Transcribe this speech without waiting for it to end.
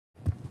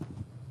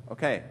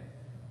Okay,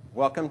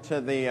 welcome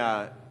to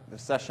the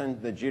session,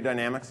 the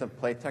Geodynamics of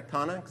Plate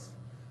Tectonics.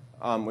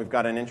 We've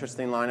got an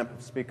interesting lineup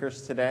of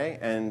speakers today,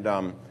 and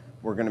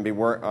we're going to be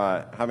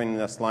having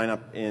this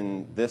lineup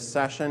in this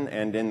session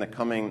and in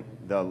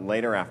the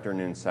later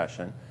afternoon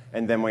session.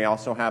 And then we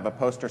also have a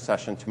poster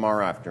session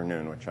tomorrow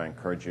afternoon, which I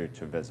encourage you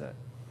to visit.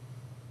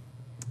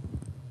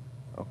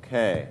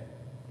 Okay.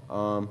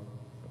 Let's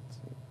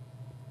see.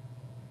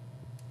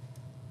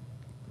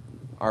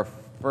 Our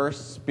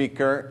first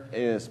speaker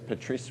is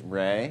Patrice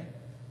Ray,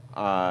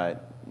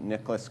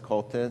 Nicholas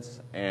Koltitz,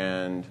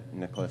 and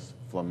Nicholas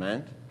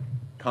Flement.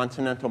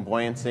 Continental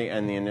Buoyancy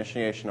and the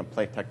Initiation of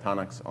Plate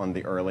Tectonics on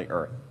the Early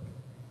Earth.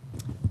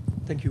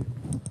 Thank you.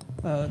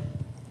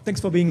 Thanks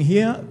for being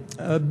here.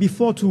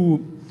 Before to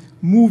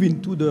move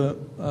into the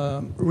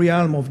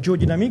realm of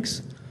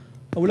geodynamics,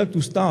 I would like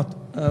to start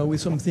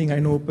with something I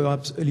know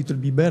perhaps a little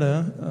bit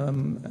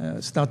better,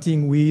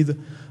 starting with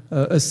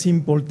a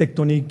simple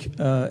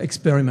tectonic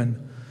experiment.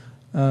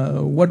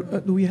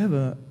 Do we have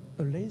a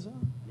laser?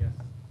 Yes.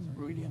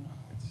 Brilliant.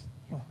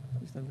 Oh,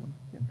 is that one?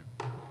 Yeah.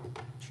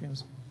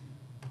 Cheers.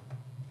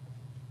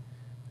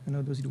 And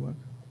how does it work?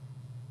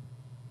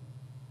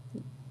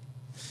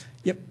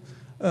 Yep.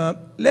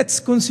 Let's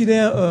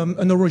consider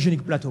an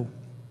orogenic plateau,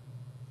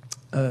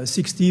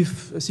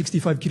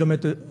 65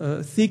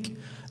 kilometers thick,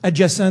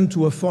 adjacent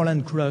to a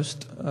foreland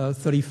crust,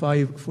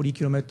 35-40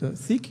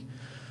 kilometers thick,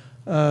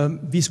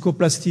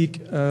 viscoplastic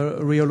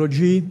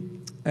rheology,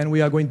 and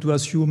we are going to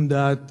assume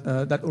that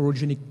that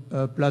orogenic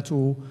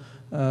plateau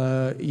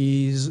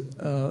is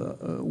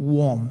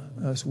warm.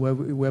 So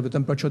we have a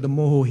temperature of the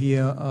Moho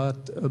here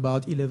at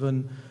about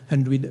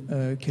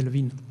 1100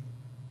 Kelvin.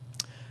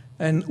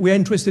 And we are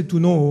interested to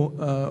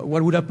know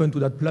what would happen to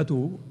that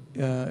plateau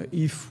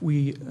if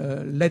we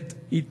let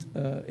it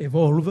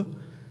evolve.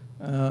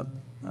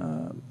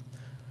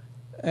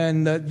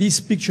 And this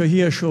picture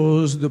here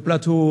shows the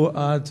plateau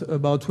at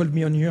about 12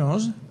 million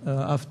years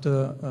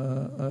after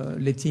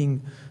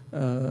letting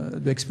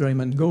the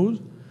experiment go.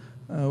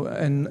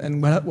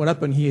 And what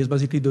happened here is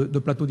basically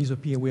the plateau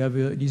disappears. We have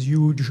this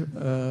huge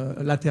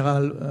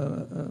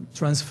lateral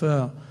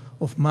transfer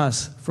of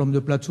mass from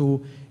the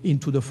plateau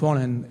into the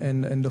foreland,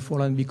 and the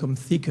foreland becomes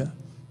thicker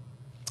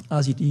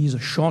as it is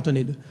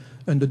shortened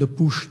under the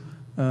push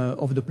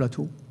of the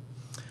plateau.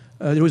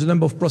 There is a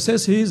number of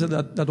processes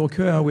that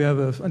occur. We have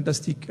a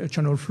fantastic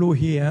channel flow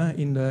here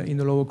in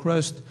the lower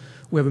crust.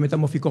 We have a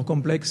metamorphic core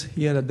complex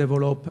here that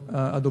develop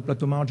at the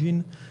plateau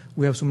margin.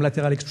 We have some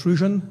lateral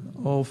extrusion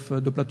of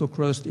the plateau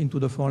crust into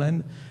the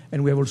foreland,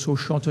 and we have also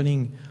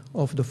shortening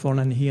of the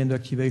foreland here and the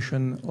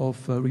activation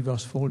of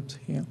reverse fault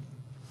here.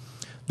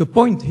 The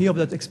point here of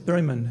that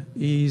experiment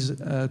is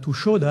to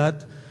show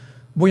that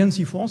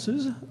buoyancy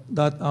forces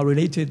that are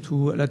related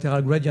to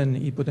lateral gradient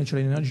in potential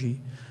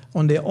energy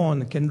on their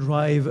own can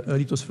drive a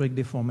lithospheric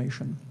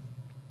deformation.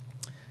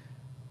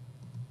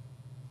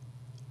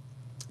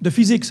 The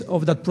physics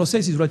of that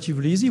process is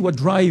relatively easy. What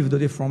drives the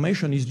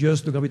deformation is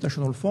just the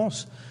gravitational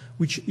force,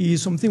 which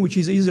is something which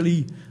is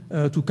easily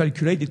to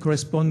calculate. It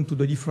corresponds to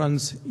the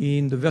difference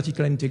in the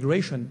vertical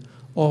integration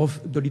of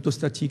the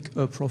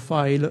lithostatic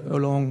profile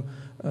along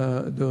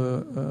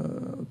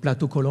the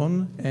plateau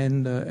column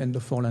and the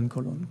foreland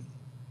column.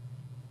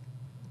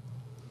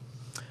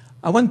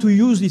 I want to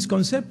use this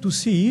concept to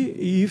see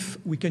if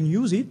we can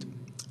use it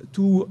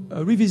to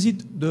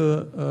revisit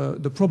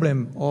the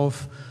problem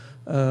of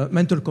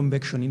mantle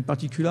convection. In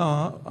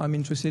particular, I'm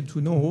interested to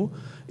know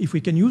if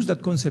we can use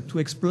that concept to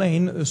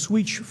explain a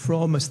switch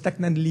from a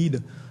stagnant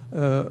lead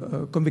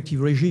convective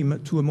regime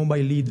to a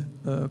mobile lead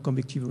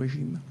convective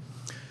regime.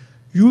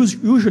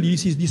 Usually,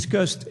 this is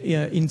discussed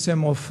in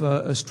terms of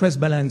a stress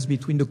balance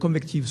between the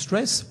convective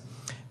stress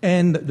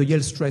and the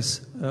yield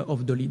stress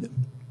of the lead.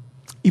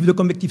 If the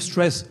convective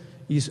stress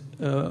is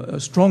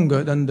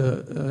stronger than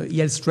the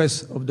yield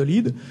stress of the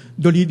lead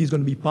is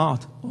going to be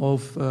part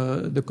of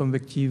the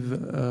convective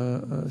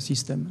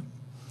system.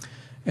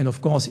 And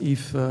of course,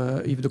 if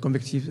the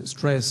convective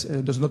stress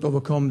does not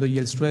overcome the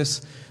yield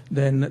stress,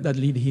 then that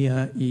lead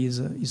here is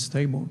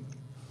stable.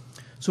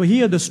 So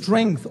here, the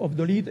strength of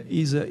the lead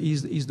is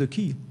the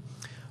key.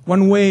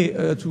 One way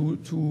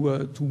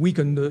to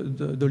weaken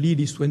the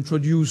lead is to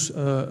introduce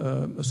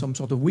some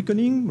sort of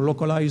weakening,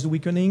 localized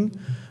weakening,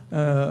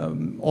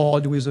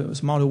 or there is a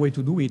smarter way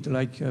to do it,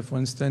 like, for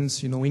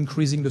instance,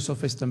 increasing the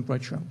surface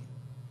temperature.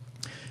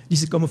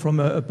 This is coming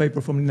from a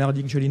paper from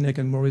Nardik, Jelinek,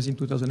 and Morris in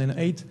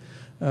 2008,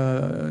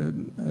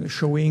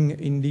 showing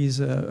in this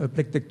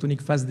plate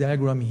tectonic phase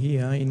diagram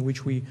here, in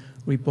which we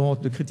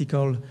report the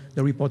critical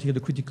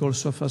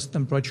surface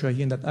temperature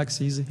here in that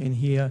axis, and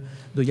here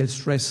the yield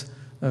stress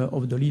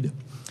of the lead.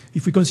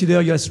 If we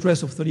consider yield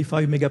stress of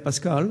 35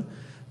 megapascal,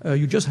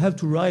 you just have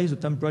to rise the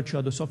temperature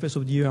at the surface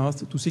of the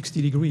Earth to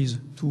 60 degrees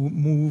to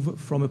move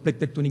from a plate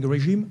tectonic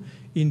regime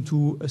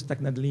into a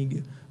stagnant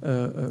lead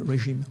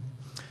regime.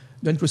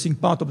 The interesting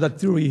part of that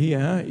theory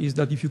here is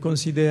that if you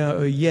consider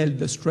a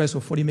yield stress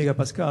of 40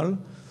 megapascal,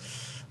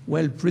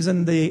 well,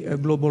 present-day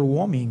global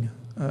warming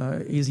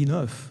is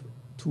enough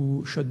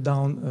to shut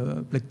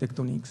down plate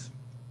tectonics.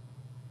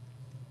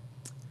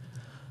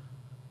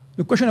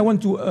 The question I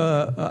want to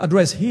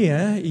address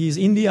here is,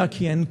 in the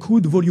RKN,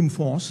 could volume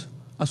force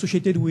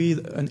associated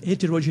with an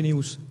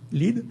heterogeneous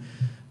lead,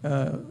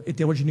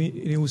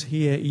 heterogeneous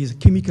here is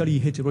chemically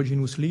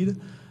heterogeneous lead,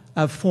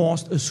 have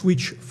forced a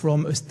switch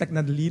from a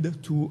stagnant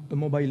lead to a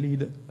mobile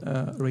lead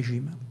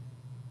regime.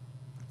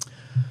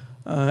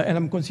 And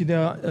I'm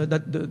consider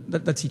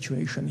that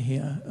situation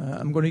here.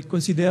 I'm going to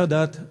consider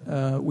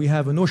that we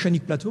have an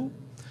oceanic plateau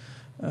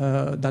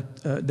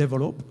that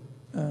developed.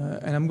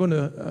 And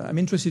I'm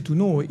interested to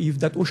know if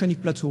that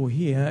oceanic plateau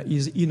here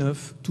is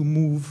enough to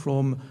move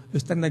from a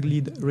stagnant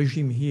lead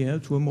regime here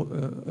to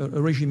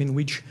a regime in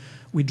which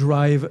we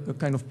drive a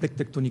kind of plate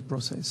tectonic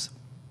process.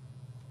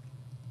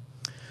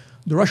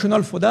 The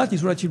rationale for that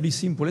is relatively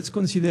simple. Let's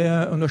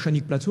consider an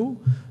oceanic plateau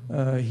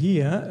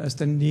here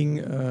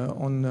standing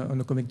on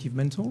a convective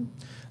mantle.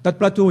 That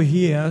plateau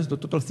here, the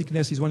total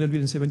thickness is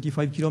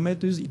 175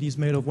 kilometers. It is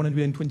made of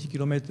 120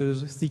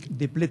 kilometers thick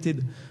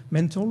depleted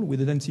mantle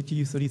with a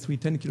density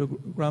 3310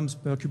 kilograms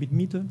per cubic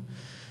meter.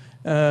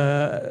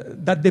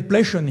 That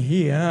depletion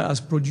here has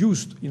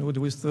produced, there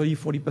was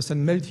 30–40%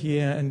 melt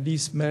here, and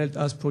this melt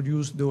has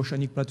produced the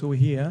oceanic plateau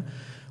here,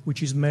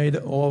 which is made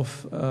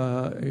of,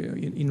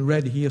 in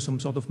red here, some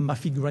sort of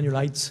mafic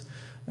granulites.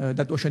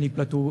 That oceanic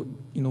plateau,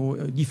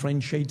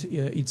 differentiates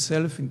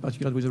itself, in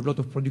particular with a lot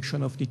of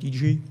production of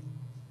TTG.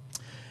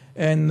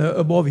 And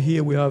above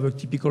here, we have a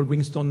typical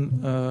greenstone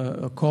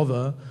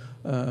cover,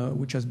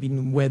 which has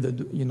been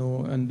weathered,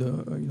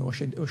 under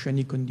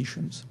oceanic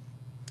conditions.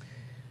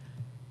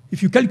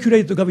 If you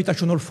calculate the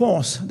gravitational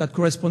force that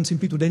corresponds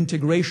simply to the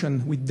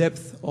integration with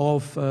depth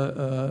of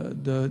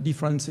the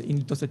difference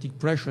in lithostatic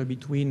pressure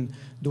between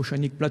the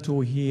oceanic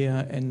plateau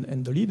here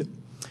and the lead,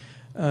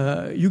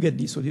 you get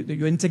this. So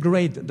you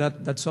integrate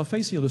that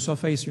surface here. The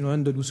surface,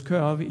 under this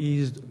curve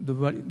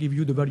give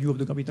you the value of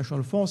the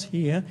gravitational force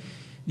here.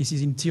 This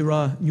is in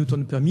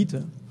tera-newton per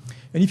meter.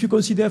 And if you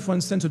consider, for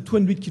instance, a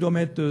 200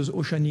 kilometers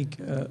oceanic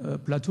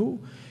plateau,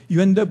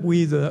 you end up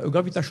with a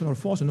gravitational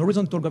force, an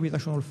horizontal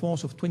gravitational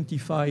force of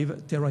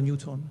 25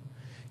 tera-newton.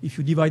 If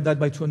you divide that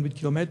by 200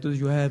 kilometers,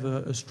 you have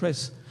a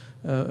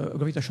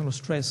gravitational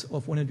stress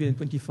of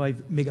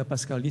 125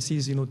 megapascal. This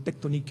is,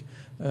 tectonic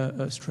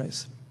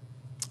stress.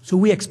 So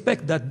we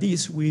expect that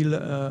this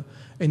will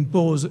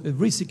impose a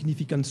very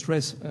significant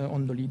stress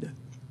on the lead.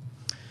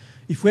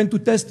 If we want to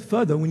test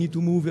further, we need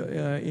to move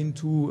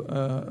into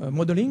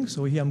modeling.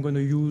 So here I'm going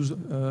to use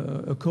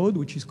a code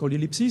which is called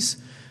Ellipsis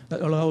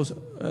that allows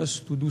us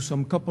to do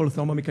some coupled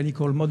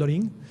thermomechanical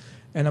modeling.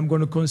 And I'm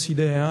going to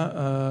consider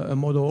a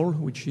model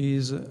which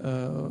is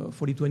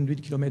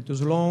 4,200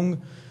 kilometers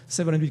long,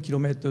 700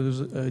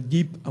 kilometers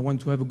deep. I want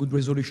to have a good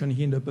resolution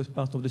here in the upper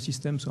part of the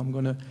system, so I'm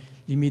going to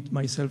limit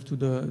myself to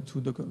the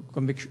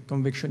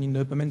convection in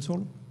the upper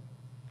mantle.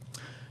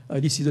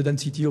 This is the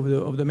density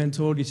of the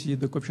mantle. This is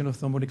the coefficient of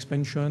thermal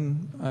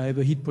expansion. I have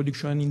a heat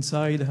production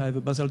inside. I have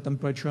a basal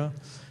temperature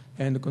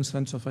and a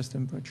constant surface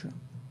temperature.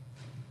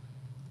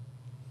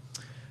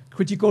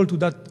 Critical to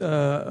that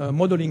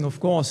modeling,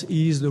 of course,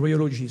 is the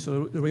rheology.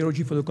 So the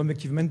rheology for the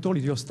convective mantle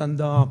is your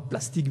standard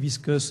plastic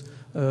viscous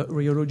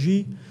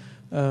rheology.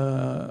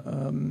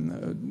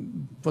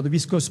 For the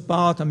viscous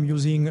part, I'm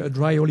using a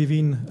dry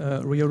olivine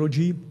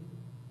rheology.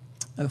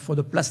 For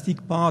the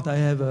plastic part, I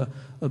have a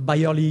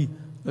Byerly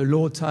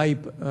law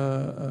type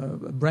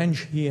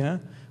branch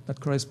here that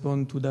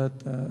correspond to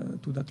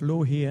that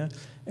law here,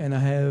 and I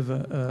have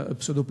a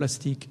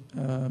pseudoplastic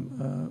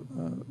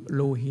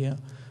law here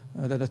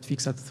that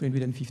fixed at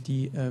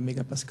 350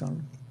 megapascal.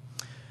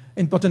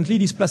 Importantly,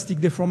 this plastic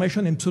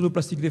deformation and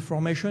pseudoplastic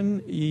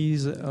deformation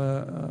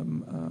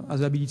has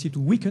the ability to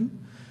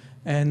weaken,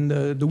 and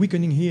the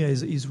weakening here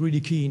is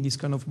really key in this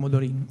kind of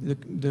modeling.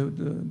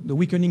 The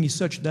weakening is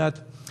such that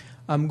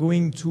I'm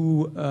going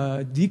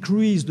to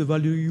decrease the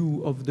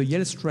value of the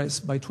yield stress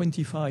by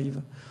 25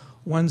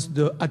 once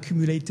the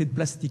accumulated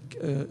plastic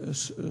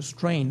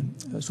strain,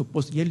 so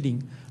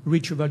post-yielding,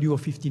 reach a value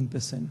of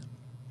 15%.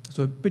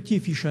 So a pretty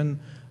efficient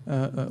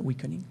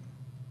weakening.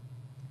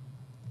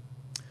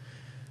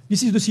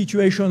 This is the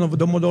situation of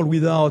the model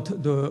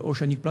without the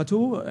oceanic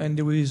plateau, and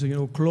there is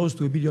close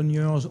to 1 billion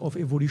years of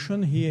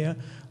evolution here.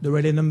 The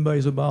Rayleigh number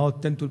is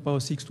about 10 to the power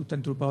 6 to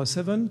 10 to the power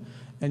 7,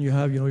 and you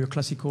have your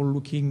classical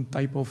looking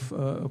type of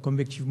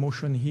convective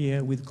motion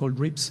here with cold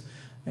drips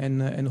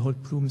and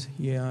hot plumes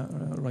here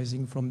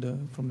rising from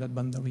that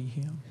boundary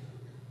here.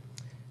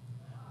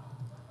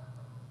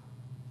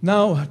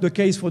 Now, the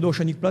case for the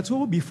oceanic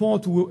plateau. Before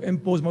to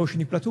impose my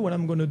oceanic plateau, what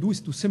I'm going to do is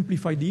to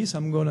simplify this.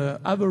 I'm going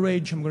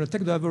to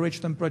take the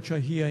average temperature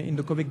here in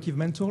the convective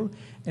mantle,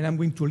 and I'm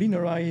going to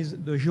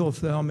linearize the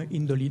geotherm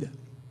in the lead.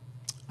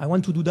 I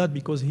want to do that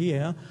because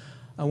here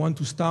I want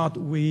to start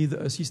with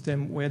a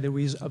system where there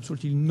is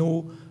absolutely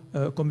no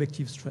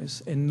convective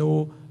stress and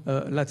no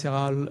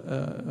lateral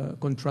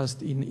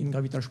contrast in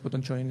gravitational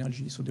potential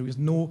energy. So there is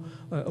no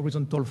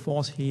horizontal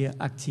force here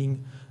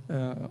acting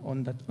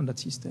on that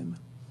system.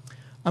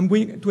 I'm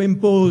going to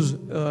impose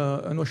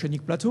an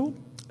oceanic plateau.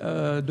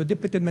 the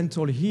depleted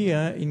mantle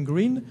here in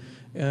green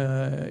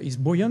is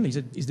buoyant,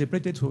 is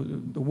depleted, so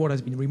the water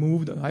has been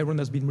removed, the iron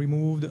has been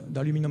removed,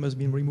 the aluminum has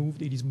been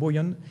removed, it is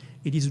buoyant,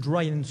 it is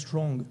dry and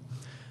strong.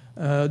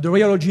 The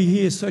rheology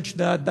here is such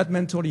that that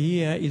mantle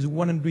here is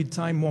 100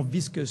 times more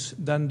viscous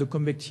than the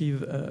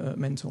convective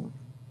mantle.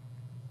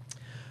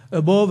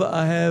 Above,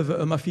 I have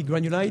a mafic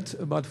granulite,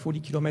 about 40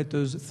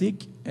 kilometers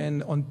thick,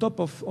 and on top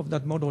of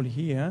that model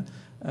here,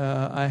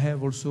 I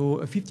have also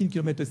a 15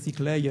 kilometer thick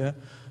layer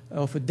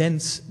of a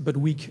dense but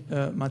weak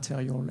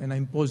material, and I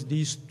impose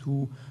this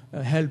to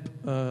help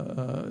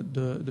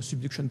the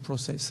subduction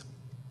process.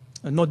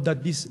 Note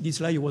that this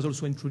layer was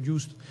also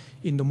introduced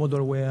in the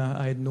model where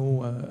I had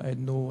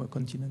no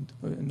continent,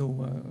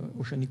 no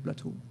oceanic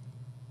plateau.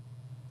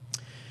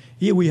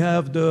 Here we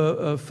have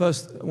the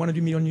first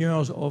 100 million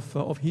years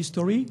of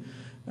history.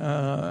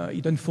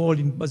 It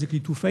unfolds in basically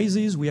two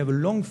phases. We have a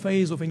long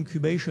phase of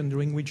incubation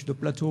during which the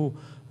plateau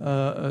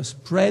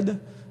spread,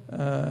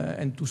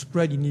 and to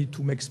spread, you need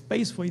to make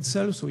space for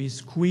itself, so it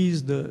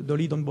squeezed the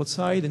lid on both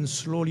sides and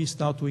slowly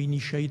start to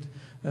initiate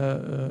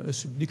a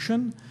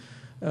subduction.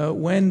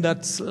 When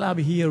that slab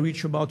here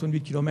reaches about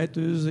 100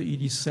 kilometers,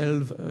 it is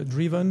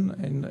self-driven,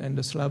 and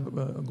the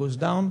slab goes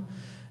down.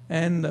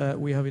 And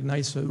we have a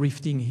nice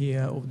rifting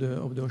here of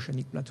the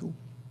oceanic plateau.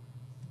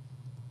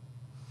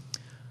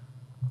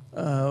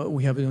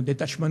 We have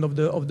detachment of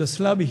the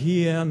slab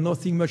here.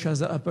 Nothing much has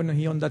happened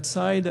here on that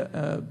side,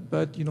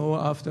 but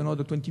after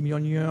another 20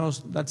 million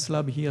years, that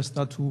slab here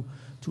starts to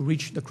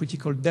reach the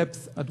critical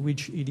depth at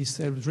which it is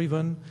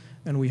self-driven,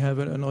 and we have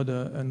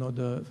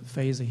another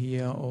phase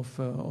here of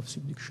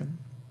subduction.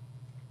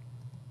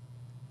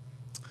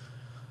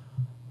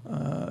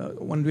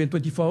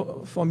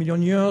 124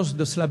 million years,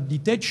 the slab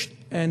detached,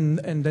 and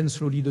then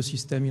slowly the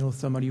system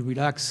thermally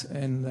relaxed,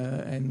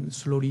 and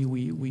slowly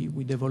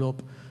we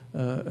develop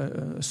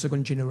a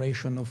second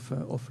generation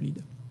of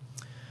lead.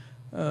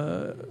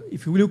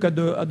 If we look at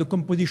the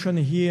composition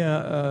here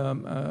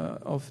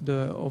of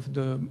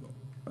the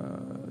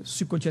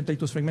subcontinental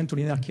lithosphere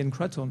in Archean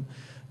craton,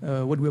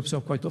 what we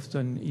observe quite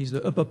often is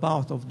the upper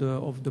part of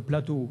the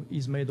plateau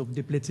is made of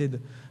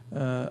depleted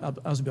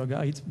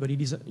Asbergite, but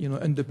it is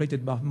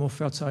undepleted but more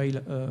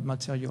fertile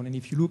material. And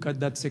if you look at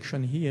that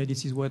section here,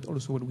 this is what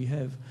we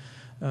have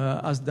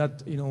as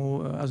that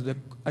as the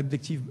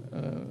adductive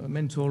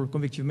mantle,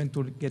 convective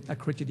mantle get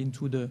accreted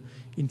into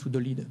the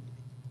lid.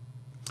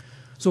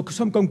 So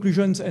some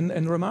conclusions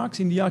and remarks.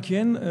 In the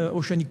Archean,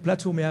 oceanic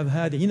plateau may have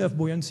had enough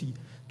buoyancy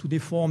to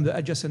deform the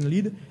adjacent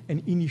lid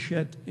and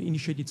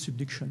initiate its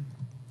subduction.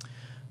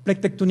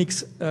 Plate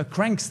tectonics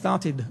crank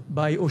started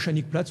by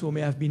oceanic plateau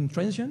may have been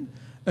transient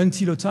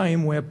until a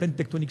time where plate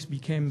tectonics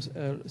became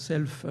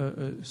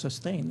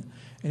self-sustained.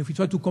 And if we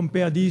try to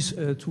compare this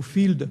to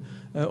field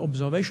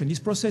observation, this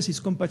process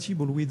is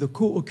compatible with the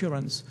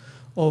co-occurrence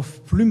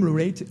of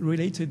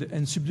plume-related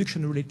and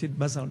subduction-related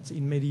basalts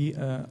in many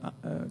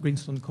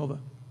greenstone cover.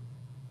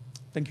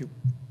 Thank you.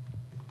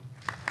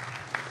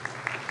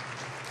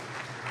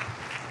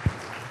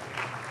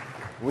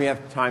 We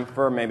have time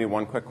for maybe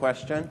one quick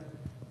question.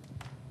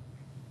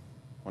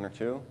 One or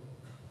two.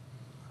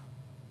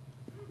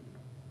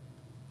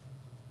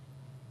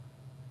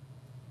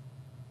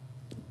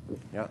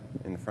 Yeah,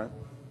 in the front.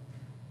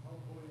 How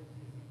buoyant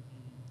do you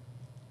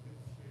think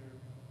the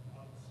lithosphere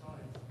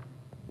outside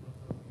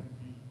can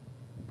be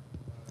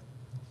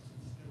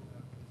still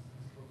have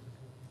this process?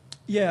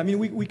 Yeah, I mean,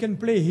 we can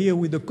play here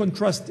with the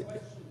contrast.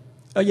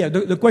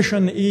 The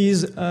question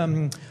is,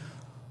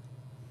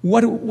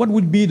 what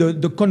would be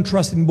the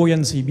contrast in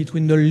buoyancy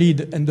between the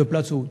lid and the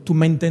plateau to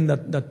maintain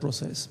that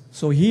process?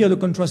 So here the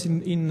contrast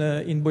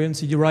in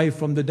buoyancy derived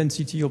from the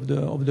density of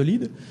the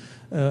lid,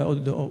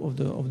 of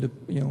the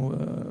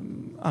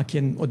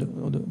Archean or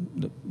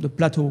the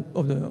plateau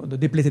of the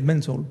depleted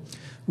mantle,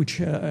 which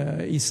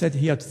is set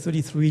here at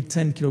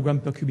 3310 kilogram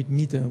per cubic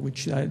meter,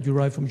 which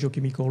derived from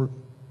geochemical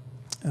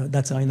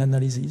data and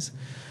analysis.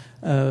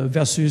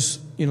 Versus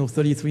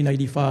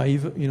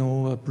 3395,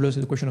 plus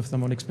the question of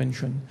thermal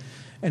expansion.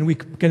 And we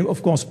can,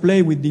 of course,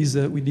 play with this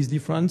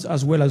difference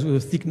as well as with the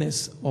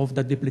thickness of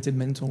that depleted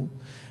mantle.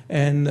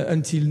 And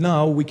until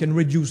now, we can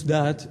reduce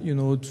that,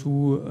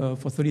 to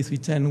for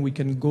 3310, we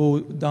can go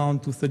down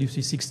to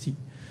 3360.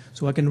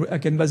 So I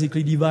can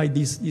basically divide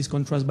this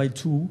contrast by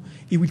 2.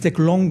 It will take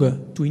longer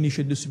to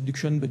initiate the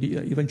subduction, but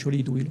eventually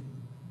it will.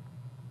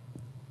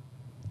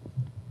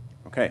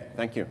 Okay,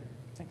 thank you.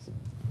 Thanks.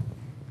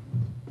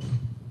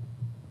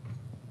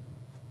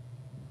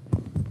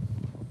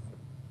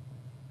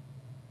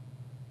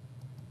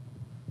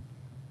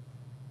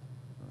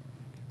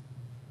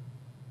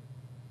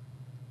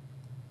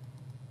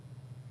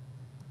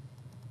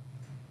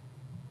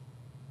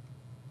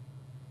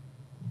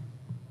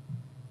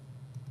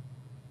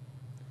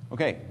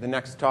 Okay, the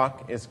next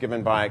talk is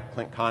given by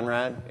Clint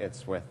Conrad.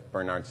 It's with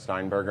Bernard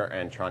Steinberger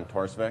and Trond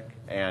Torsvik,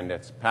 and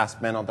it's past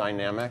mantle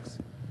dynamics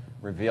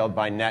revealed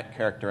by net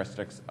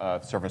characteristics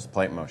of surface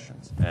plate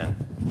motions. And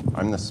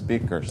I'm the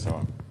speaker,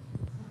 so.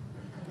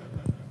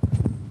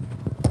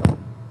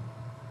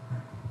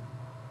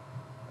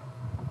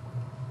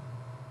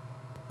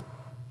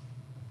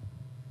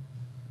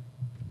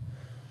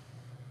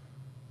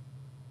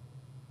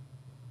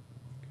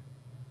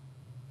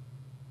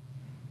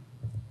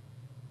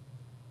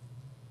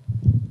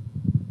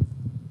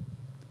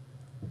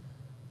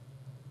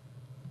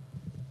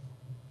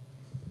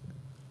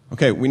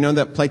 Okay, we know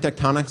that plate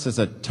tectonics is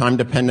a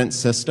time-dependent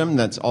system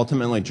that's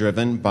ultimately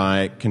driven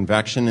by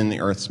convection in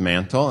the Earth's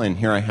mantle. And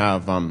here I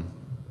have,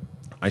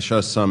 I show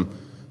some,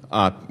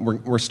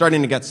 we're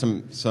starting to get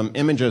some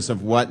images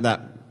of what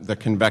the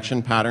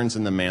convection patterns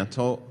in the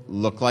mantle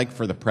look like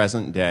for the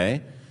present day.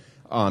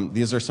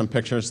 These are some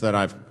pictures that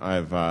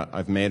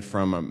I've made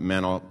from a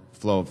mantle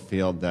flow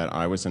field that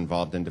I was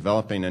involved in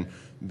developing. And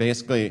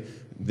basically,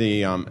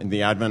 the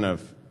advent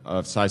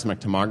of seismic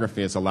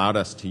tomography has allowed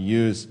us to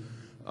use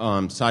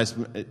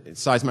seismic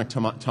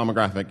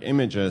tomographic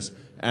images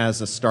as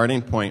a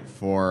starting point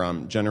for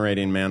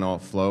generating mantle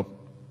flow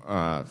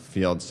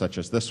fields such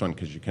as this one,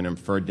 because you can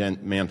infer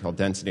mantle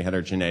density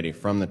heterogeneity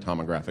from the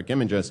tomographic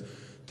images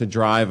to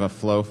drive a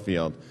flow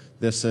field.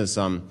 This is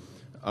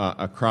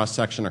a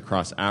cross-section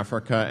across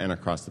Africa and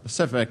across the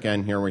Pacific,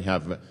 and here we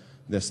have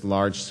this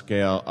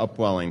large-scale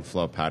upwelling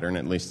flow pattern,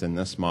 at least in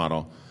this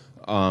model,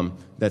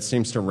 that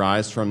seems to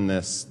rise from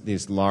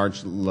these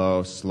large,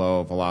 low,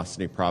 slow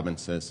velocity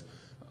provinces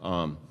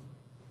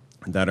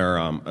that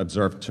are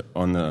observed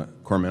on the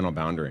core mantle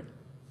boundary.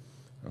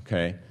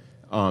 Okay,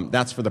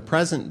 that's for the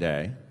present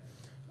day.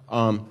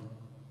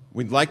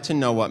 We'd like to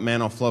know what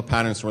mantle flow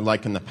patterns were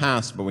like in the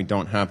past, but we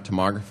don't have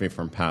tomography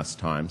from past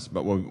times.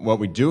 But what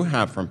we do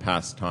have from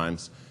past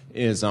times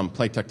is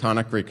plate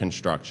tectonic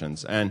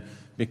reconstructions. And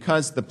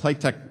because the plate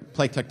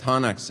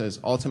tectonics is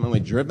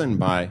ultimately driven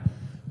by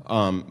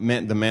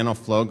the mantle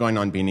flow going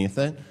on beneath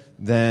it,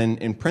 then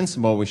in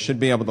principle we should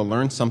be able to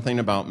learn something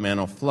about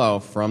mantle flow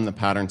from the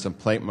patterns of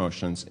plate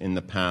motions in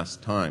the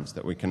past times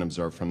that we can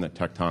observe from the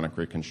tectonic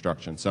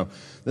reconstruction. So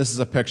this is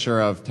a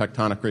picture of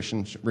tectonic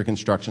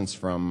reconstructions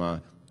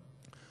from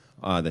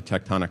the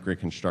tectonic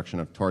reconstruction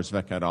of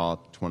Torsvik et al.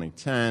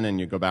 2010, and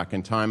you go back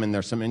in time, and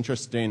there's some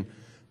interesting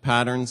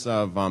patterns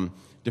of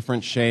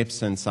different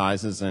shapes and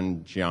sizes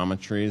and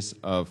geometries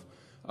of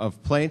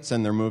plates,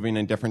 and they're moving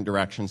in different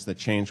directions that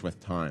change with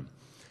time.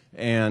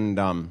 And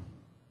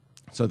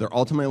so they're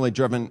ultimately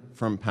driven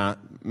from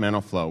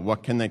mantle flow.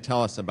 What can they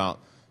tell us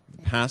about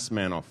past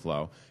mantle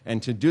flow?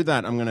 And to do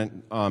that, I'm going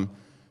to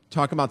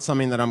talk about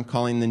something that I'm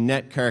calling the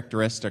net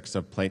characteristics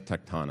of plate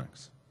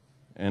tectonics.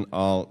 And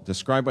I'll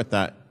describe what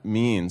that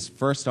means.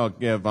 First, I'll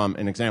give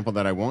an example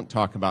that I won't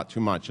talk about too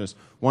much. Is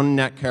one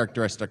net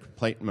characteristic of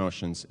plate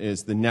motions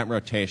is the net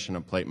rotation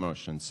of plate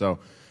motions. So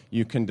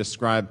you can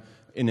describe,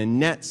 in a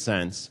net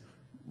sense,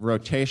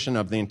 rotation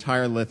of the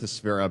entire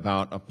lithosphere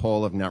about a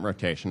pole of net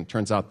rotation. It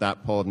turns out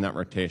that pole of net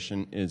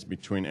rotation is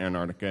between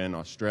Antarctica and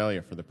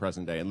Australia for the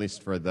present day, at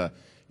least for the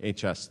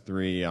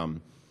HS3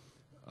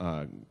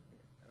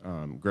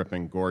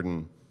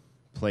 Gripen-Gordon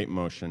plate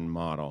motion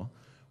model.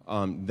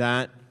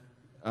 The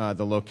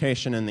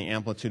location and the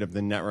amplitude of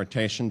the net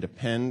rotation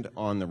depend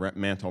on the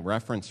mantle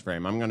reference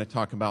frame. I'm going to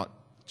talk about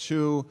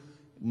two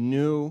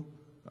newly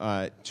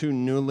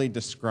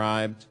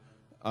described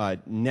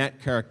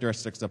net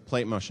characteristics of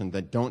plate motion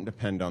that don't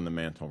depend on the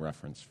mantle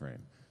reference frame.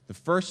 The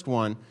first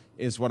one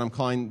is what I'm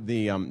calling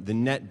the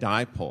net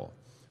dipole.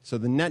 So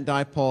the net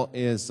dipole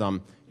is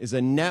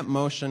a net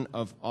motion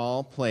of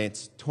all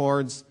plates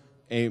towards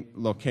a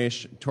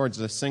location, towards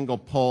a single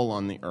pole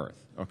on the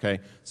Earth. Okay,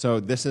 so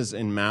this is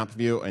in map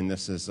view, and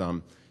this is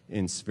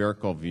in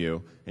spherical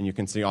view, and you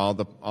can see all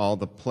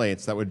the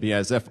plates. That would be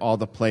as if all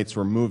the plates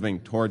were moving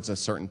towards a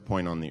certain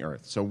point on the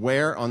Earth. So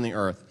where on the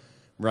Earth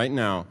right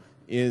now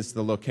is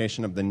the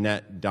location of the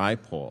net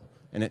dipole?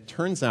 And it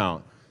turns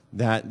out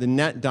that the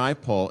net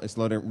dipole is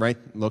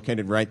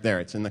located right there.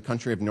 It's in the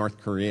country of North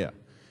Korea.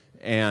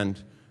 And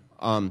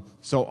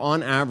so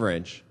on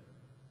average,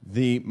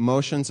 the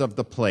motions of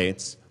the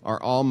plates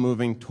are all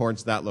moving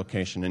towards that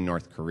location in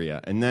North Korea.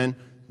 And then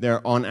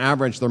on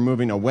average, they're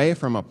moving away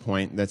from a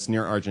point that's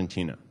near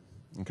Argentina.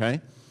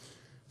 Okay?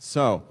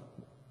 So,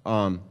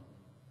 and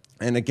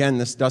again,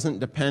 this doesn't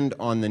depend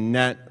on the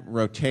net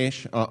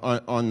rotation,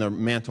 on the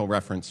mantle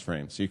reference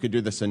frame. So you could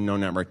do this in no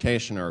net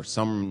rotation or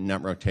some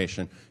net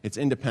rotation. It's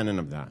independent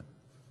of that,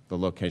 the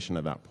location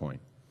of that point.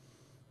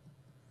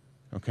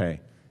 Okay,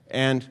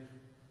 and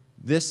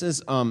this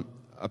is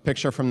a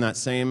picture from that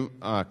same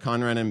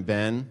Conrad and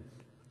Ben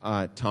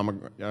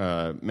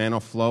mantle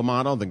flow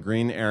model, the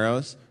green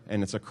arrows,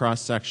 and it's a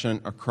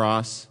cross-section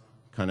across,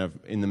 kind of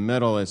in the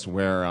middle is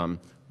where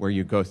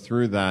you go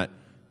through that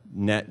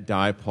net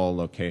dipole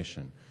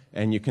location.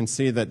 And you can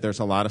see that there's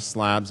a lot of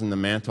slabs in the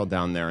mantle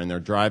down there, and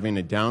they're driving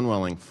a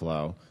downwelling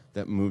flow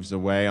that moves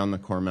away on the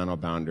core mantle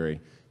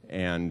boundary.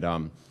 And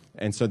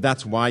so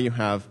that's why you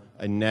have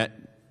a net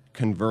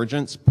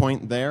convergence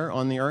point there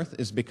on the Earth,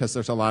 is because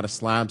there's a lot of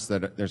slabs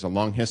there's a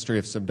long history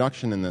of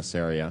subduction in this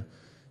area,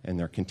 and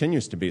there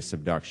continues to be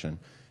subduction.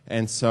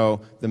 And so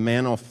the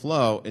mantle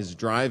flow is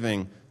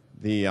driving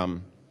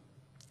the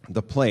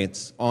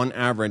plates on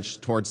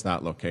average towards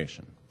that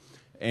location.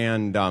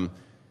 And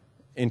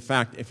in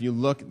fact, if you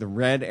look, the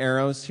red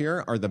arrows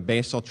here are the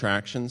basal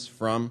tractions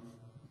from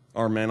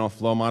our mantle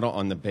flow model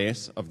on the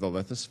base of the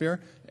lithosphere.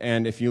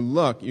 And if you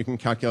look, you can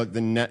calculate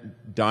the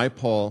net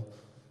dipole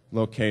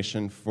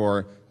location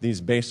for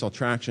these basal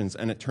tractions,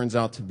 and it turns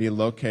out to be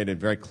located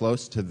very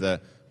close to the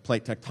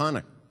plate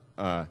tectonic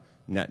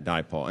net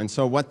dipole. And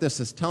so what this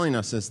is telling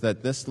us is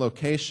that this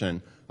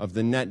location of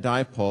the net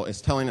dipole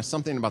is telling us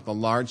something about the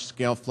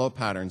large-scale flow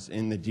patterns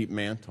in the deep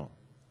mantle.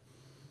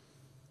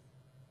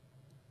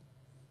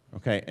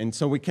 Okay, and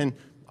so we can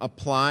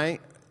apply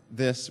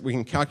this, we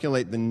can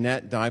calculate the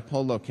net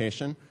dipole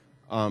location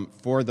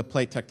for the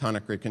plate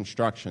tectonic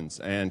reconstructions.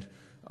 And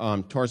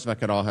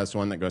Torsvik et al. Has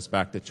one that goes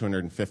back to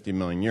 250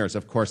 million years.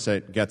 Of course,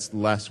 it gets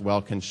less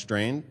well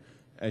constrained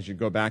as you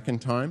go back in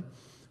time.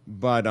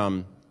 But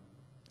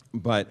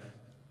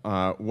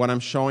what I'm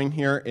showing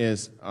here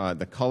is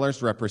the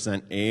colors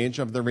represent age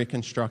of the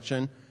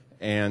reconstruction.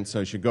 And so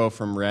as you go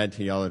from red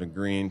to yellow to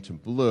green to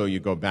blue, you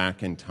go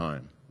back in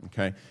time.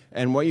 Okay?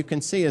 And what you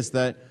can see is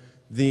that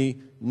the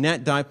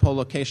net dipole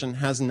location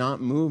has not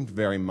moved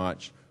very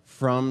much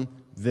from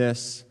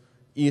this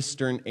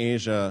Eastern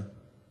Asia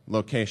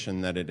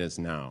location that it is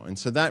now. And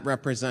so that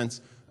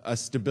represents a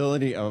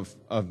stability of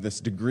this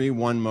degree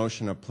 1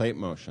 motion of plate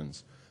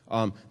motions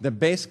that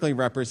basically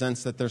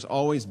represents that there's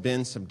always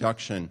been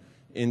subduction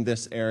in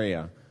this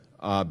area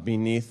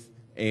beneath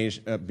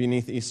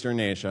Eastern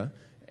Asia,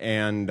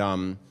 and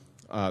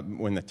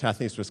when the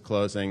Tethys was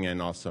closing,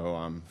 and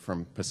also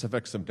from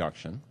Pacific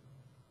subduction.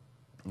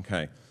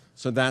 Okay,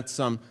 so that's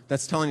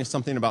telling you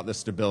something about the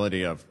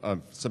stability of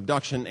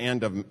subduction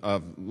and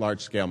of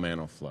large-scale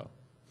mantle flow.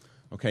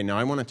 Okay, now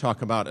I want to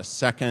talk about a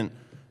second,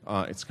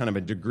 it's kind of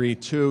a degree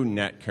 2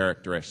 net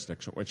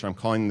characteristic, which I'm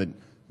calling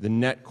the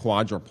net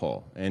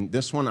quadrupole. And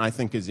this one I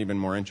think is even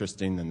more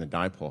interesting than the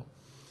dipole.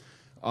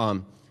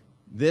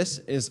 This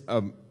is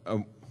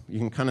you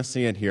can kind of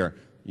see it here.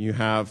 You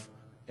have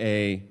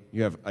a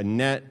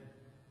net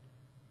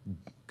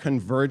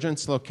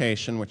convergence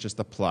location, which is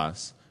the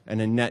plus,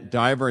 and a net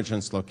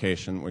divergence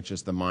location, which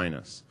is the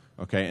minus.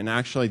 Okay, and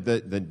actually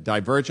the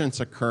divergence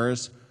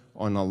occurs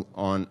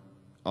on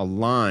a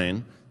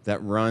line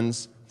that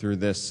runs through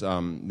this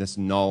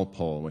null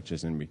pole, which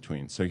is in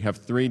between. So you have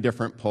 3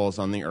 different poles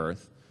on the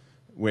Earth,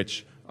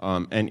 which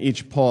and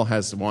each pole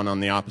has one on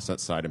the opposite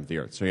side of the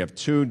Earth. So you have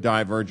 2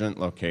 divergent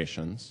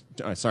locations.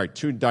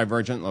 2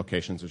 divergent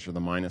locations, which are the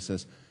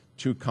minuses.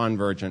 2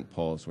 convergent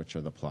poles, which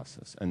are the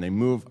pluses, and they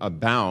move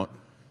about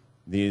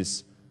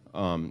these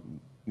null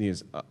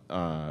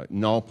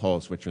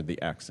poles, which are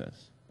the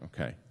x's.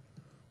 Okay,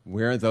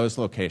 where are those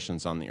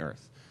locations on the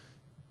Earth?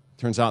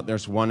 Turns out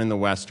there's one in the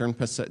Western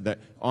Pacific.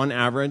 On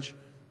average,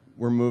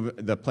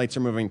 the plates are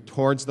moving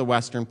towards the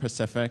Western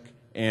Pacific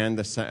and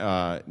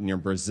near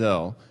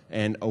Brazil,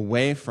 and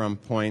away from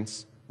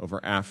points over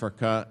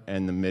Africa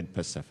and the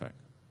Mid-Pacific.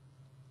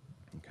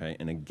 Okay,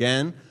 and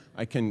again,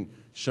 I can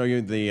show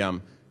you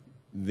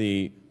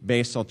the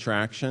basal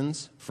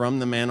tractions from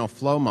the Mantle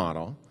flow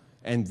model,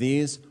 and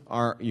these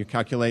are, you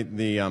calculate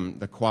the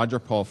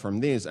quadrupole from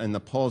these, and the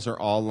poles are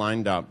all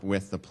lined up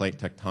with the plate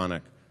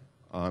tectonic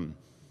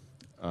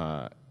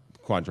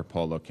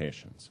quadrupole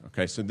locations.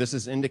 Okay, so this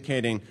is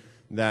indicating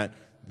that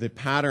the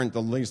pattern,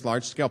 these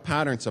large-scale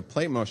patterns of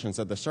plate motions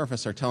at the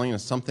surface are telling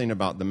us something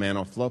about the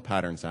Mantle flow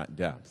patterns at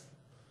depth.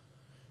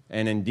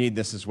 And indeed,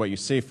 this is what you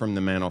see from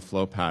the Mantle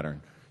flow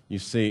pattern. You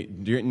see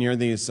near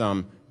these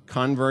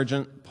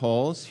convergent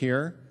poles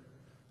here,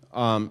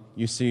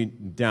 you see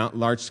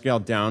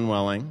large-scale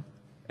downwelling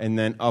and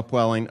then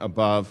upwelling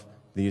above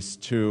these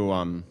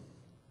two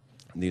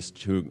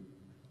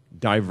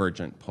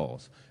divergent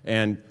poles.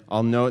 And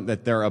I'll note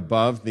that they're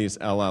above these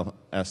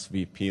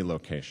LLSVP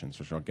locations,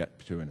 which I'll get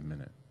to in a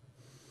minute.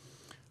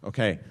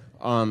 Okay,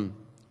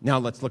 now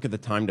let's look at the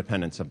time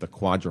dependence of the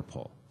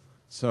quadrupole.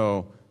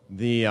 So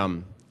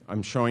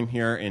I'm showing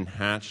here in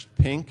hatched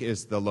pink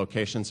is the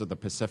locations of the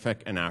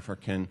Pacific and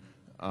African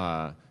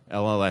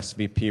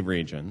LLSVP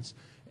regions.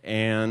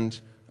 And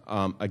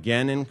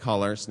again in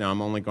colors, now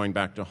I'm only going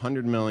back to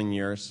 100 million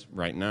years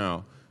right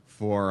now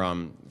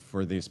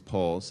for these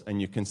poles,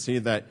 and you can see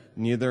that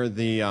neither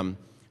the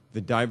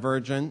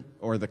divergent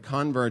or the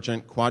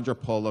convergent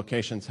quadrupole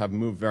locations have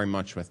moved very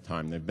much with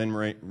time. They've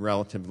been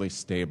relatively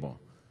stable.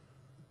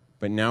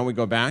 But now we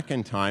go back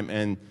in time,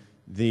 and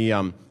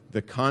the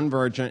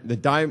convergent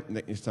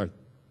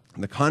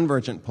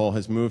pole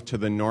has moved to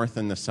the North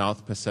and the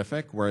South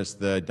Pacific, whereas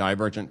the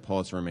divergent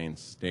poles remain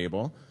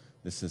stable.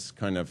 This is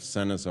kind of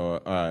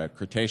Cenozoic,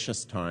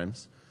 Cretaceous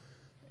times.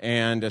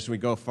 And as we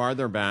go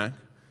farther back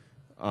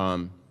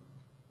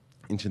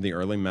into the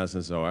early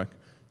Mesozoic,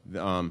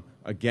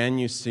 again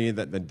you see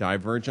that the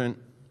divergent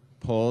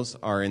poles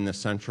are in the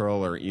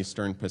Central or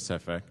Eastern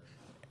Pacific,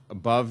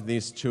 above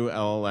these 2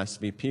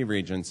 LLSVP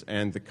regions,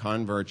 and the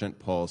convergent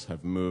poles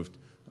have moved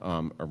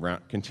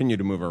continue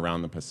to move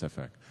around the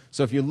Pacific.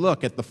 So if you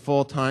look at the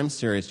full time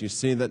series, you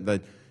see that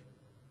the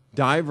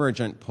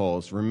divergent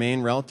poles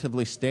remain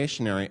relatively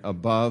stationary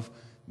above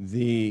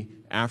the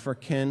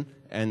African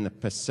and the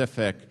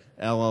Pacific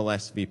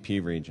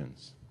LLSVP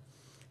regions.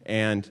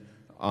 And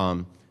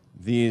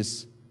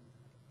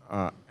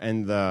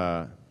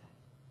the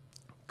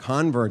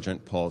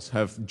convergent poles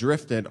have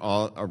drifted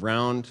all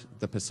around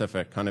the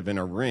Pacific, kind of in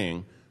a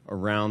ring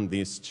around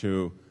these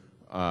 2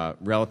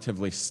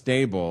 relatively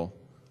stable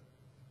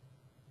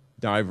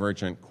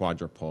divergent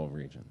quadrupole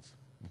regions.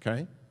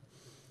 Okay?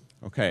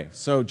 Okay,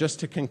 so just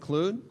to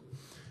conclude,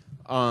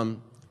 I've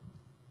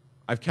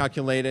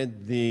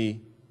calculated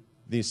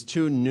these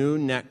two new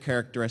net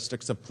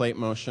characteristics of plate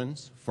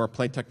motions for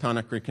plate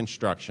tectonic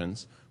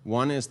reconstructions.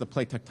 One is the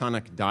plate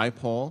tectonic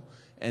dipole,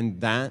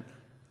 and that's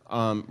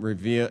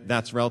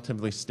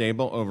relatively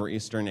stable over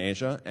Eastern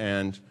Asia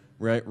and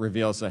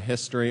reveals a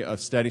history of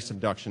steady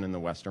subduction in the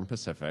Western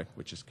Pacific,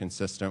 which is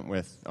consistent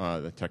with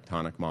the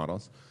tectonic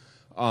models.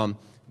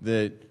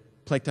 The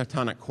plate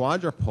tectonic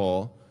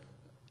quadrupole,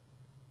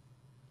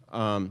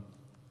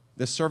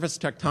 the surface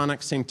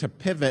tectonics seem to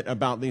pivot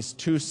about these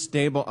two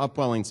stable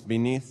upwellings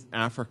beneath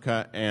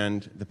Africa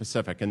and the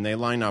Pacific, and they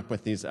line up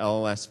with these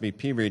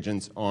LLSVP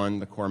regions on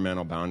the core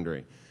mantle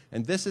boundary.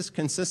 And this is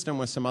consistent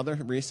with some other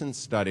recent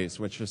studies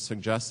which have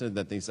suggested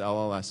that these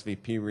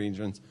LLSVP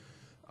regions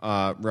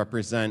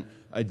represent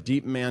a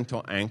deep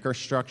mantle anchor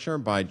structure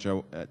by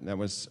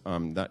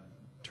that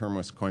term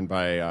was coined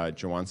by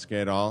Buoyancy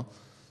et al.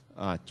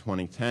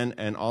 2010,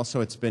 and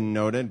also it's been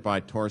noted by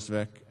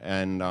Torsvik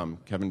and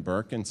Kevin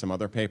Burke in some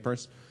other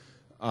papers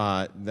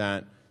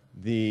that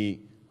the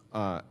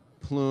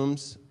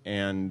plumes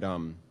and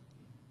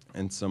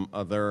some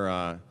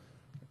other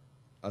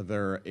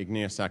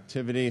igneous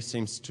activity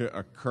seems to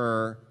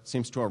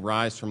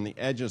arise from the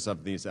edges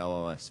of these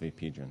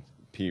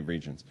LLSVP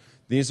regions.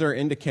 These are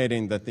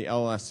indicating that these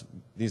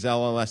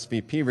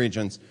LLSVP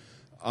regions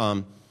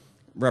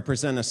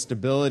represent a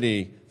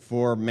stability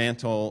for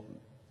mantle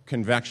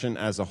convection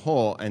as a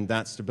whole, and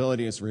that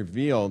stability is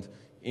revealed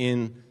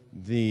in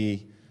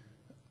the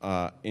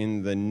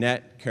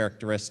net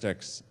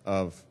characteristics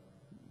of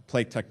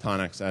plate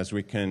tectonics as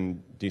we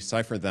can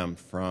decipher them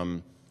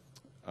from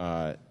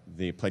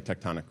the plate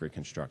tectonic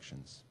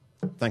reconstructions.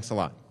 Thanks a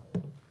lot.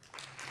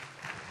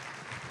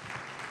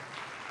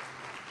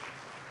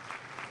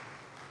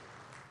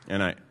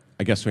 And I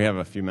guess we have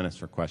a few minutes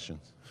for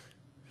questions.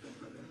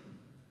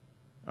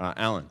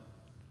 Alan.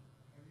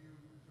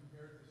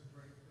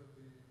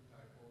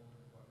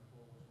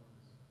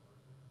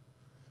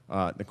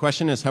 The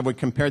question is, have we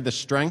compared the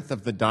strength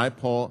of the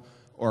dipole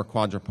or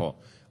quadrupole?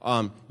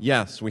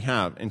 Yes, we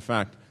have. In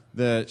fact,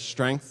 the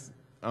strength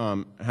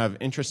have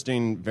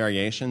interesting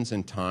variations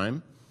in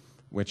time,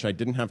 which I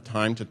didn't have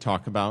time to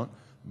talk about,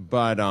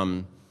 but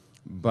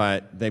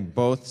they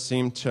both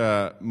seem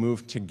to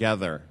move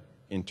together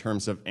in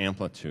terms of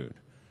amplitude.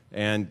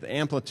 And the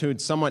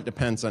amplitude somewhat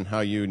depends on how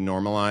you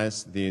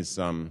normalize these,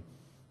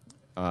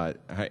 how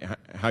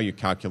you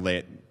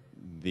calculate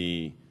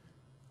the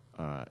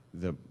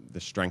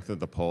strength of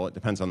the pole. It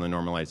depends on the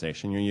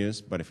normalization you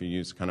use, but if you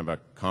use kind of a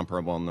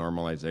comparable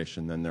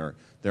normalization, then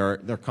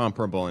they're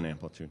comparable in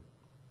amplitude.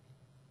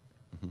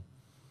 Mm-hmm.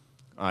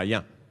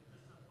 Yeah. Just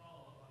to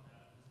follow up on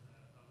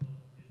that,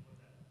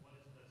 what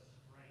is the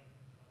strength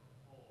of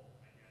the pole,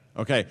 I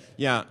guess? Okay.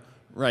 Yeah.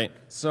 Right.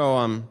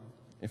 So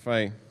if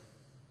I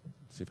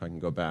see if I can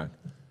go back.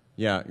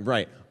 Yeah.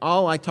 Right.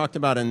 All I talked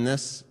about in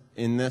this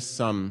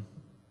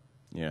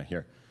yeah,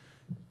 here.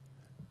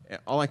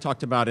 All I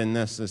talked about in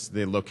this is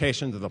the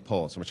locations of the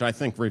poles, which I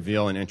think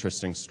reveal an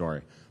interesting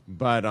story.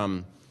 But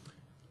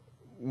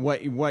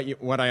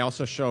what I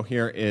also show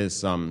here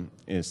is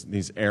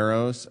these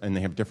arrows, and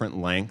they have different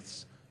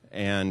lengths.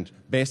 And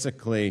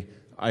basically,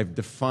 I've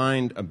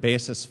defined a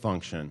basis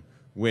function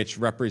which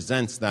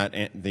represents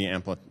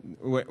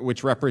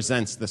which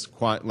represents this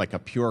like a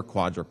pure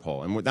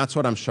quadrupole, and that's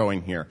what I'm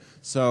showing here.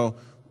 So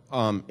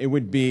it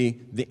would be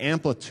the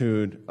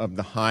amplitude of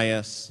the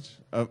highest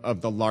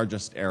of the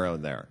largest arrow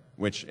there,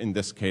 which in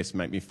this case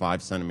might be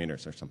 5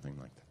 centimeters or something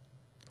like that.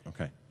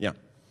 Okay, yeah.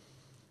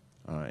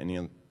 Any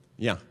other?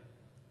 Yeah.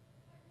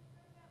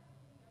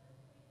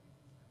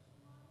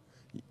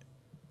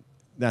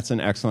 That's an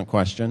excellent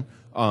question.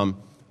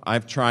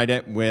 I've tried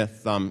it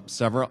with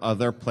several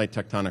other plate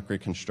tectonic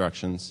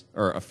reconstructions,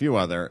 or a few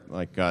other,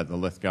 like the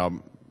Lithgow,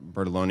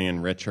 Bertoloni,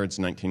 and Richards,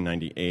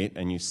 1998,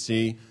 and you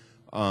see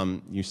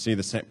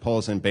the same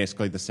poles in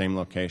basically the same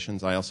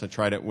locations. I also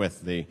tried it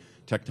with the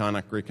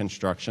tectonic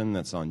reconstruction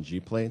that's on G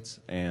plates,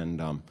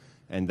 and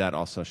that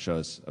also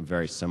shows a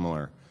very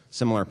similar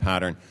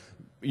pattern.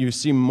 You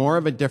see more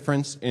of a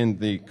difference in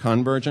the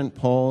convergent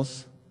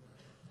poles,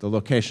 the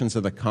locations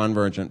of the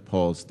convergent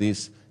poles.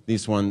 These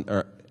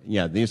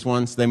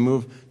ones, they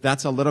move.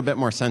 That's a little bit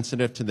more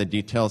sensitive to the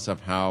details of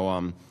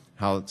how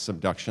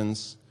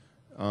subductions,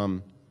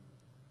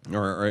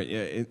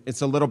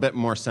 it's a little bit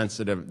more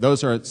sensitive.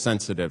 Those are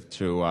sensitive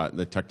to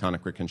the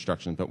tectonic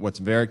reconstruction, but what's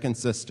very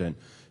consistent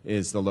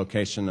is the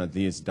location of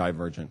these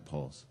divergent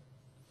poles.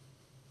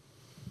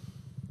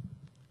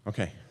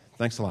 Okay,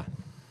 thanks a lot.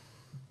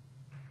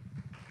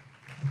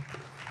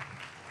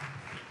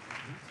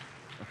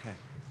 Okay.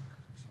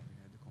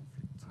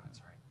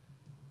 Sorry.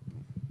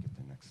 Get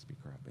the next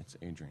speaker up. It's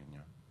Adrian,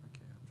 yeah.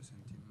 Okay, I'll present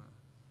him.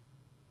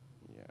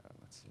 Yeah,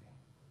 let's see.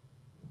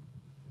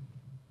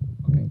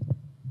 Okay.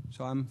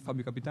 So I'm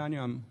Fabio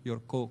Capitani. I'm your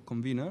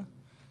co-convener.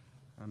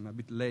 I'm a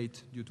bit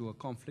late due to a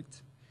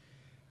conflict.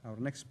 Our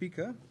next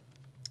speaker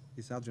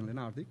is Adrian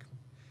Lenardic,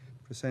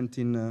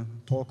 presenting a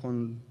talk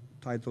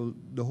titled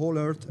The Whole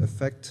Earth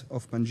Effect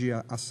of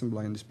Pangea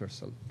Assembly and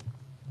Dispersal.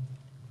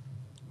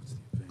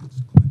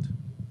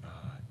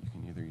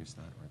 use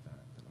that or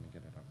that. Let me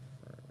get it up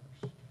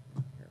first.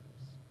 Here it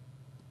is.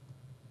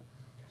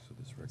 So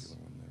this regular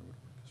one there would work.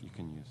 You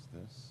can use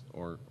this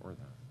or that.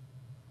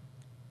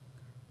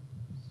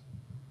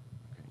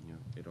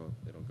 Okay,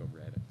 it'll go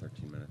red at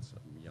 13 minutes,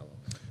 yellow.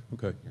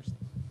 Okay. Here's the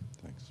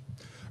Thanks.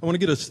 I want to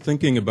get us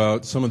thinking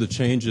about some of the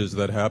changes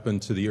that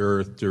happened to the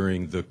Earth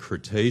during the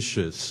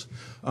Cretaceous.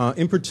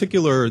 In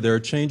particular, there are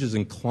changes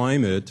in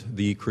climate,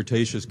 the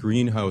Cretaceous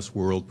greenhouse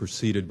world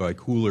preceded by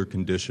cooler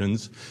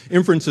conditions,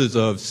 inferences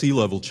of sea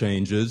level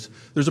changes.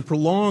 There's a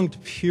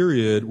prolonged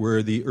period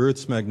where the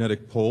Earth's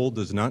magnetic pole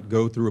does not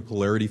go through a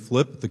polarity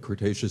flip, the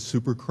Cretaceous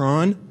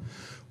superchron.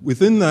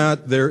 Within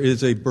that, there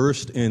is a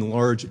burst in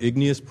large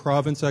igneous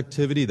province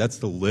activity. That's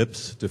the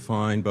lips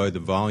defined by the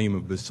volume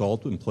of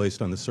basalt when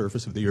placed on the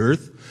surface of the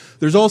Earth.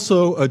 There's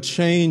also a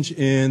change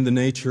in the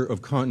nature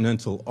of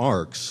continental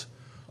arcs.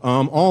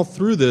 All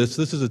through this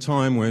is a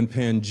time when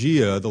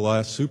Pangea, the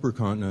last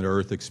supercontinent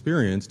Earth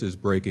experienced, is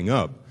breaking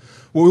up.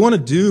 What we want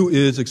to do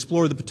is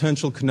explore the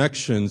potential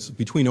connections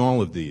between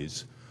all of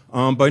these.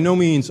 By no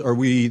means are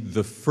we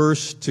the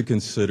first to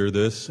consider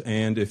this,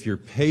 and if you're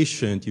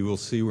patient, you will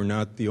see we're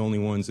not the only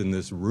ones in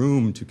this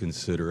room to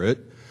consider it.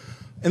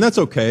 And that's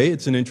okay.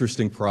 It's an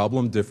interesting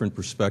problem. Different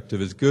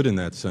perspective is good in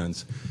that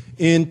sense.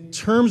 In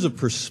terms of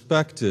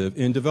perspective,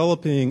 in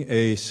developing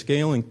a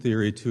scaling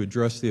theory to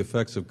address the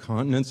effects of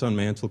continents on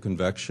mantle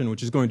convection,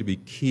 which is going to be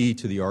key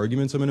to the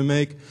arguments I'm going to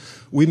make,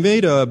 we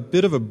made a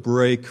bit of a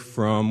break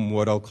from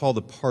what I'll call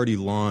the party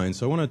line.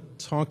 So I want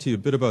to talk to you a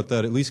bit about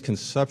that, at least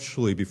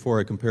conceptually, before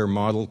I compare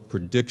model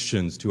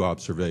predictions to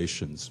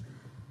observations.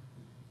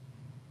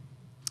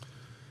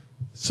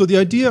 So the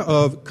idea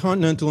of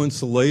continental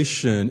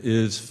insulation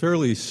is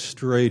fairly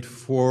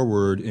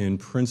straightforward in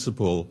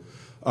principle.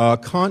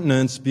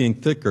 Continents being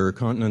thicker,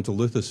 continental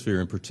lithosphere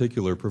in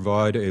particular,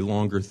 provide a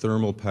longer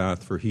thermal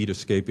path for heat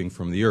escaping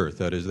from the Earth.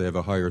 That is, they have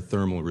a higher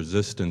thermal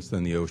resistance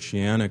than the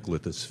oceanic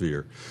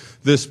lithosphere.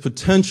 This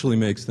potentially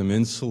makes them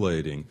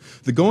insulating.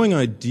 The going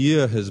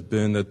idea has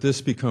been that this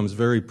becomes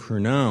very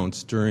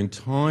pronounced during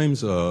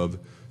times of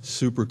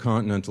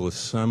supercontinental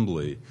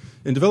assembly.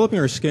 In developing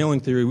our scaling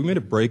theory, we made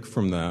a break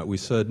from that. We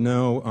said,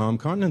 no,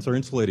 continents are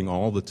insulating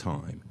all the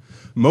time.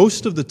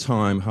 Most of the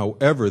time,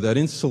 however, that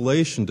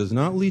insulation does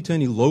not lead to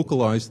any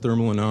localized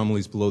thermal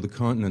anomalies below the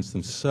continents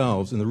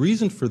themselves, and the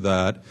reason for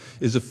that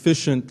is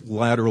efficient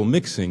lateral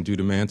mixing due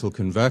to mantle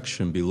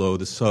convection below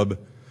the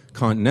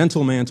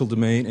subcontinental mantle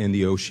domain and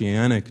the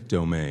oceanic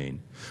domain.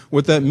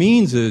 What that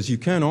means is you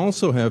can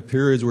also have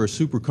periods where a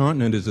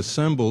supercontinent is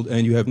assembled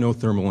and you have no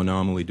thermal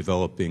anomaly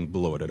developing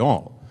below it at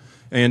all.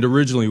 And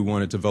originally we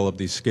wanted to develop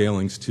these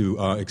scalings to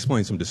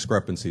explain some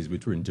discrepancies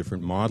between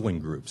different modeling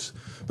groups.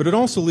 But it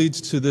also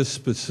leads to this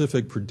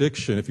specific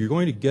prediction. If you're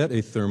going to get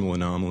a thermal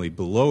anomaly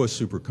below a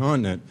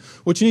supercontinent,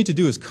 what you need to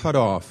do is cut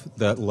off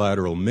that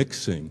lateral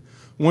mixing.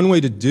 One way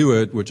to do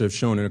it, which I've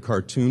shown in a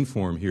cartoon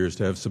form here, is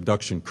to have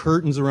subduction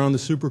curtains around the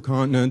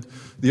supercontinent.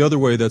 The other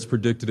way that's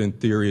predicted in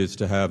theory is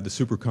to have the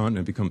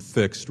supercontinent become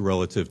fixed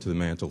relative to the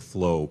mantle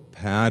flow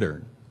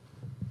pattern.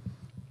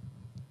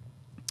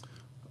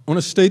 I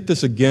want to state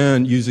this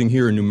again using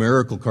here a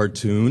numerical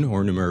cartoon,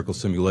 or numerical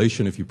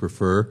simulation if you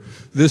prefer.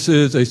 This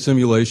is a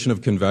simulation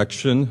of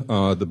convection,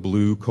 the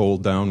blue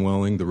cold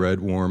downwelling, the red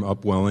warm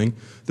upwelling.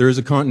 There is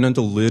a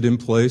continental lid in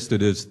place.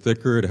 It is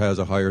thicker. It has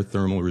a higher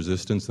thermal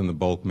resistance than the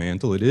bulk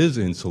mantle. It is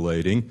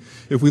insulating.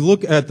 If we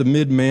look at the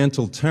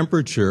mid-mantle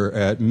temperature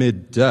at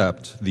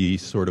mid-depth, the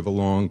sort of a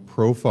long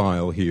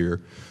profile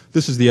here,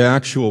 this is the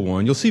actual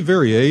one. You'll see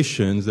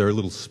variations. There are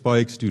little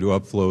spikes due to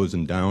upflows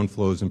and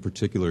downflows, in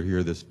particular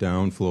here, this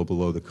downflow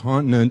below the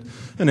continent,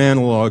 an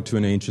analog to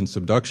an ancient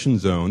subduction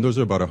zone. Those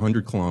are about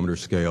 100-kilometer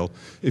scale.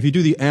 If you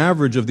do the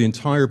average of the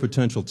entire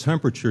potential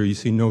temperature, you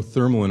see no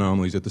thermal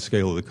anomalies at the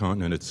scale of the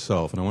continent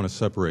itself, and I want to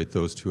separate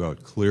those two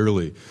out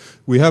clearly.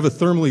 We have a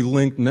thermally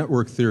linked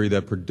network theory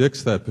that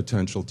predicts that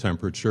potential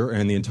temperature,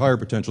 and the entire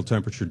potential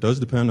temperature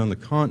does depend on the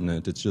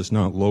continent. It's just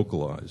not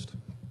localized.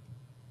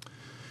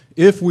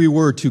 If we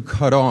were to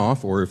cut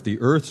off, or if the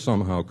Earth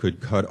somehow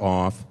could cut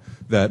off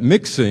that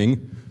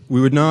mixing,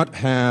 we would not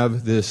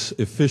have this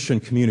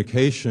efficient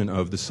communication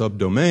of the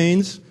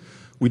subdomains.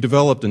 We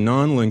developed a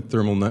non-linked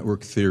thermal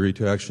network theory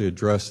to actually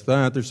address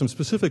that. There's some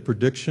specific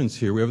predictions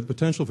here. We have the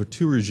potential for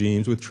two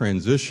regimes with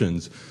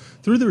transitions.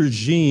 Through the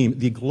regime,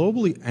 the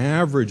globally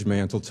average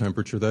mantle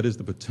temperature, that is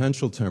the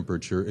potential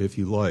temperature, if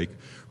you like,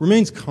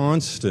 remains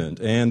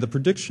constant. And the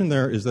prediction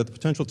there is that the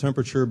potential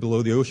temperature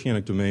below the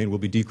oceanic domain will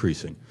be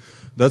decreasing.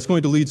 That's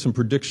going to lead some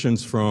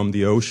predictions from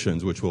the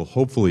oceans, which will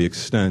hopefully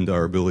extend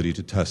our ability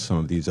to test some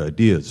of these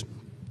ideas.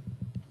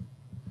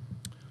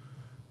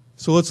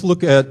 So let's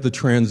look at the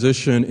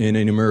transition in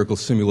a numerical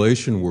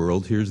simulation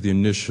world. Here's the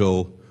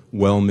initial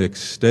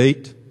well-mixed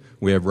state.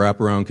 We have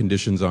wraparound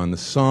conditions on the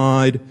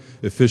side,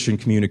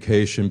 efficient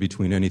communication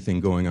between anything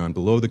going on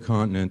below the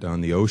continent on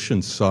the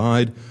ocean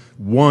side,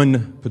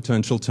 one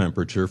potential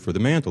temperature for the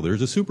mantle.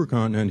 There's a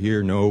supercontinent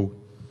here, no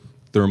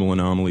thermal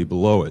anomaly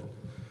below it.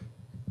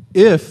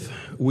 If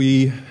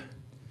we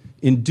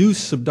induce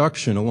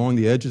subduction along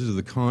the edges of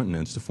the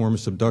continents to form a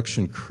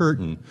subduction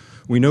curtain,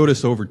 we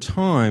notice over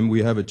time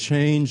we have a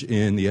change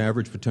in the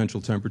average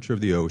potential temperature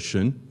of the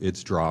ocean.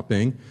 It's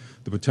dropping.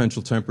 The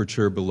potential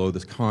temperature below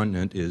the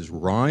continent is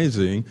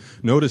rising.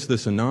 Notice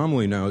this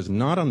anomaly now is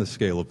not on the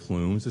scale of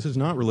plumes. This is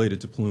not related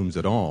to plumes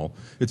at all.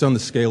 It's on the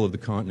scale of the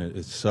continent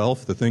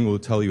itself. The thing that will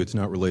tell you it's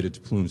not related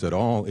to plumes at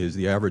all is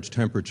the average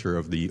temperature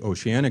of the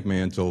oceanic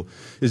mantle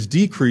is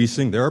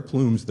decreasing. There are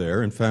plumes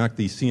there. In fact,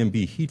 the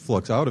CMB heat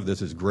flux out of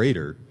this is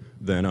greater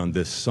than on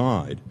this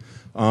side.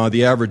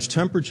 The average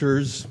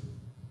temperatures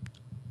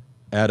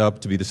add up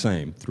to be the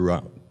same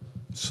throughout.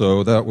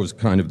 So that was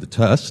kind of the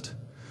test.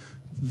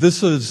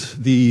 This is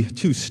the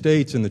two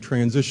states and the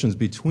transitions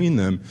between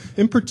them.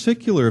 In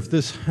particular, if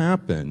this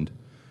happened,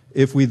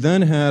 if we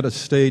then had a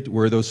state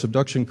where those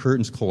subduction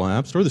curtains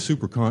collapsed or the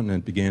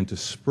supercontinent began to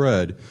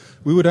spread,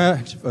 we would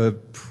have a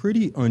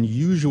pretty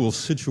unusual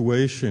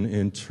situation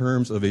in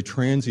terms of a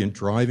transient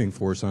driving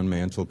force on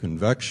mantle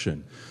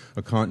convection,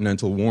 a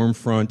continental warm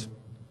front,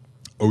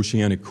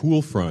 oceanic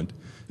cool front.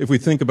 If we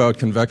think about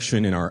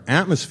convection in our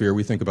atmosphere,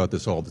 we think about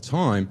this all the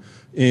time.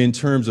 In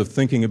terms of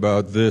thinking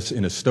about this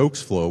in a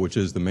Stokes flow, which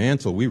is the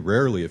mantle, we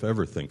rarely, if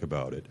ever, think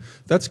about it.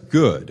 That's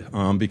good,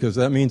 because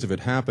that means if it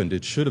happened,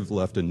 it should have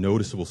left a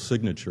noticeable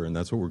signature, and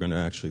that's what we're going to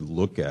actually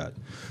look at.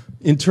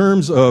 In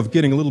terms of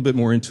getting a little bit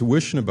more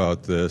intuition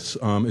about this,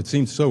 it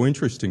seemed so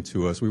interesting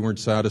to us. We weren't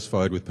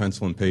satisfied with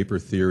pencil and paper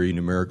theory,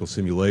 numerical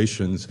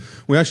simulations.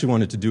 We actually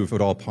wanted to do, if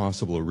at all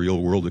possible, a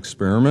real-world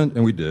experiment,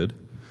 and we did.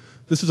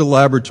 This is a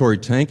laboratory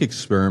tank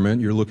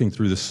experiment. You're looking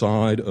through the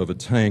side of a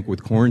tank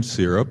with corn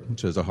syrup,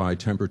 which has a high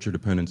temperature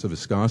dependence of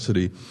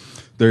viscosity.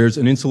 There's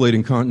an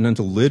insulating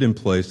continental lid in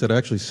place that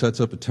actually sets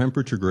up a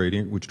temperature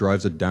gradient which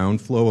drives a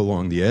downflow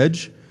along the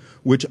edge,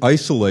 which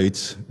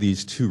isolates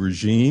these two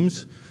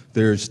regimes.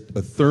 There's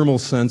a thermal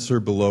sensor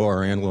below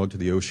our analog to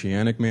the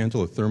oceanic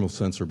mantle, a thermal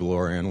sensor below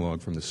our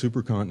analog from the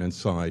supercontinent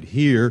side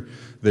here.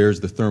 There's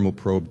the thermal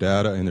probe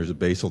data, and there's a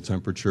basal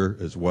temperature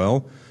as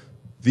well.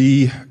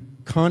 The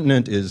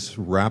continent is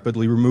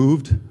rapidly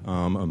removed,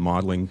 a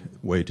modeling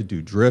way to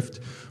do drift.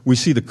 We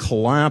see the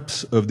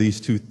collapse of these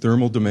two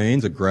thermal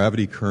domains, a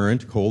gravity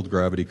current, cold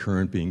gravity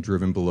current being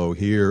driven below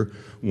here,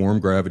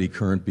 warm gravity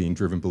current being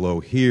driven below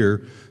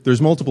here.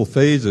 There's multiple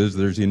phases.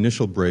 There's the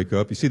initial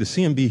breakup. You see the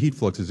CMB heat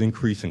flux is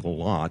increasing a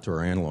lot,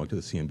 or analog to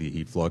the CMB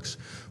heat flux.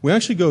 We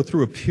actually go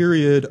through a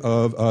period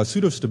of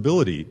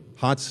pseudo-stability.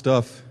 Hot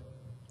stuff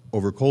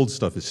over cold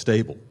stuff is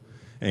stable.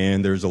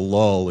 And there's a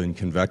lull in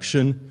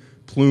convection.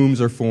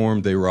 Plumes are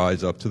formed, they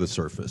rise up to the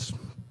surface.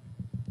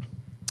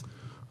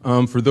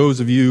 For those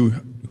of you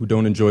who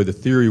don't enjoy the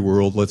theory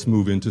world, let's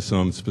move into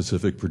some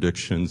specific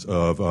predictions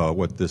of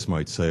what this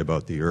might say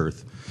about the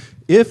Earth.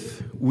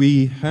 If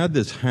we had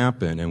this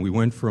happen and we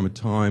went from a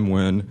time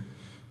when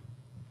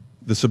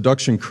the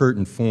subduction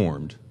curtain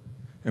formed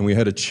and we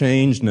had a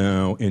change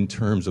now in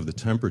terms of the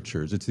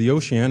temperatures, it's the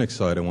oceanic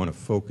side I want to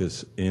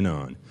focus in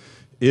on.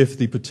 If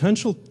the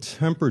potential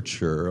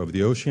temperature of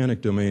the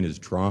oceanic domain is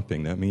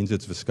dropping, that means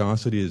its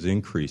viscosity is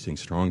increasing,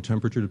 strong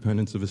temperature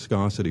dependence of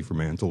viscosity for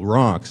mantle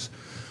rocks,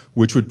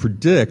 which would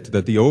predict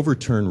that the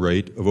overturn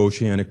rate of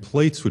oceanic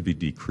plates would be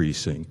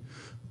decreasing,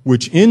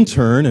 which in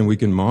turn, and we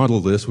can model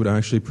this, would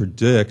actually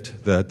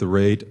predict that the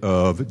rate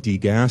of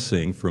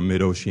degassing from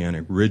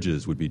mid-oceanic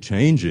ridges would be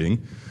changing,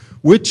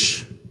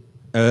 which,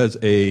 as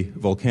a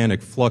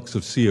volcanic flux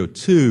of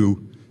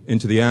CO2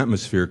 into the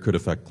atmosphere, could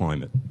affect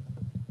climate.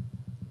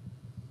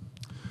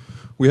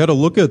 We had a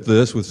look at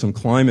this with some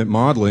climate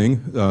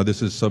modeling.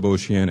 This is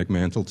suboceanic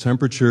mantle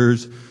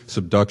temperatures,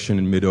 subduction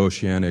and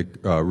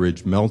mid-oceanic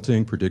ridge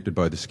melting predicted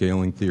by the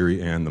scaling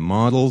theory and the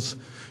models.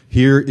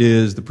 Here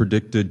is the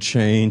predicted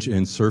change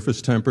in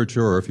surface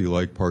temperature, or if you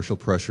like, partial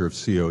pressure of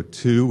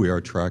CO2. We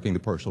are tracking the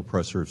partial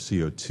pressure of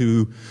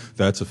CO2.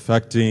 That's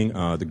affecting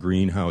the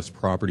greenhouse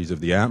properties of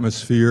the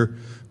atmosphere.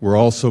 We're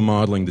also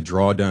modeling the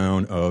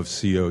drawdown of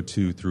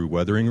CO2 through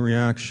weathering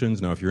reactions.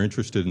 Now, if you're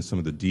interested in some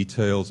of the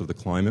details of the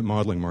climate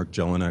modeling, Mark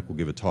Jelinek will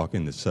give a talk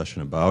in this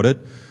session about it.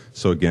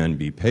 So again,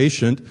 be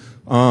patient.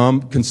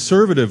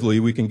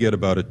 Conservatively, we can get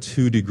about a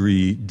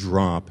 2-degree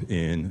drop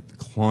in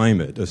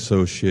climate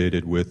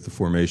associated with the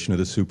formation of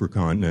the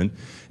supercontinent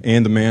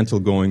and the mantle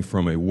going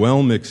from a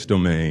well-mixed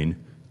domain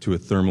to a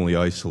thermally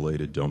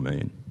isolated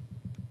domain.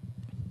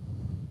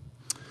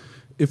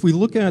 If we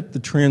look at the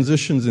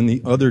transitions in the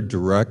other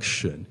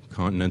direction,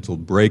 continental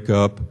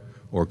breakup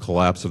or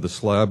collapse of the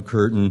slab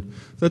curtain,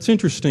 that's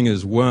interesting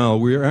as well.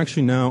 We are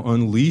actually now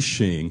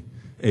unleashing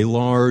a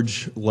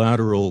large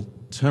lateral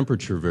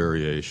temperature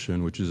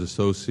variation, which is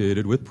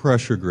associated with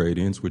pressure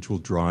gradients, which will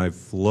drive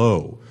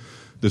flow.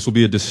 This will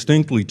be a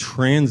distinctly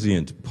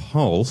transient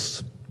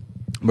pulse,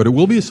 but it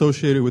will be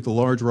associated with a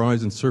large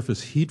rise in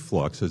surface heat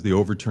flux as the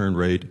overturn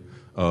rate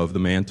of the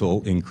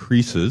mantle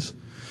increases.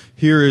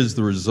 Here is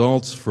the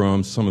results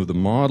from some of the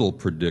model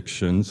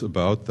predictions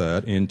about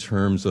that in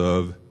terms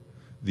of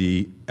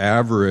the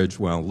average,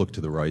 well, look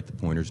to the right, the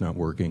pointer's not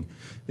working.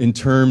 In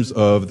terms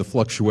of the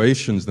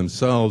fluctuations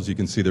themselves, you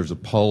can see there's a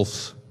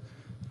pulse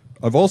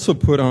I've also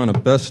put on a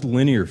best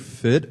linear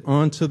fit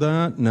onto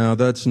that. Now,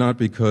 that's not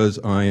because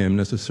I am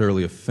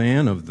necessarily a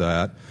fan of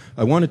that.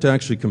 I wanted to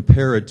actually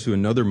compare it to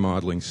another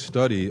modeling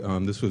study.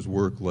 This was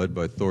work led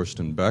by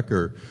Thorsten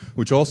Becker,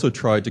 which also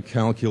tried to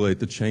calculate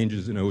the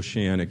changes in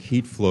oceanic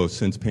heat flow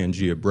since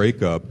Pangea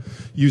breakup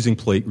using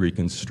plate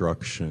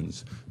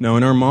reconstructions. Now,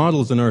 in our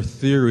models, in our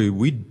theory,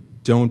 we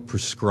don't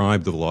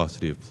prescribe the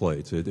velocity of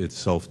plates. It's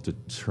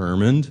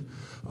self-determined.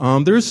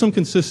 There is some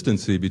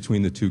consistency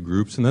between the two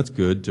groups, and that's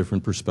good,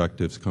 different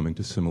perspectives coming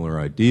to similar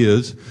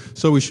ideas.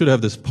 So we should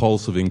have this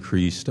pulse of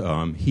increased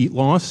heat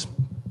loss.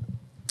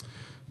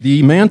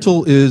 The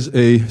mantle is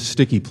a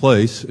sticky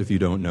place, if you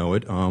don't know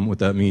it. What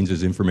that means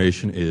is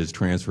information is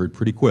transferred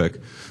pretty quick.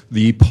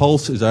 The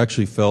pulse is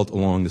actually felt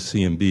along the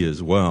CMB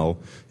as well.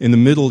 In the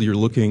middle, you're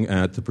looking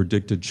at the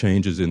predicted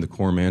changes in the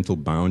core mantle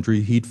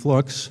boundary heat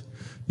flux.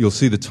 You'll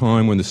see the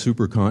time when the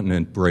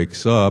supercontinent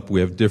breaks up.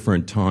 We have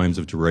different times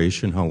of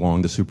duration, how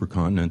long the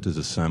supercontinent is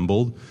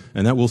assembled,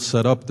 and that will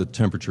set up the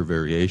temperature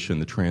variation,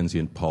 the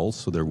transient pulse,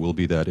 so there will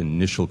be that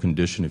initial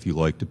condition, if you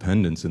like,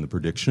 dependence in the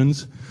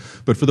predictions.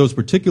 But for those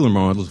particular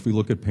models, if we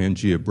look at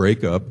Pangea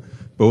breakup,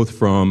 both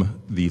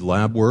from the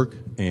lab work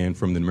and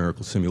from the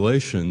numerical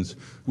simulations,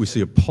 we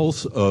see a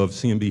pulse of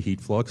CMB heat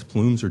flux,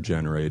 plumes are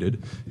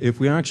generated. If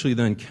we actually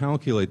then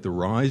calculate the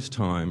rise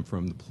time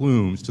from the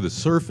plumes to the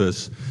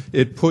surface,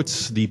 it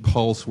puts the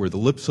pulse where the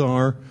lips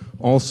are.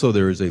 Also,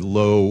 there is a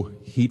low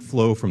heat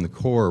flow from the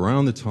core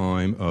around the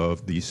time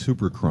of the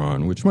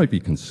supercron, which might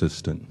be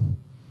consistent.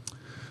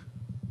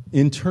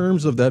 In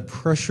terms of that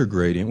pressure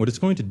gradient, what it's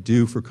going to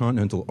do for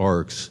continental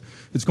arcs,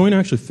 it's going to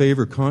actually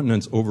favor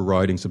continents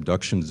overriding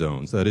subduction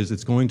zones. That is,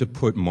 it's going to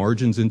put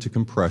margins into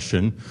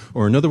compression,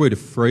 or another way to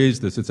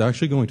phrase this, it's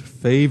actually going to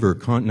favor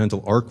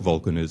continental arc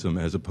volcanism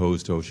as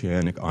opposed to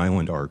oceanic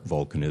island arc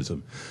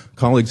volcanism.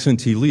 Colleague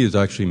Cinti Lee has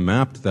actually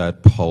mapped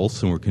that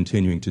pulse, and we're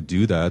continuing to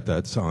do that.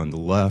 That's on the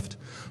left.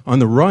 On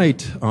the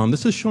right,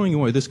 this is showing you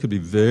why this could be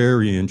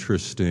very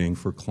interesting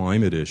for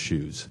climate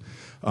issues.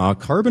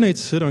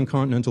 Carbonates sit on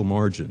continental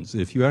margins.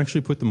 If you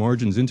actually put the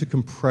margins into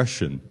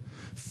compression,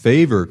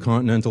 favor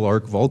continental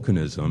arc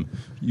volcanism,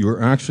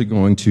 you're actually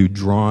going to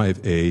drive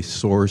a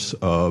source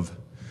of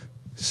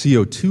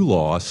CO2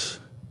 loss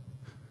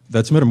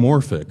that's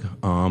metamorphic,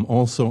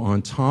 also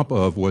on top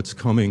of what's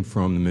coming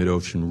from the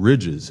mid-ocean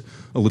ridges.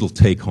 A little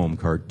take-home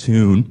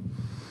cartoon.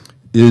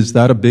 Is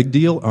that a big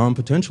deal?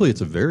 Potentially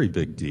it's a very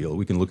big deal.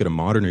 We can look at a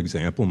modern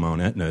example.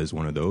 Mount Etna is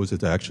one of those.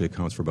 It actually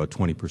accounts for about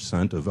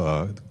 20% of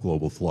the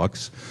global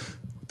flux.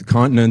 The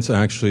continents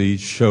actually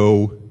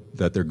show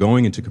that they're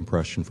going into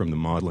compression from the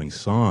modeling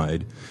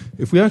side.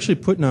 If we actually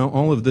put now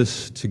all of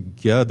this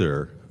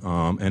together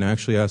and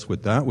actually ask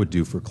what that would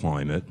do for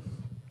climate,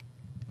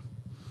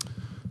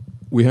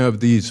 we have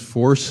these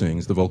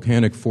forcings, the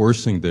volcanic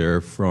forcing there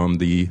from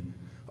the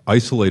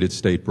isolated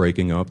state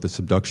breaking up, the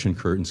subduction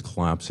curtains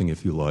collapsing,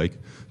 if you like.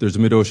 There's a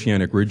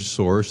mid-oceanic ridge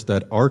source,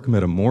 that arc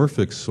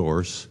metamorphic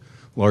source,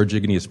 large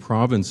igneous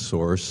province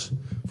source.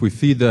 If we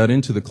feed that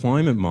into the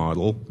climate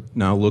model,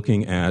 now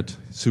looking at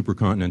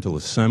supercontinental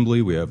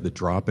assembly, we have the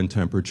drop in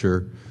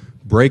temperature.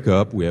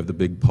 Breakup, we have the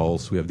big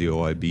pulse, we have the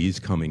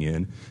OIBs coming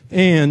in.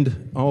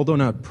 And, although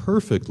not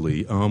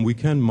perfectly, we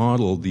can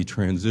model the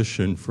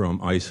transition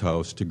from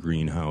icehouse to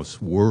greenhouse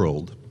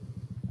world.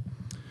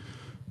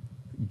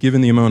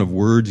 Given the amount of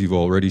words you've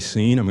already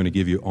seen, I'm going to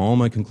give you all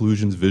my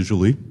conclusions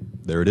visually.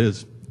 There it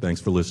is. Thanks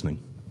for listening.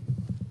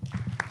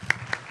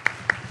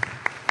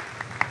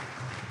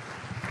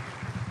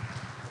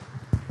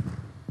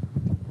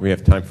 We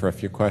have time for a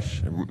few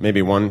questions,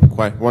 maybe one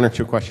or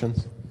two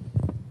questions.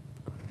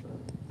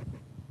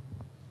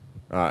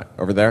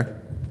 Over there.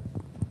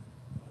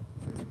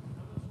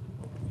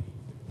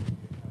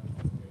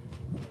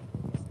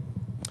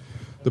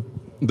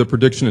 The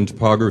prediction and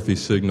topography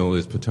signal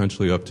is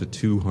potentially up to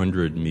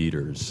 200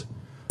 meters.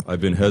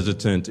 I've been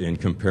hesitant in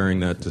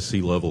comparing that to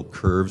sea level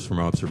curves from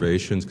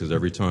observations because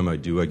every time I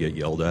do, I get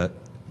yelled at,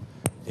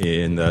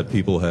 and that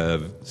people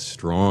have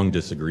strong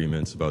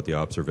disagreements about the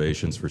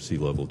observations for sea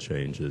level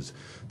changes.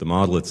 The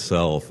model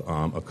itself,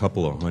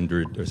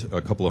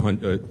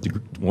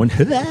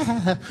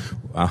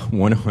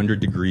 100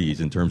 degrees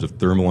in terms of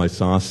thermal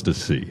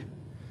isostasy.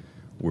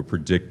 We're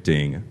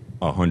predicting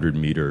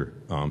 100-meter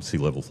sea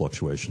level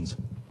fluctuations.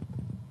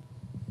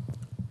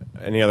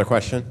 Any other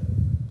question?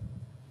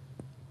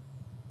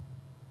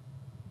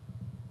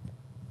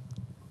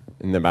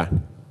 In the back.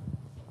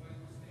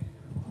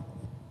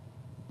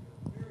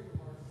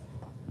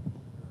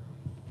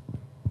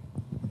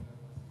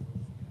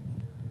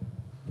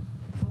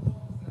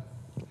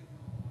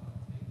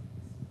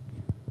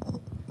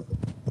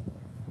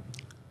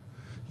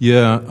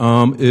 Yeah,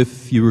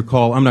 if you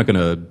recall, I'm not going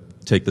to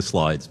take the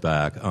slides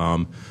back,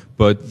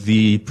 but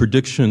the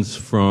predictions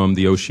from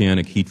the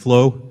oceanic heat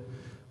flow,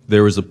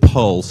 there is a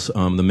pulse.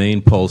 The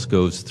main pulse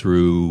goes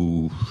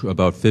through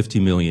about 50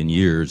 million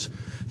years.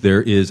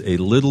 There is a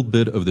little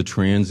bit of the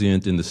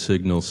transient in the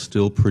signal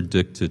still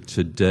predicted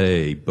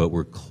today, but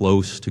we're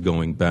close to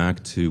going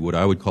back to what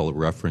I would call a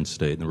reference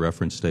state. And the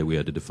reference state we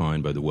had to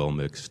define by the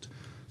well-mixed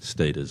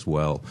state as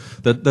well.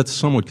 That's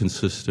somewhat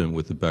consistent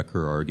with the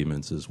Becker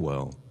arguments as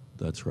well.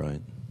 That's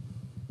right.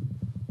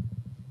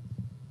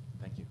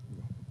 Thank you.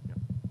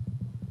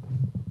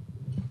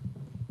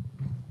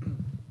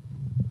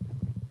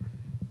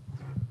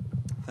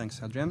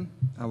 Thanks, Adrian.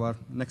 Our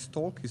next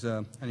talk is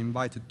an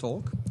invited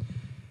talk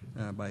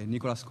by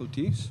Nicolas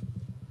Coltis,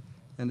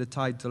 and the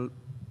title,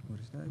 what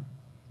is that?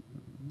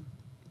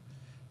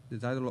 The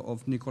title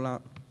of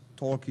Nicolas'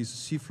 talk is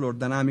Seafloor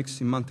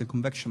Dynamics in Mantle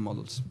Convection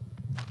Models.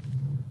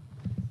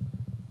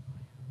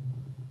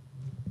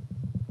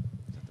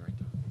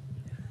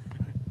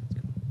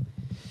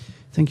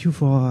 Thank you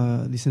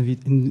for this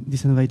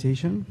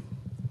invitation.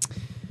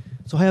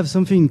 So I have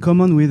something in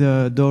common with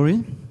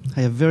Dory.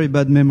 I have very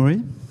bad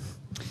memory.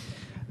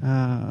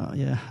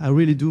 Yeah, I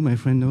really do. My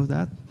friend knows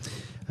that.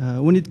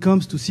 When it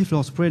comes to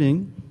seafloor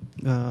spreading,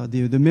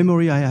 the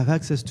memory I have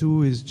access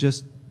to is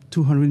just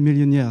 200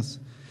 million years,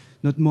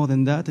 not more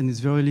than that, and it's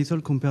very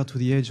little compared to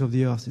the age of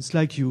the Earth. It's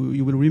like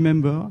you will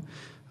remember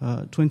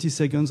 20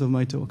 seconds of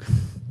my talk.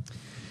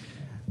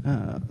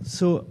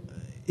 So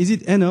is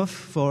it enough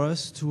for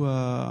us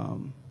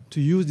to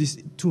use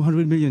these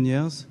 200 million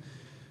years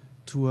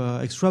to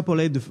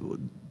extrapolate the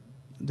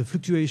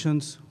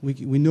fluctuations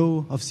we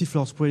know of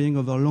seafloor spreading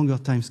over a longer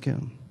time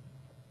scale?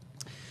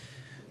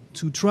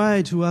 To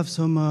try to have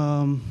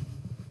some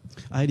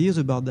ideas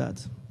about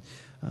that,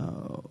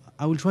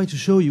 I will try to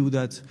show you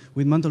that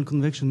with mantle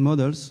convection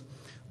models,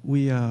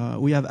 we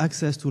have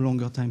access to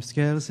longer time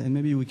scales, and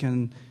maybe we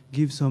can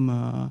give some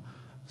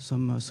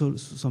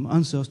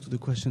answers to the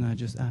question I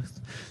just asked.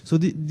 So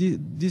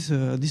this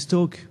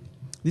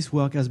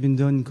work has been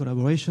done in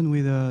collaboration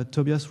with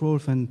Tobias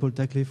Rolf and Paul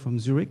Tackley from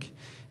Zurich,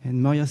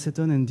 and Maria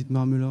Seton and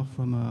Dietmar Müller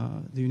from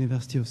the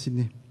University of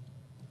Sydney.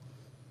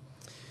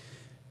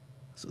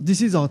 So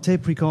this is our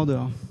tape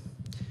recorder.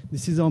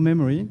 This is our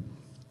memory.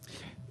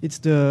 It's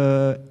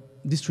the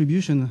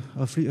distribution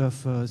of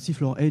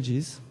seafloor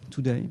edges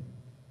today.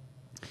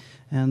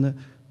 And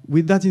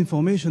with that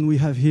information we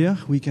have here,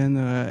 we can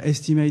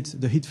estimate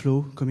the heat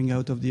flow coming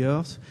out of the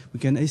Earth. We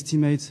can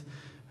estimate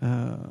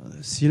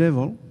sea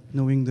level,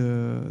 knowing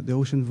the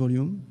ocean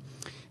volume.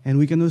 And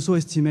we can also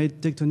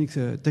estimate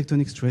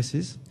tectonic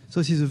stresses.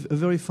 So this is a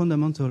very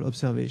fundamental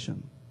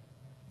observation.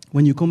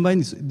 When you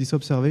combine this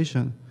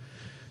observation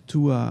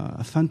to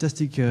a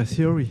fantastic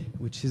theory,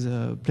 which is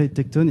plate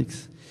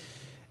tectonics,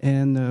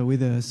 and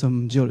with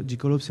some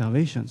geological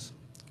observations,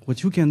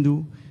 what you can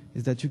do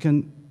is that you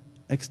can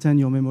extend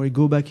your memory,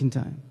 go back in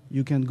time.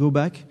 You can go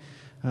back,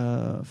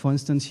 for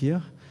instance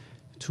here,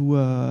 to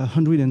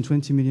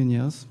 120 million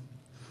years.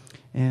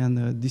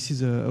 And this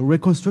is a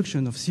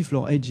reconstruction of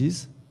seafloor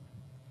edges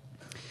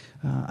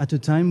at a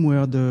time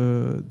where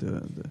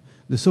the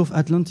South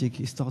Atlantic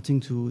is starting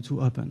to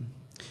open.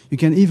 You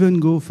can even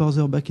go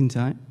further back in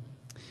time.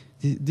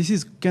 This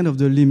is kind of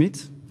the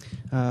limit.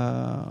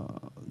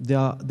 There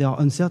are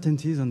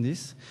uncertainties on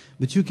this,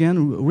 but you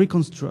can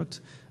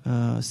reconstruct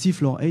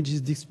seafloor edges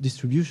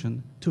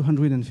distribution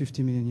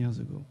 250 million years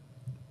ago.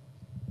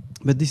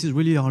 But this is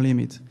really our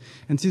limit.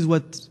 And this is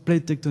what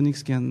plate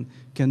tectonics can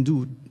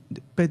do.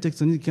 Plate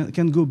tectonics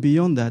can go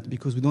beyond that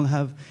because we don't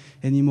have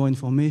any more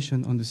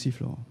information on the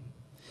seafloor.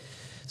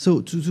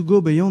 So to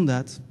go beyond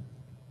that,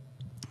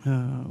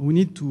 we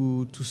need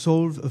to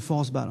solve a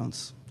force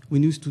balance. We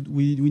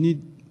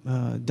need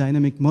a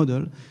dynamic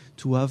model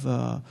to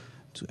have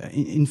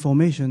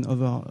information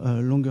over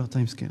longer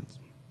time scales.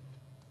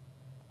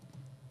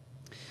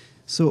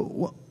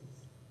 So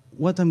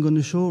what I'm going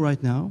to show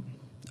right now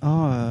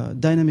are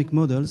dynamic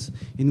models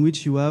in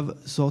which you have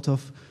sort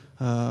of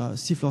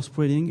seafloor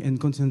spreading and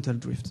continental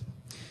drift.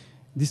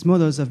 These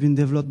models have been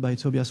developed by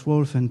Tobias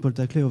Wolff and Paul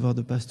Tackley over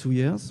the past 2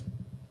 years.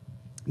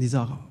 These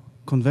are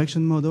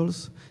convection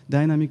models,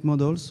 dynamic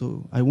models,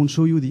 so I won't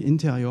show you the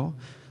interior,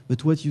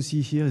 but what you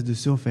see here is the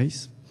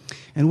surface.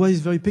 And what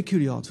is very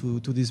peculiar to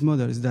this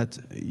model is that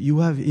you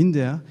have in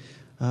there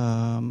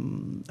a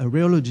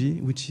rheology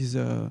which is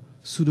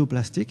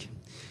pseudoplastic.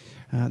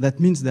 That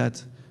means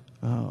that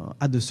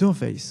at the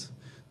surface,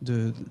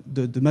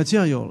 the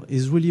material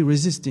is really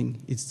resisting.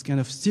 It's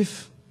kind of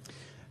stiff.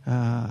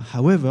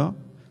 However,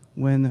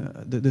 when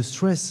the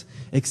stress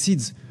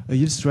exceeds a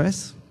yield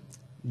stress,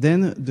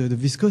 then the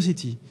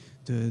viscosity,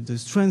 the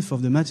strength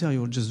of the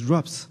material just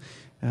drops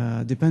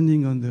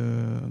depending on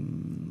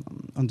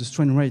the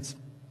strain rate.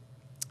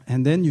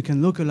 And then you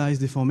can localize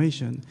the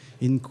formation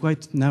in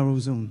quite narrow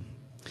zone.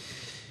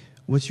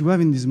 What you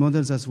have in these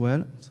models as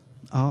well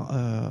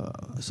are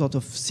a sort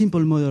of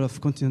simple model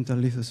of continental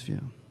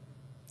lithosphere.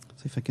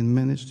 So if I can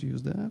manage to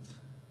use that.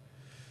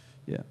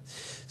 Yeah.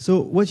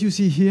 So what you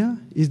see here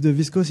is the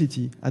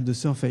viscosity at the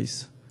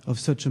surface of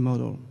such a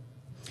model.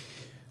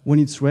 When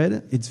it's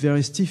red, it's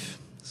very stiff.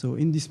 So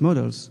in these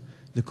models,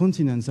 the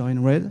continents are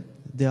in red.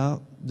 They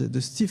are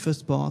the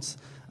stiffest parts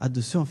at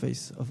the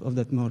surface of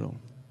that model.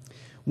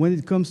 When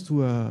it comes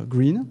to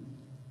green,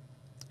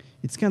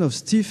 it's kind of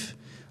stiff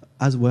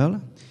as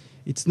well.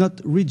 It's not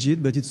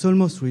rigid, but it's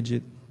almost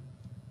rigid.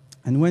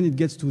 And when it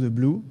gets to the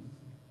blue,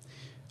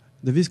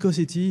 the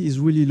viscosity is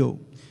really low.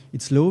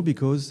 It's low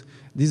because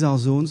these are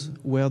zones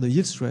where the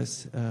yield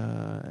stress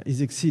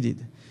is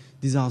exceeded.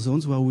 These are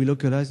zones where we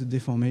localize the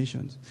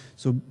deformations.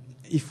 So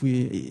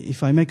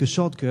if I make a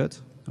shortcut,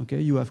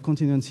 okay, you have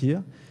continents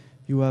here,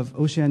 you have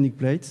oceanic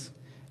plates,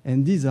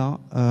 and these are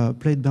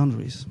plate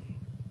boundaries.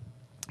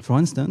 For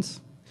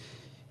instance,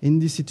 in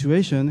this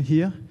situation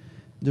here,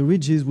 the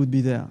ridges would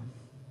be there.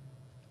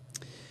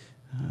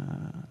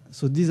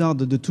 So these are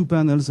the two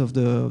panels of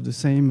the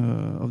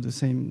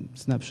same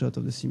snapshot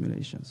of the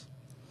simulations.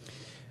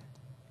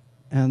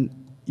 And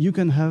you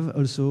can have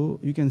also,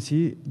 you can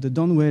see the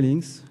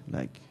downwellings,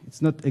 like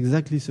it's not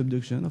exactly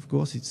subduction, of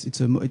course, it's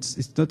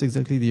not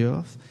exactly the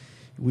Earth.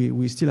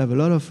 We still have a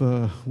lot of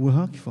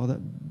work for that,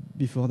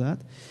 before that,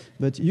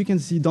 but you can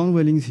see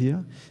downwellings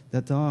here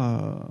that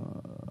are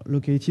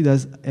located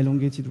as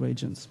elongated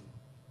regions.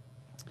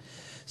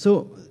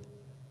 So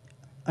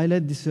I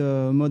let this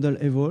model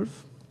evolve.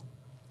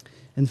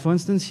 And for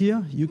instance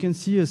here, you can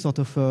see a sort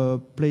of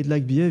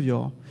plate-like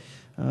behavior.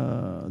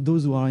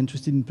 Those who are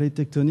interested in plate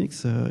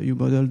tectonics, you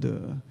model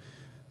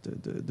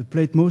the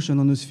plate motion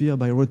on the sphere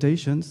by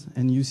rotations,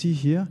 and you see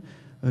here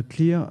a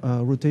clear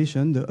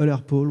rotation. The Euler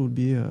pole would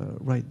be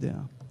right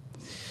there.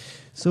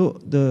 So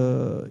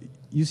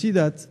you see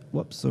that,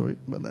 whoops, sorry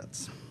about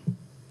that.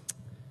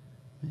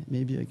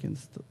 Maybe I can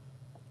stop.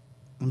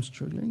 I'm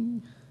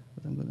struggling,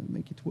 but I'm going to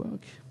make it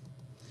work.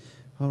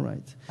 All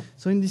right.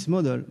 So in this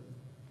model,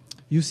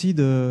 you see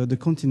the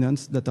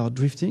continents that are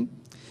drifting.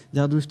 They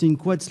are drifting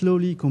quite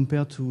slowly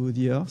compared to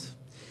the Earth.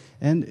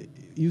 And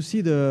you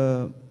see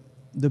the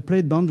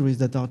plate boundaries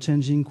that are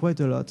changing quite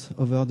a lot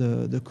over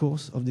the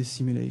course of this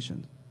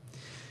simulation.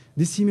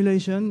 This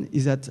simulation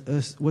is at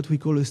what we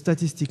call a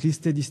statistically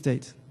steady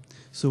state.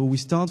 So we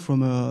start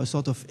from a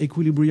sort of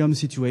equilibrium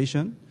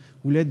situation.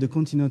 We let the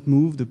continent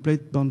move, the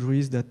plate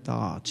boundaries that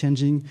are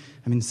changing,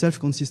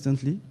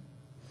 self-consistently.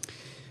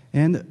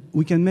 And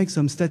we can make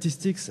some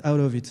statistics out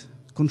of it.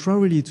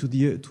 Contrarily to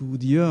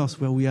the Earth,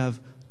 where we have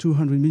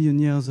 200 million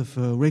years of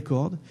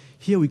record,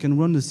 here we can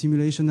run the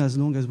simulation as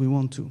long as we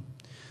want to.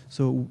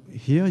 So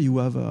here you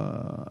have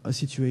a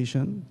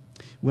situation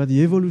where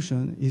the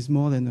evolution is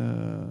more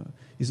than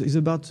is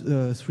about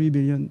 3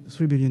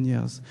 billion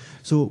years.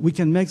 So we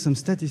can make some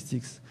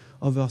statistics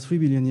over 3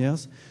 billion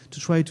years to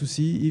try to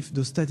see if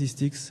the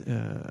statistics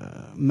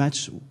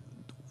match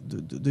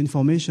the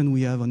information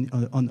we have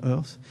on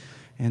Earth,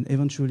 and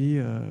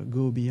eventually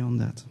go beyond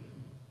that.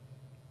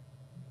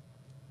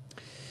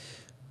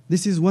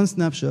 This is one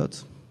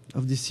snapshot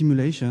of this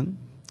simulation,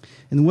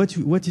 and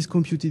what is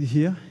computed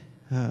here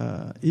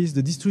is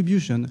the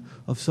distribution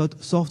of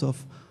sort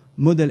of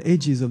model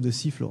edges of the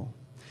seafloor.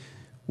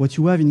 What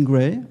you have in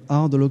gray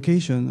are the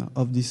location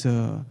of these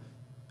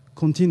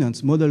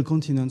continents, model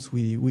continents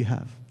we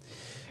have.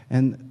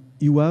 And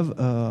you have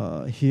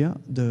here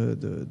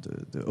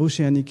the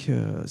oceanic,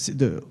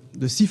 the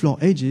seafloor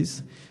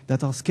edges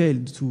that are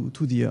scaled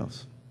to the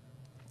Earth.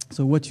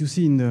 So what you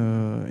see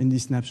in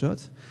this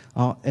snapshot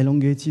are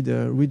elongated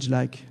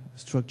ridge-like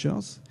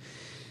structures.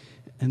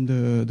 And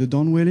the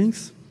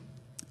downwellings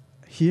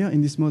here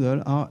in this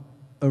model are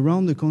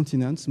around the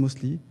continents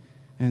mostly,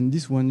 and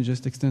this one is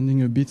just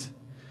extending a bit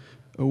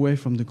away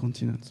from the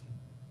continent.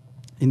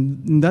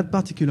 In that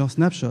particular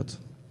snapshot,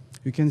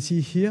 you can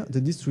see here the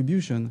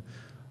distribution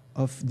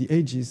of the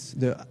edges,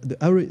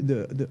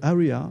 the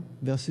area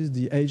versus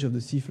the edge of the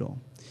seafloor.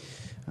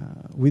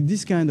 With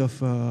this kind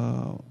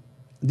of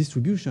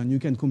distribution, you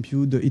can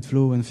compute the heat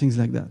flow and things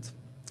like that.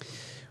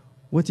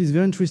 What is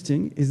very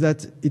interesting is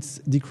that it's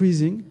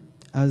decreasing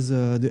as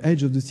the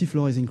edge of the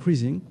seafloor is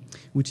increasing,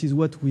 which is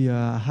what we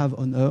have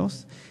on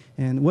Earth.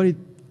 And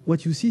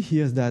what you see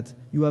here is that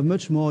you have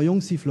much more young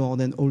seafloor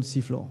than old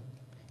seafloor.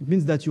 It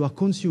means that you are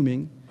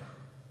consuming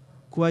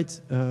quite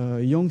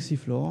young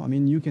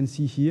seafloor. You can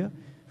see here,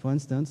 for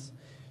instance,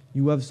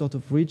 you have sort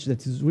of ridge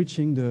that is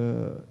reaching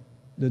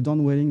the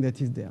downwelling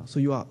that is there. So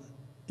you are,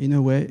 in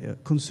a way,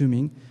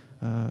 consuming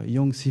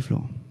young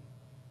seafloor.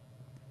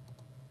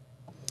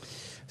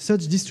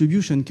 Such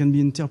distribution can be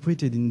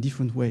interpreted in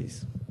different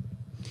ways.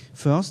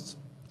 First,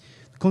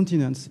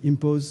 continents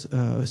impose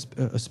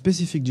a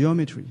specific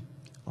geometry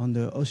on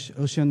the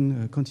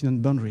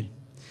ocean-continent boundary.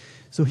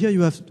 So here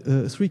you have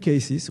three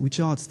cases which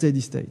are at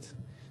steady state.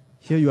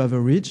 Here you have a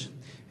ridge,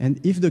 and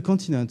if the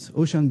continent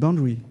ocean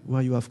boundary,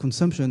 where you have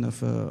consumption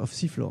of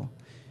seafloor,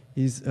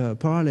 is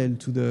parallel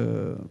to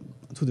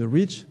the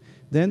ridge,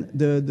 then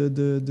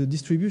the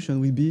distribution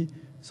will be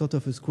sort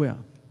of a square.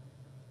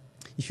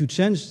 If you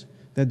change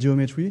that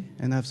geometry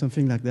and have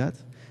something like that,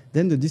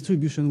 then the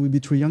distribution will be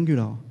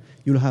triangular.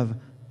 You'll have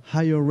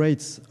higher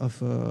rates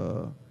of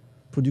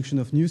production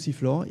of new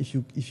seafloor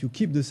if you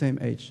keep the same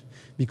age,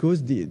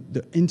 because the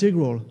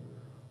integral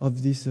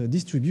of this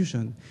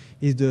distribution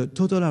is the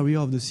total area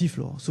of the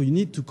seafloor. So you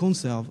need to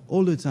conserve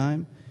all the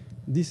time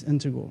this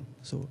integral.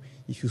 So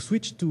if you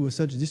switch to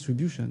such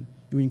distribution,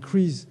 you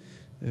increase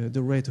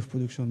the rate of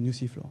production of new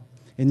seafloor.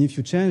 And if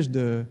you change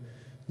the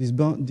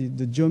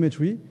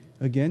geometry,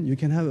 again, you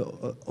can have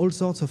all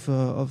sorts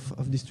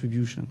of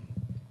distribution.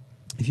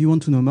 If you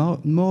want to know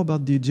more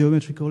about the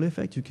geometrical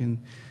effect, you can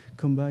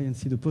come by and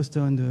see the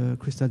poster in the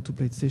Crystal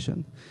 2-plate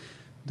station,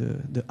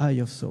 the Eye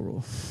of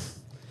Sorrow.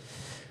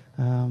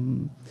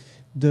 Another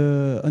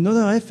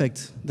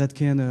effect that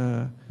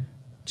can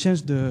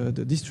change the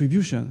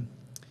distribution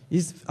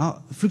is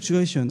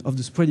fluctuation of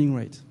the spreading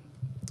rate.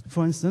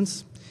 For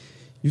instance,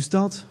 you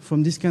start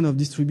from this kind of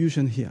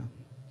distribution here.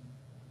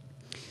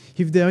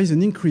 If there is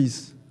an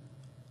increase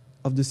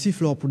of the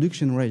seafloor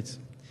production rate,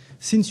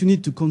 since you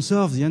need to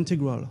conserve the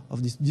integral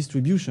of this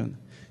distribution,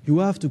 you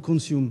have to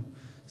consume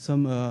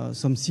some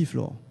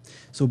seafloor.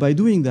 So by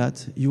doing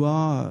that,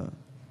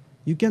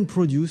 you can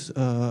produce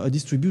a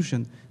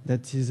distribution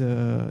that is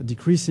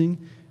decreasing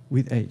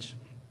with age.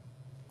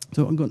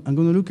 So I'm going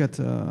to look at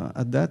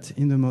that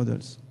in the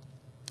models.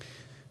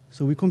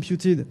 So we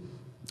computed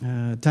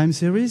time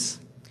series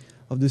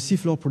of the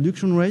seafloor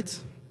production rate.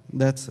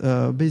 That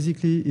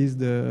basically is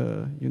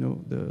the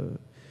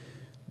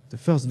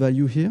first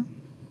value here.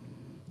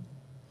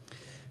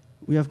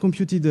 We have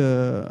computed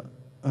a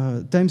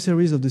time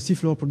series of the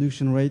seafloor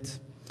production rate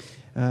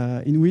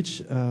in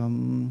which,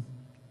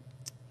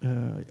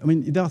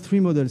 there are three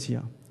models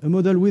here. A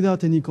model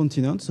without any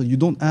continent, so you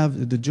don't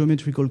have the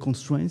geometrical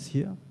constraints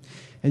here.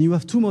 And you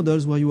have two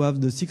models where you have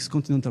the 6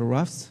 continental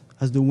rafts,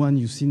 as the one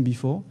you've seen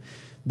before.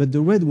 But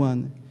the red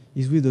one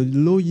is with a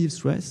low yield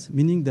stress,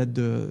 meaning that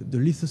the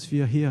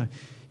lithosphere here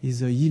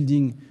is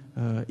yielding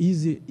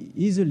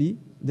easily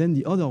than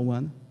the other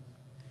one,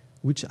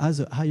 which has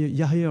a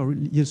higher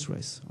yield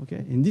stress.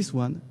 Okay? In this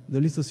one, the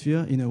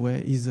lithosphere, in a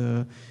way, is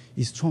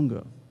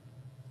stronger.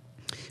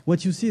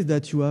 What you see is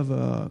that you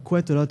have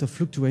quite a lot of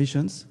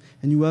fluctuations,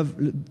 and you have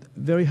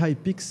very high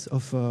peaks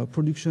of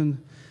production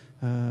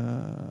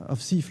of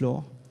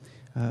seafloor,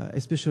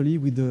 especially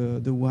with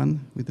the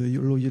one with the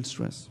low yield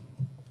stress.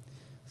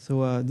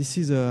 So this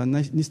is a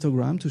nice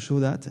histogram to show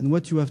that. And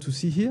what you have to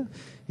see here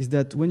is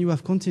that when you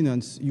have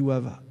continents, you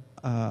have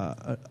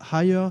a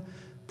higher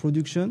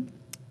production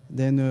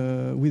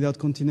than without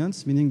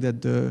continents, meaning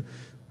that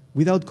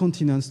without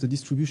continents, the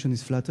distribution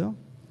is flatter.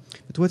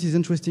 But what is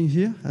interesting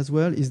here as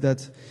well is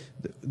that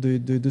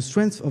the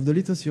strength of the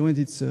lithosphere, when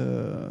it's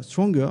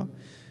stronger,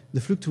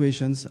 the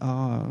fluctuations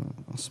are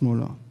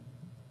smaller.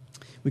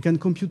 We can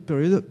compute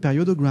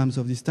periodograms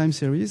of this time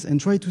series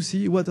and try to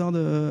see what are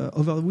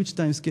over which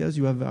time scales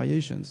you have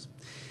variations.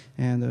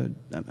 And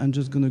I'm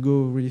just going to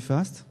go really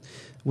fast.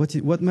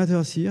 What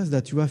matters here is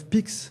that you have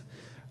peaks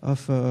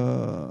of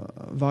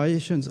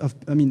variations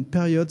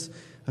periods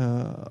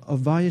of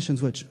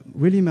variations which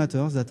really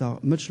matters that are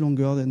much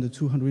longer than the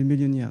 200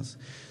 million years.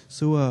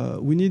 So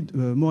we need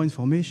more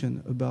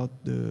information about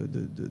the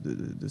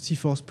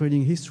seafloor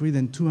spreading history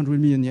than 200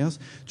 million years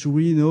to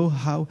really know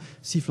how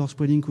seafloor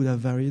spreading could have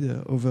varied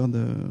over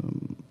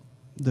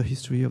the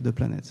history of the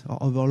planet,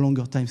 or over a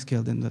longer time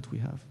scale than that we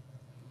have.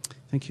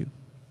 Thank you.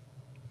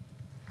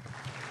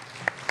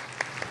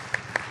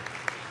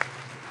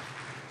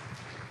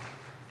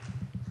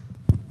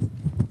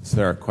 Is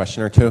there a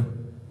question or two?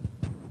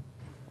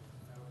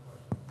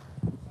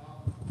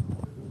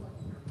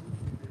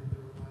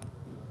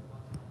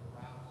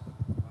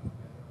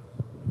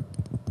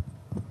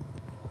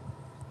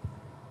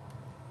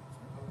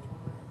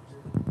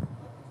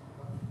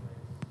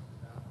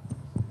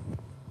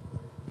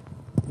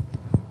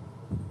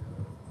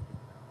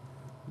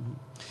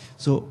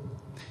 So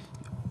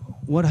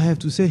what I have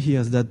to say here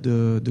is that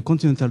the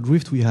continental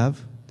drift we have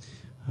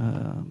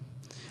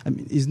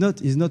is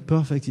not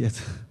perfect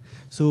yet.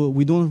 So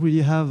we don't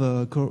really have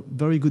a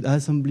very good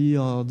assembly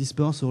or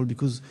dispersal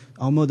because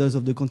our models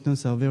of the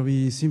continents are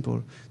very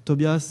simple.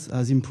 Tobias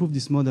has improved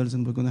these models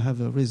and we're going to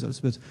have results.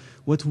 But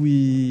what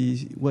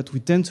we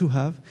tend to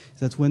have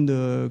is that when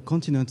the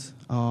continents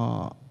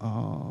are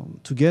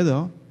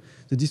together,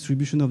 the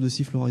distribution of the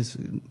seafloor is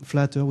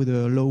flatter with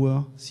a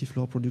lower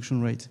seafloor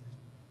production rate.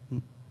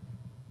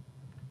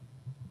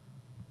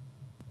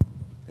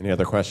 Any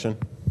other question?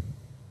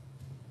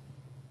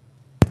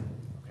 Okay,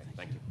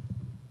 thank you.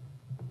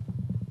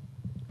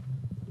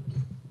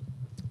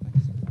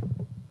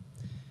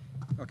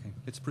 Okay,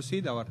 let's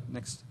proceed. Our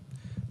next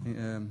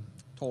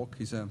talk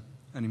is an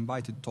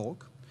invited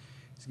talk.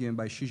 It's given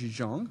by Shiji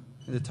Zhang.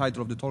 The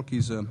title of the talk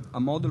is A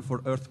Model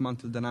for Earth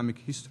Mantle Dynamic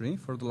History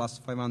for the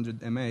Last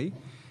 500 MA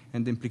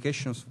and the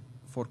Implications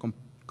for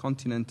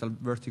Continental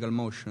Vertical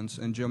Motions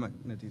and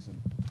Geomagnetism.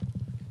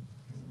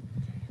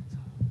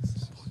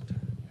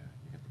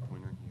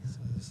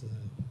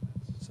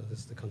 So this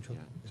is the control?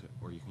 Yeah,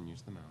 or you can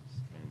use the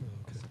mouse. And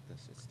I'll set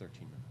this. It's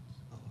 13 minutes.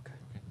 Oh, okay.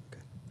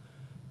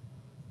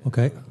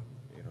 Okay. Okay.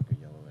 It'll be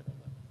yellow at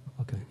 11.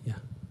 Okay, yeah.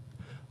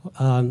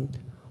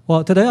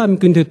 Well, today I'm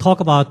going to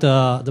talk about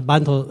the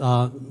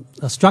mantle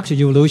structure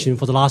evolution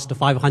for the last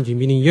 500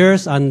 million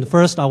years. And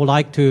first, I would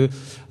like to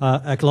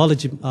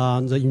acknowledge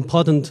the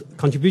important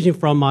contribution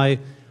from my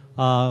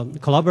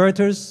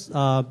collaborators,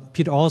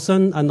 Peter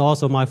Olsen, and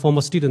also my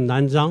former student,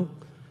 Nan Zhang.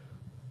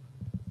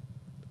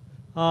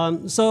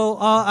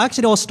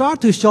 Actually, I'll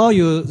start to show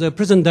you the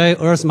present-day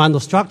Earth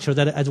mantle structure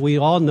that, as we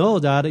all know,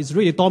 that is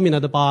really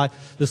dominated by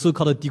the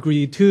so-called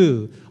degree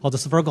 2 or the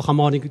spherical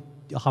harmonic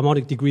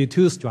harmonic degree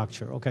 2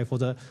 structure, okay, for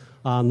the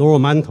lower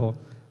mantle.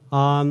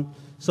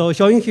 So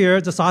showing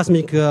here the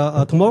seismic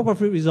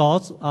tomography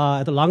results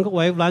at the longer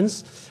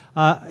wavelengths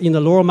in the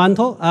lower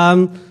mantle.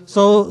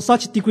 So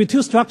such degree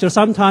 2 structure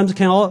sometimes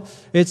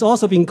it's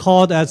also been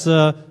called as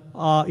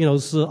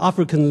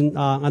African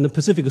and the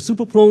Pacific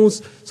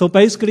superplumes. So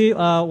basically,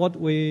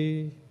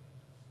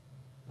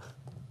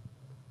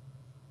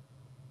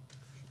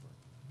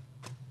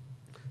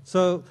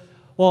 So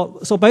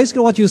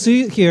basically what you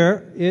see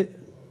here,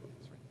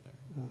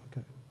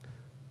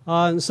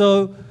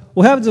 so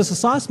we have the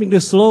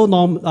seismically slow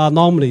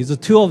anomalies, the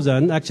two of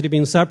them actually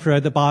being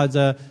separated by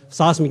the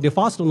seismically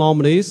fast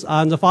anomalies,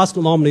 and the fast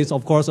anomalies,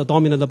 of course, are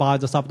dominated by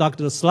the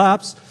subducted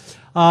slabs.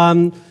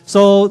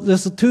 So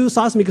these two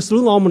seismic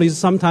slow anomalies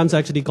sometimes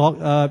actually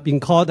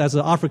being called as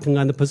the African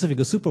and the Pacific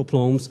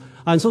superplumes.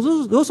 And so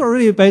those are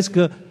really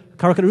basic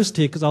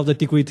characteristics of the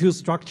degree 2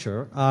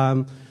 structure.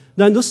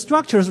 Then those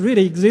structures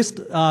really exist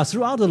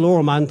throughout the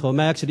lower mantle,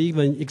 may actually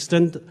even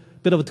extend a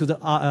bit of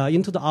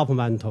into the upper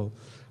mantle.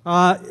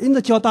 In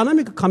the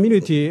geodynamic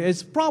community,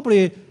 it's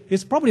probably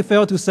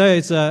fair to say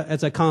it's a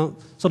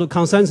sort of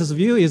consensus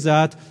view is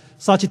that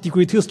such a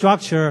degree 2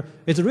 structure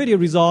is really a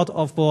result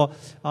of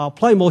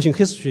plane motion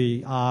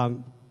history.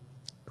 And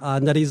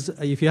that is,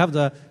 if you have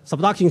the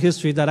subduction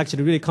history that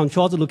actually really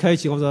controls the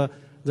location of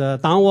the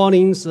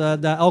downwellings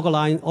that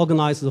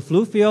organize the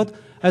fluid field,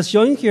 as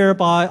shown here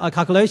by a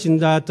calculation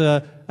that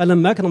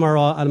Alan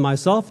McNamara and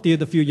myself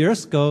did a few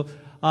years ago,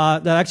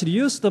 that actually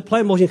used the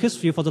plane motion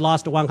history for the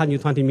last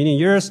 120 million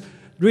years,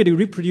 really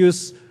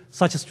reproduce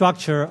such a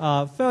structure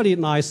fairly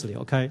nicely,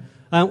 okay?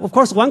 And of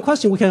course, one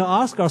question we can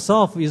ask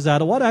ourselves is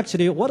that what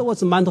was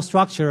the mantle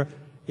structure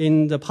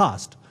in the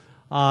past?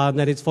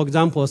 That is, for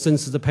example,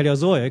 since the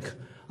Paleozoic.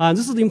 And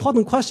this is the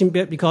important question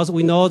because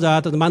we know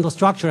that the mantle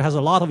structure has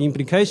a lot of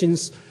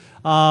implications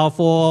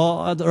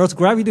for the Earth's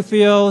gravity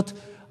field,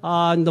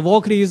 and the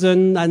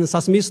volcanism and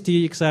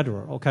seismicity,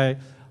 etc. Okay.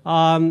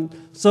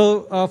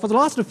 So for the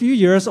last few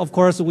years, of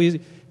course,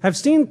 we have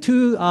seen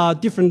two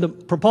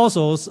different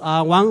proposals.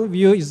 One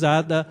view is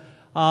that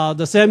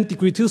the same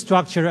degree 2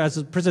 structure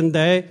as present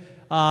day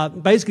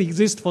basically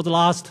exists for the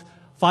last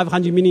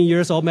 500 million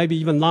years or maybe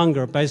even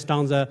longer, based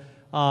on the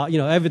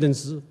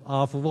evidence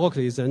of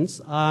volcanisms.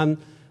 And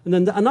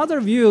then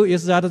another view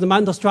is that the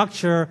mantle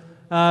structure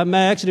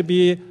may actually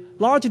be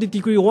largely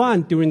degree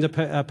 1 during the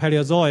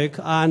Paleozoic,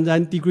 and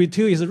then degree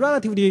 2 is a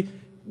relatively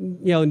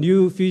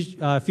new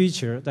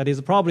feature that is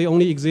probably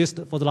only exist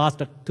for the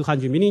last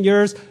 200 million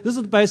years. This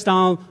is based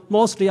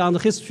mostly on the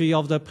history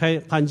of the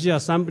Pangea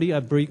assembly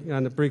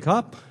and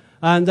breakup.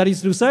 And that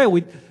is to say,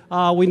 we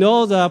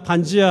know the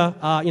Pangea,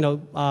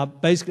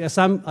 basically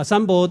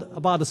assembled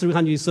about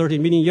 330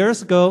 million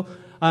years ago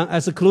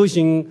as a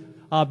collision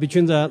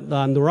between the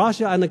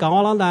Laurasia and the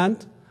Gondwana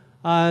land.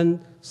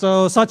 And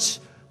so such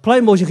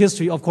plane motion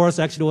history, of course,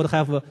 actually would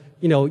have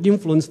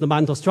influenced the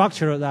mantle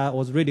structure that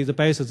was really the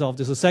basis of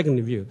this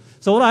second view.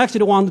 So what I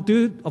actually want to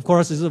do, of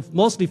course, is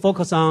mostly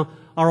focus on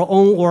our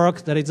own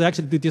work that is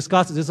actually to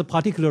discuss this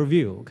particular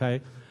view,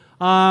 okay?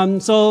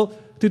 So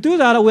to do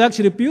that, we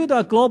actually built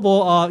a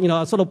global,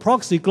 sort of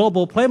proxy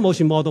global plane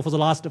motion model for the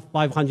last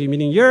 500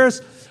 million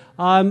years.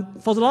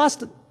 For the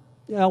last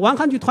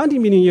 120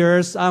 million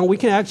years, we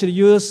can actually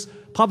use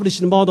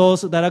published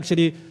models that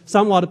actually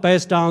somewhat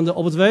based on the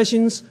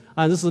observations.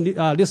 And this is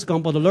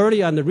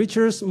Liscombe-Baudelaire and the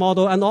Richards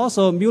model, and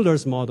also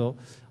Mueller's model.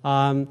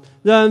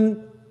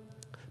 Then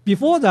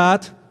before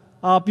that,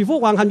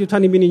 before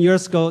 120 million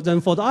years ago,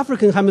 then for the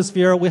African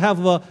hemisphere, we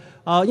have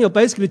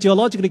basically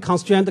geologically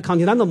constrained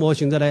continental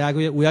motion that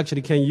we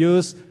actually can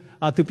use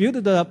to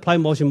build the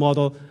plane motion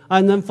model.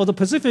 And then for the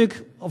Pacific,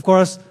 of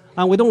course,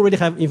 we don't really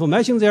have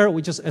information there.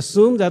 We just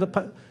assume that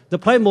the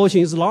plane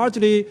motion is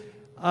largely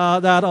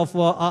that of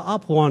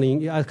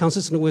upwelling,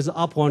 consistent with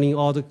upwelling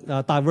or the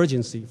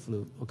divergency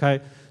fluid, okay?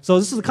 So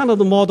this is kind of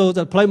the model,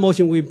 that plane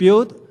motion we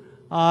built.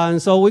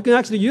 And so we can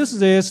actually use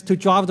this to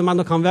drive the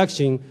mantle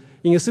convection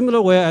in a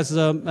similar way as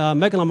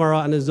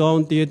McNamara and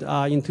Zone did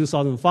in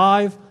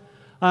 2005.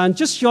 And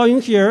just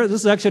showing here,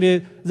 this is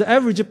actually the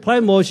average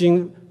plane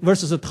motion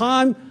versus the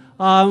time.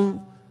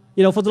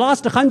 For the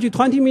last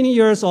 120 million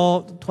years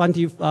or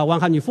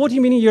 140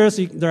 million years,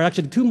 there are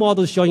actually two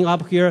models showing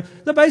up here.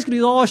 They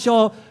basically all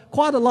show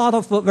quite a lot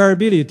of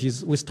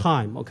variabilities with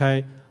time,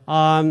 okay?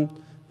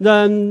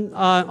 Then,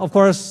 of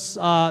course,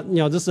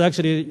 this is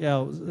actually,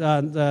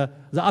 the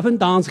up and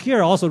downs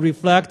here also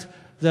reflect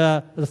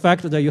the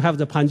fact that you have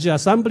the Pangea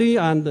assembly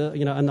and,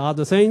 and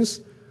other things.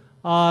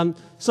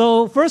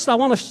 So first I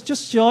want to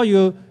just show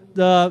you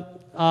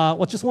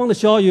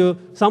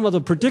some of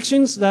the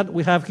predictions that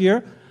we have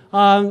here.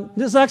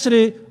 This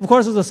actually, of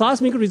course, is the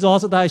seismic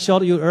results that I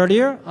showed you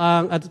earlier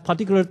at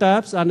particular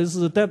depths, and this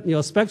is the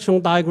depth, spectrum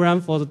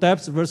diagram for the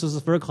depths versus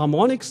spherical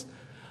harmonics.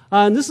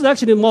 And this is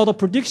actually a model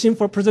prediction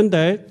for present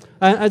day.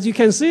 And as you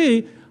can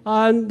see,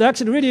 they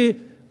actually really,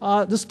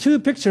 these two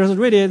pictures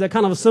really, they're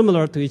kind of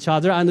similar to each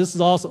other, and this is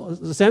also,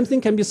 the same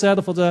thing can be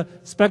said for the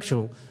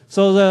spectrum.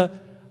 So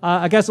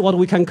I guess what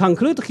we can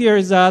conclude here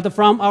is that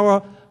from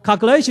our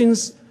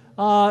calculations,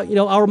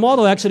 our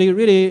model actually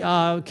really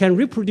can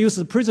reproduce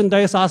the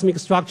present-day seismic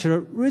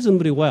structure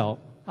reasonably well.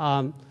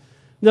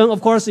 Then,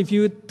 of course, if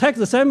you take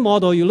the same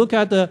model, you look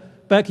at the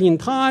back in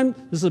time,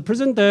 this is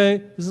present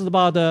day, this is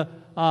about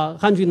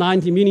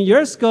 190 million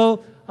years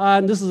ago,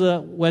 and this is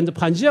when the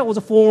Pangea was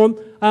formed.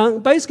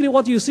 And basically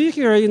what you see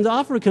here in the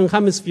African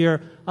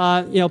hemisphere,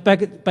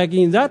 back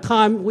in that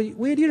time,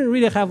 we didn't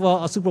really have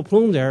a super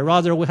plume there.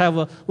 Rather, we have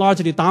a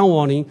largely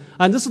downwalling.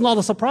 And this is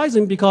not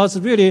surprising because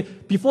really,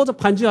 before the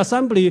Pangea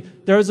assembly,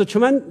 there's a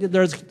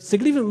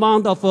significant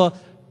amount of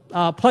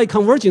plate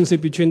convergence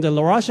between the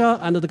Laurasia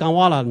and the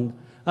Gondwana.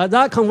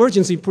 That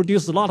convergence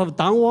produced a lot of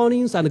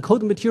downwallings and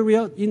cold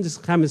material in this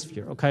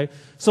hemisphere, okay?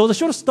 So the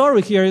short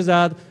story here is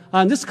that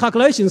this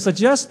calculation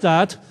suggests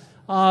that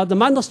the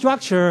mantle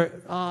structure,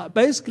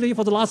 basically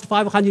for the last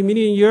 500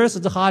 million years,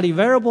 is highly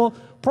variable,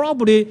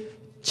 probably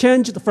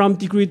changed from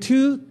degree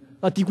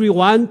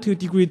 1 to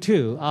degree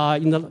 2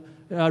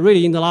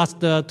 really in the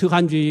last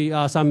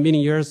 200 some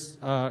million years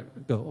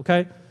ago,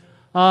 okay?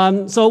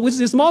 So with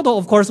this model,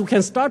 of course, we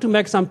can start to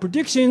make some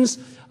predictions.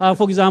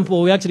 For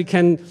example, we actually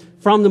can,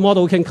 from the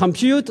model, we can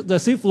compute the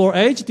seafloor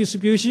age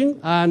distribution,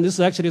 and this is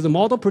actually the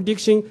model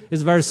prediction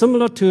is very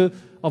similar to,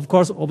 of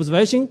course,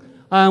 observation.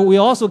 And we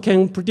also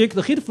can predict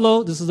the heat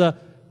flow. This is a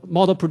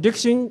model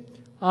prediction,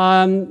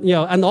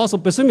 and also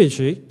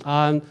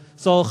bathymetry.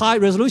 So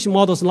high-resolution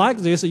models like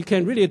this, you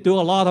can really do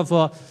a lot of,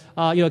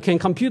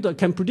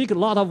 can predict a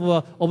lot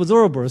of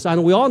observers.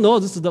 And we all know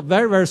this is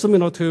very, very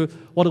similar to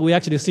what we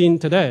actually seen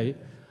today.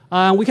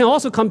 We can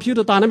also compute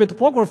the dynamic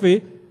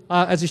topography,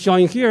 as is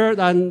shown here.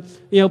 And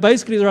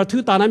basically there are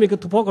two dynamic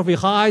topography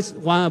highs,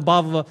 one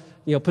above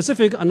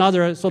Pacific,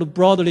 another sort of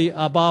broadly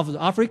above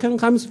the African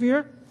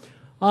hemisphere.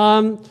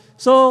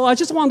 So I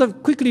just want to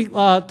quickly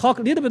talk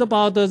a little bit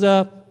about this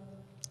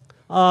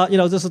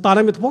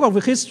dynamic topography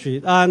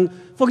history. And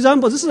for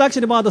example, this is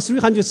actually about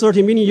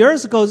 330 million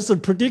years ago. This is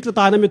predicted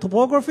dynamic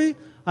topography,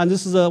 and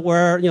this is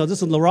where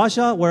this is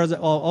Laurasia, where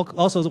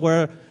also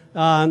where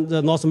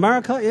the North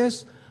America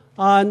is.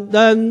 And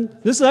then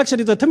this is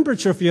actually the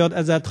temperature field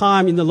at that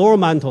time in the lower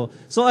mantle.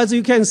 So as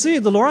you can see,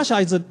 the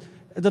Laurasia is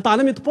the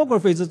dynamic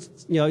topography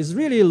is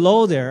really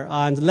low there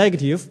and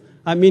negative.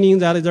 Meaning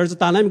that there's a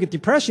dynamic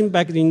depression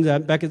back at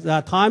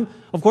that time.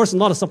 Of course,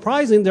 not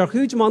surprising. There are a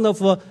huge amount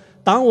of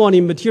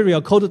downwalling material,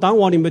 cold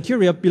downwalling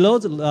material below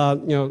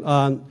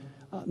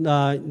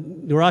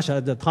Laurasia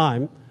at the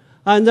time.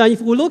 And then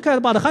if we look at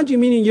about 100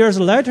 million years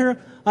later,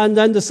 and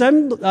then the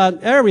same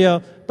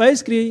area,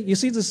 basically you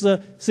see this,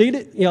 the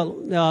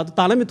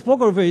dynamic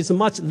topography is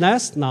much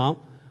less now,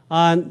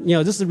 and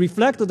this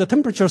reflects the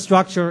temperature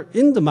structure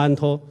in the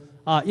mantle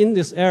in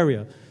this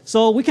area.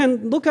 So we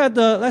can look at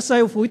let's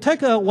say if we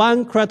take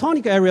one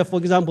cratonic area, for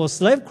example,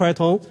 slave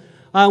craton,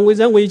 and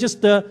then we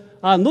just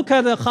look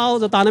at how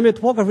the dynamic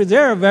topography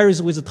there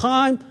varies with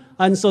time.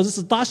 And so this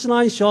dashed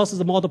line shows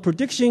the model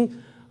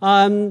prediction.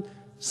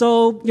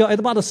 So at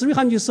about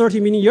 330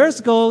 million years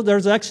ago,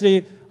 there's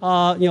actually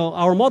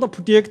our model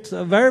predicts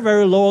a very,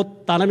 very low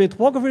dynamic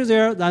topography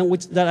there,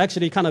 that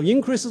actually kind of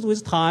increases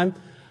with time.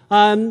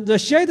 And the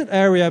shaded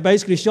area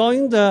basically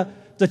showing the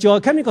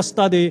geochemical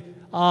study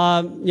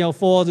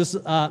for this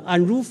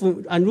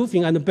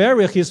unroofing and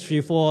barrier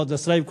history for the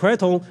slave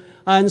craton.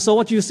 And so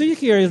what you see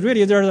here is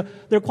really there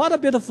are quite a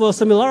bit of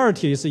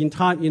similarities in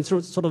time, in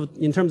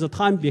terms of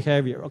time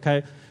behavior.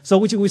 Okay, so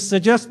which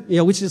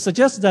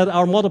suggests that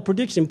our model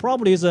prediction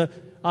probably is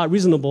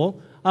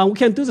reasonable. We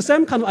can do the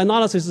same kind of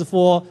analysis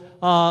for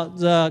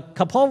the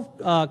Kapov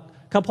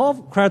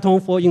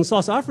craton in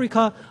South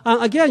Africa.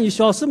 And again, you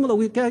show similar.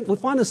 We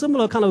find a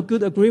similar kind of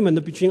good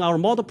agreement between our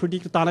model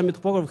predicted dynamic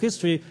topography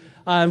history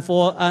and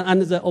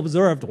the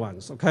observed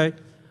ones. Okay,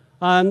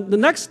 and the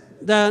next,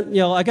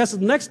 I guess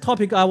the next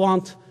topic I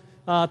want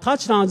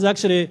touch on is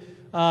actually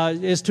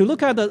is to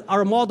look at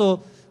our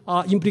model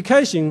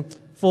implication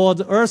for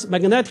the Earth's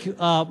magnetic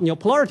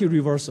polarity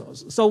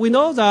reversals. So we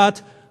know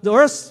that the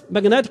Earth's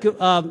magnetic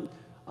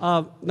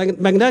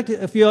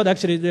field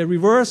actually they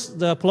reverse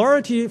the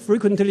polarity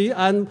frequently,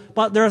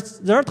 but there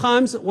are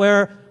times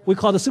where we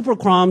call the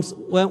superchroms,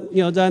 when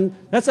then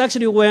that's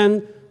actually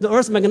when the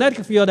Earth's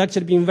magnetic field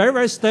actually being very,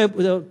 very stable,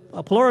 the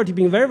polarity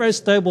being very, very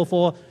stable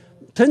for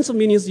tens of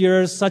millions of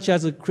years, such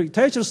as the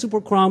Cretaceous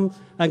superchrom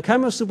and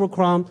Cambrian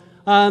superchrom.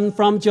 And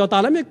from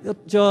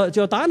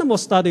geodynamo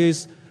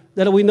studies,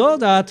 that we know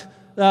that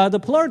the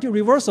polarity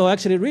reversal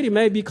actually really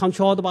may be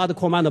controlled by the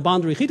core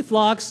boundary heat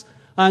flux.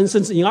 And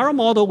since in our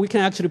model we can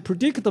actually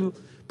predict the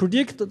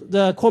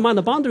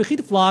core boundary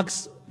heat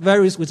flux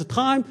varies with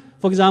time.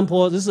 For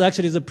example, this is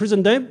actually the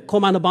present-day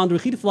core boundary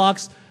heat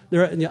flux.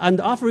 There and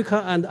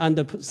Africa and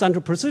the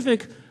Central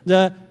Pacific,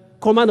 the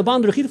core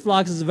boundary heat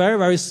flux is very,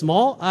 very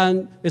small,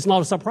 and it's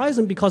not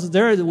surprising because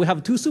there we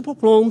have two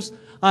superplumes,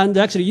 and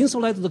they actually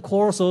insulate the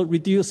core, so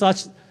reduce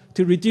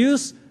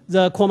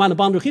the core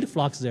boundary heat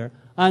flux there.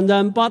 And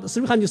then, but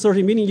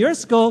 330 million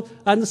years ago,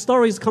 and the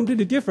story is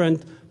completely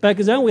different. Back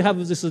then, we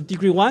have this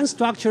degree 1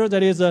 structure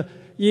that is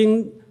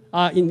in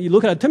you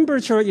look at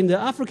temperature in the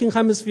African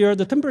hemisphere,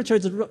 the temperature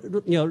is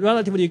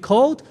relatively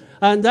cold,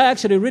 and that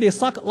actually really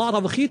suck a lot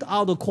of heat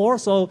out of the core.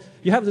 So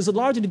you have this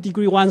largely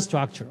degree 1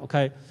 structure.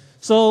 Okay,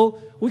 so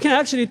we can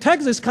actually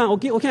take this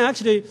we can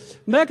actually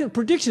make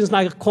predictions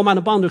like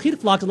command boundary heat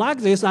flux like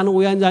this, and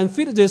we then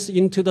feed this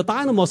into the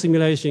dynamo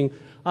simulation.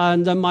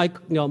 And then my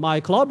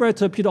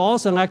collaborator Peter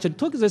Olsen actually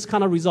took this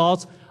kind of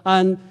results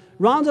and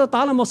run the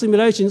dynamo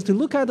simulations to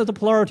look at the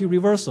polarity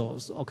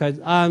reversals. Okay,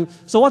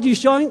 so what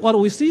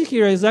we see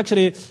here is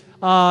actually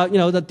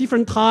the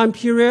different time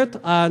period,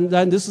 and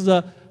then this is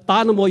the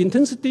dynamo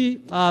intensity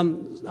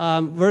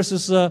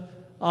versus the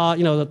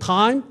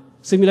time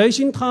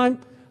simulation time.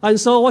 And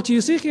so what you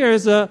see here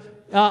is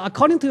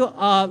according to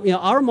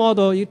our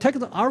model, you take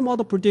our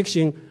model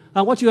prediction,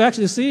 and what you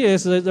actually see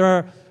is that there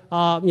are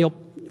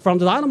from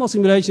the dynamo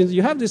simulations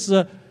you have this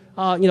sort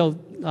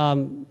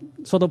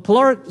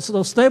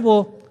of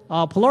stable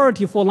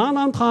polarity for a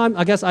long time.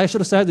 I guess I should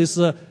have said this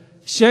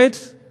shade,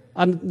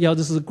 and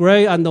this is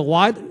gray, and the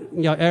white,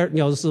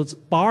 this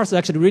bars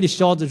actually really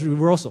show the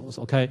reversals.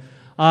 Okay,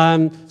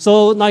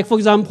 so like for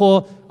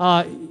example,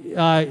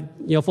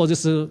 for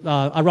this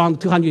around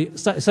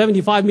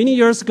 275 million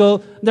years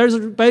ago, there's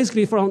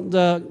basically from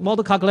the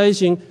model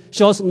calculation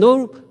shows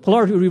no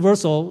polarity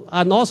reversal,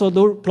 and also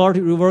no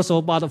polarity reversal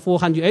about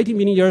 480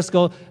 million years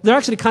ago. They're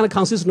actually kind of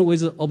consistent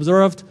with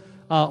observed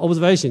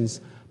observations.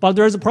 But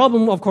there's a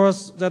problem, of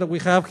course, that we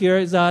have here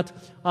is that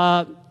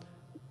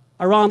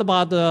around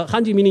about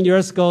 100 million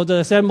years ago,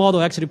 the same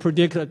model actually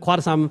predicted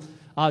quite some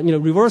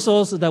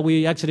reversals that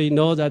we actually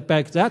know that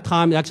back that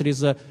time actually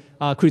is a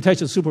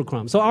Cretaceous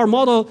superchrome. So our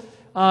model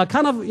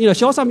kind of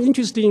shows some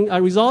interesting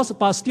results,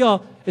 but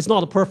still it's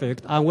not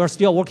perfect, and we're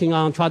still working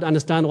on trying to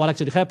understand what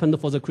actually happened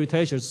for the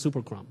Cretaceous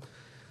superchrome.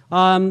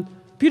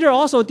 Peter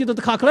also did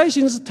the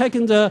calculations,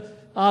 taking the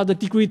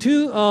degree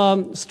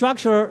 2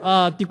 structure,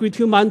 degree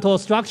 2 mantle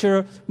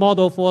structure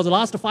model for the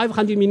last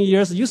 500 million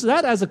years, use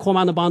that as a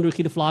command boundary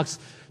heat flux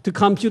to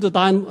compute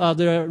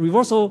the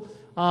reversal.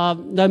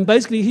 Then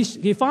basically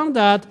he found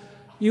that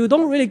you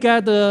don't really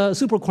get the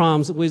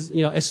superchromes with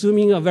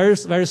assuming a very,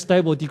 very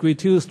stable degree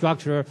 2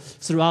 structure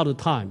throughout the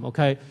time.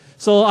 Okay,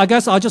 so I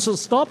guess I'll just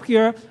stop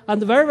here.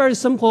 And the very, very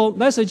simple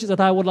message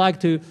that I would like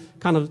to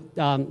kind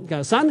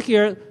of send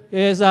here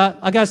is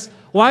I guess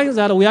one is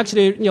that we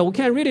actually we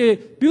can really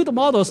build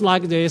models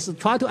like this,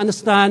 try to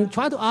understand,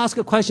 try to ask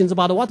questions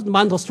about what the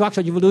mantle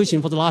structure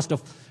evolution for the last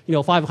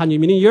 500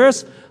 million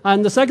years.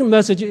 And the second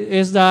message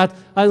is that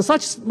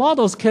such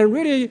models can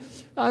really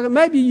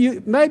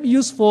maybe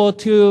useful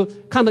to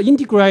kind of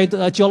integrate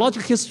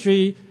geologic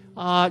history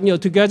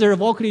together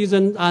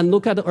volcanism and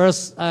look at the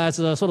Earth as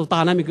a sort of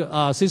dynamic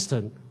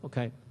system.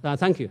 Okay,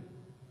 thank you.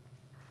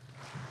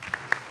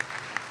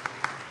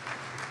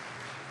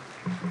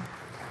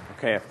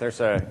 Okay, if there's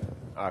a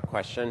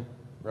question,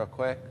 real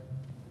quick.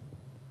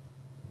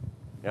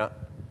 Yeah.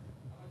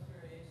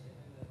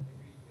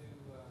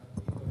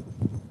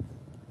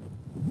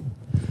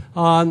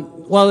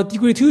 Well,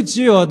 degree 2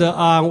 geode,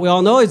 we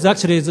all know it's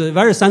actually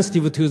very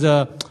sensitive to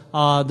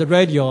the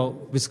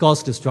radial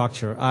viscosity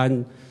structure,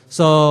 and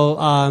so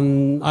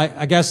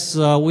I guess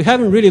we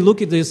haven't really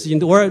looked at this.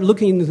 We're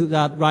looking into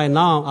that right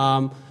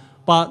now,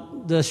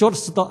 but the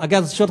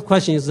short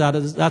question is that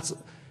that's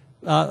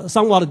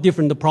somewhat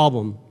different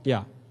problem,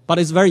 yeah, but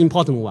it's a very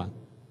important one.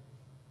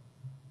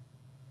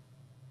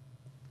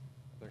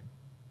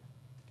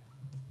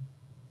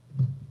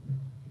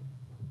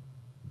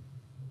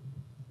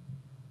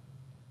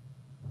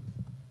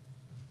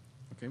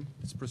 Okay,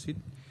 let's proceed.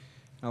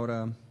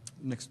 Our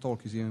next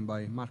talk is given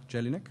by Mark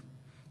Jelinek.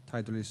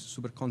 Title is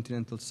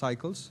Supercontinental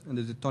Cycles and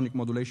the Tectonic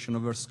Modulation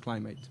of Earth's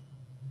Climate.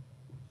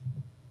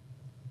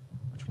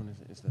 Which one is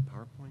it? Is the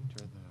PowerPoint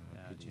or the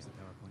PG? Use the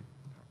PowerPoint.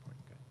 PowerPoint,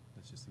 okay.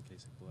 That's just in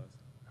case it blows.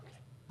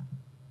 Okay.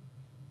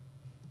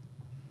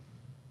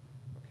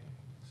 Okay,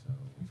 so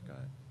we've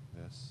got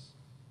this.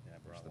 Yeah, I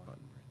There's brought the one.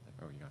 button right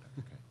there. Oh, you got it.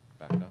 Okay,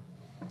 back up.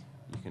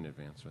 You can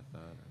advance with that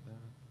or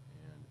that,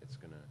 and it's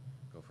going to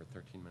go for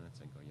 13 minutes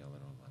and go yellow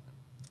at 11.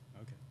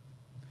 Okay.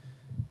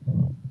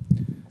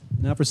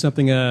 Now for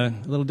something a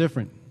little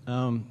different.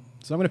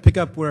 So I'm going to pick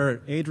up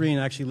where Adrian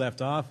actually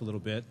left off a little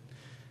bit.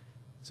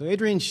 So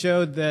Adrian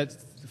showed that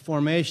the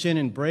formation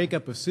and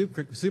breakup of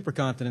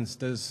supercontinents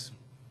does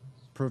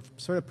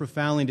sort of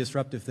profoundly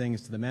disruptive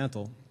things to the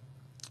mantle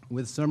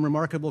with some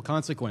remarkable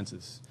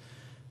consequences.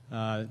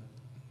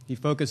 He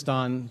focused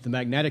on the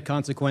magnetic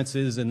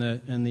consequences and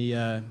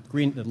the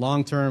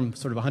long-term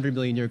sort of 100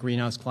 million year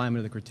greenhouse climate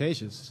of the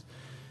Cretaceous.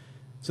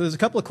 So there's a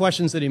couple of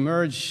questions that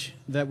emerge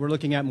that we're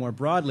looking at more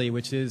broadly,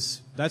 which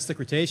is, that's the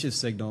Cretaceous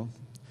signal.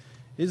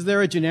 Is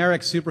there a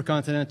generic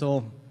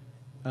supercontinental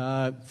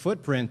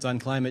footprint on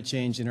climate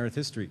change in Earth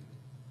history?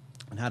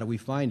 And how do we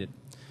find it?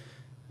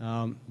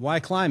 Why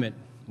climate?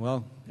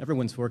 Well,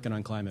 everyone's working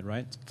on climate,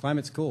 right?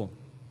 Climate's cool.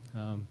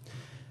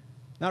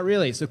 Not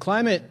really. So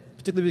climate,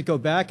 particularly if we go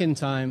back in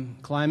time,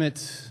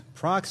 climate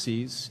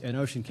proxies and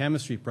ocean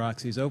chemistry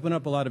proxies open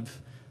up a lot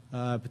of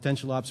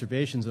potential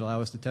observations that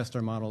allow us to test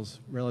our models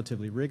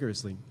relatively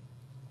rigorously.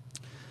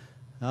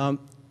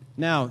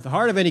 Now, the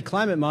heart of any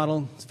climate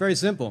model is very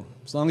simple.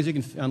 As long as you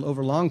can,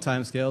 over long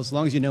time scales, as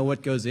long as you know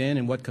what goes in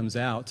and what comes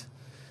out,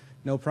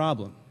 no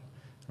problem.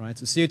 Right?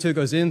 So CO2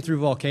 goes in through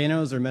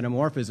volcanoes or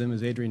metamorphism,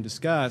 as Adrian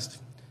discussed.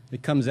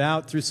 It comes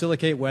out through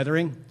silicate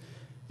weathering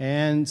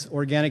and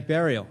organic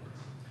burial.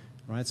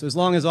 Right? So as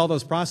long as all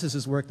those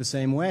processes work the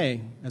same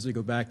way as we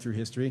go back through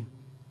history,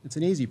 it's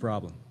an easy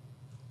problem.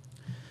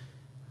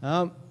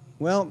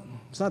 Well,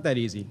 it's not that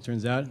easy, it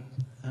turns out.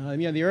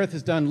 The Earth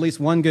has done at least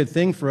one good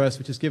thing for us,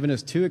 which has given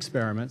us 2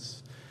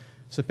 experiments.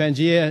 So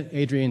Pangea,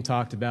 Adrian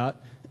talked about,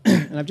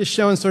 and I've just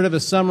shown sort of a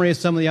summary of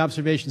some of the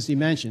observations he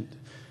mentioned.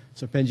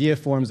 So Pangea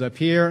forms up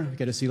here, we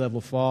get a sea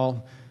level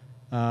fall.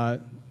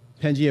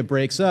 Pangea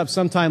breaks up.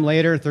 Sometime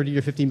later, 30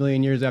 to 50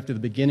 million years after the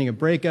beginning of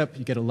breakup,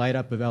 you get a light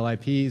up of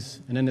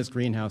LIPs, and then this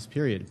greenhouse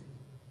period.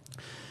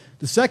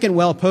 The second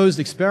well-posed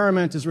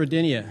experiment is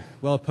Rodinia.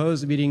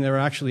 Well-posed meaning there are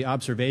actually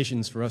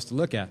observations for us to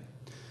look at.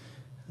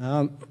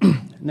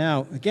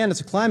 Now, again,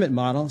 it's a climate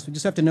model, so we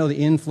just have to know the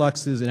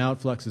influxes and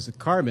outfluxes of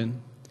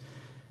carbon.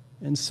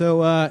 And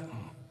so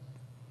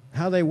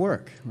how they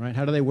work, right?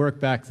 How do they work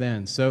back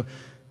then? So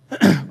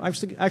I'm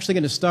actually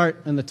going to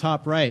start in the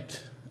top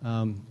right.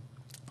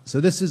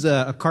 So this is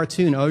a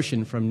cartoon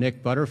ocean from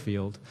Nick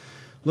Butterfield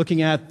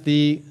looking at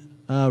the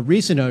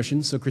recent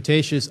ocean, so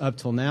Cretaceous up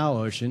till now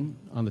ocean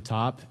on the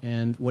top,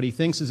 and what he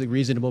thinks is a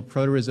reasonable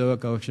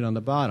Proterozoic ocean on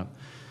the bottom.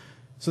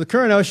 So the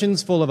current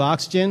ocean's full of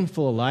oxygen,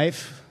 full of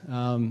life.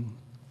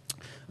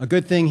 A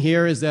good thing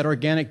here is that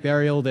organic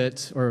burial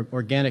or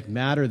organic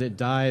matter that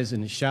dies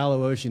in the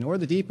shallow ocean or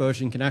the deep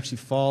ocean can actually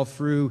fall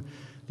through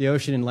the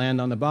ocean and land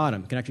on the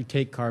bottom. It can actually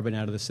take carbon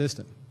out of the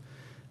system.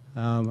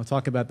 I'll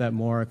talk about that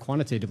more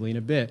quantitatively in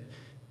a bit.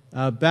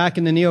 Back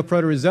in the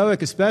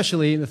Neoproterozoic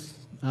especially,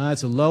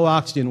 it's a low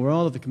oxygen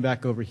world. If we come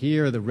back over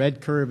here, the red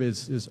curve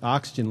is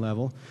oxygen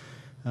level.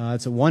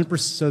 It's a 1%,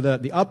 so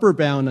the upper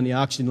bound on the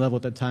oxygen level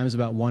at that time is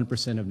about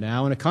 1% of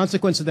now. And a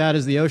consequence of that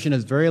is the ocean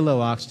has very low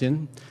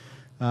oxygen.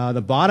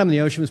 The bottom of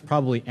the ocean was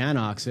probably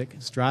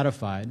anoxic,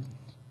 stratified.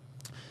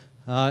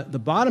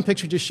 The bottom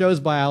picture just shows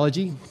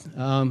biology.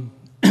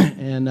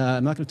 And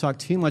I'm not going to talk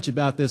too much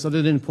about this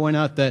other than point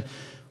out that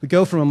we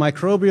go from a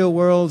microbial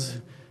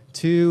world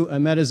to a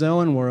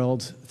metazoan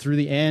world through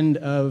the end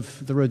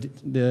of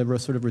the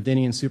sort of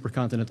Rhodinian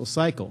supercontinental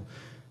cycle.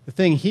 The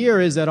thing here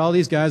is that all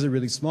these guys are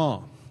really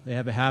small. They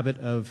have a habit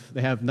of,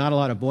 they have not a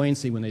lot of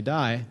buoyancy when they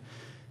die.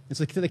 It's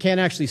like they can't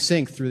actually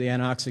sink through the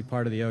anoxic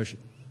part of the ocean.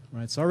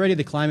 Right? So already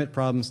the climate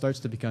problem starts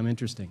to become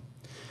interesting.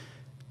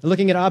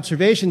 Looking at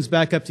observations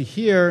back up to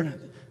here,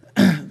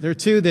 there are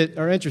 2 that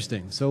are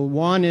interesting. So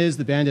one is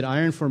the banded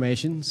iron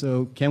formation.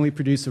 So can we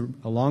produce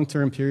a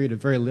long-term period of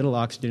very little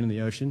oxygen in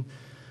the ocean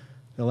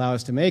that allow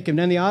us to make them? And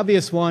then the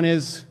obvious one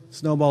is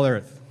snowball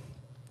Earth.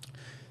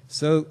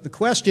 So the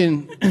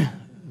question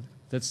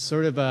that's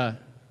sort of a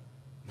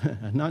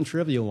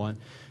non-trivial one,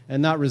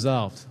 and not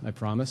resolved, I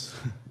promise,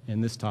 in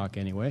this talk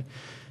anyway,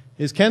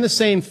 is can the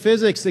same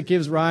physics that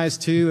gives rise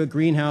to a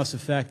greenhouse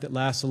effect that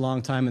lasts a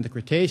long time in the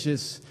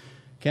Cretaceous,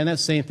 can that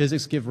same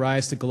physics give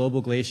rise to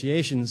global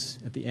glaciations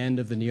at the end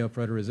of the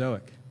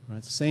Neoproterozoic?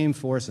 Right? Same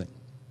forcing.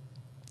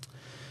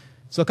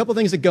 So a couple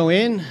things that go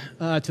in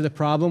to the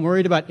problem. We're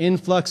worried about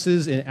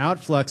influxes and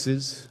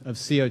outfluxes of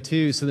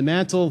CO2. So the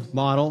Mantle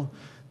model,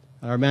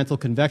 our Mantle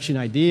convection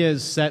idea,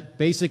 is set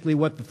basically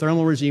what the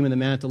thermal regime in the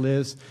mantle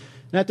is.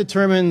 And that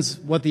determines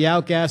what the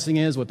outgassing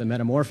is, what the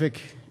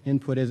metamorphic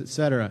input is,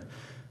 etc.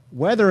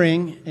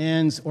 Weathering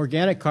and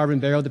organic carbon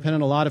burial depend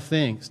on a lot of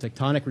things.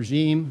 Tectonic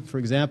regime, for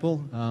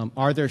example.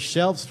 Are there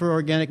shelves for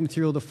organic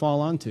material to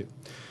fall onto?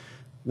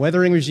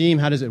 Weathering regime,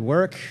 how does it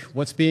work?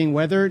 What's being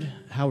weathered?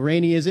 How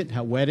rainy is it?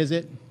 How wet is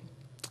it?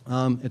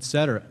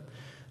 Etc.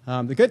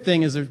 The good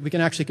thing is that we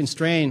can actually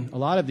constrain a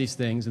lot of these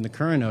things in the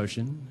current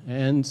ocean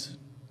and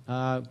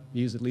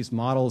use at least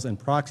models and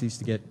proxies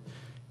to get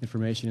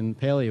information in the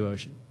Paleo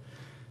ocean.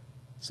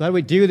 So how do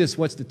we do this?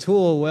 What's the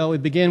tool? Well, we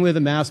begin with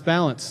a mass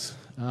balance.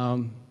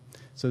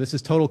 So this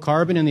is total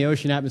carbon in the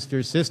ocean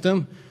atmosphere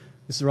system.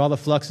 This is all the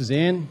fluxes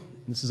in, and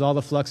this is all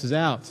the fluxes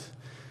out.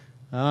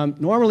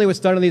 Normally what's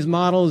done in these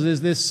models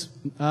is this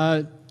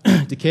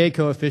decay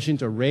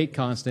coefficient or rate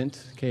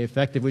constant, K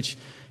effective, which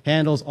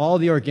handles all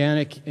the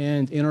organic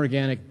and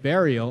inorganic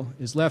burial,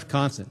 is left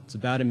constant. It's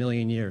about 1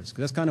 million years,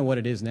 because that's kind of what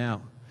it is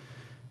now.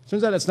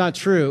 Turns out that's not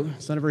true.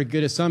 It's not a very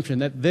good assumption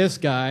that this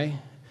guy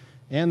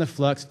and the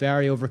flux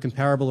vary over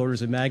comparable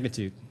orders of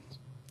magnitude.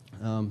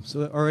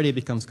 So already it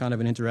becomes kind of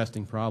an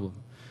interesting problem.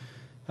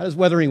 How does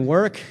weathering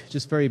work?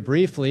 Just very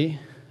briefly.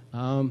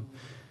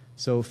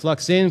 So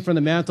flux in from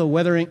the mantle,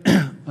 weathering,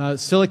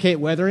 silicate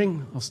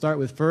weathering, I'll start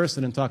with first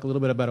and then talk a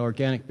little bit about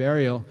organic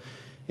burial.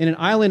 In an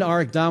island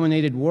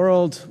arc-dominated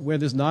world where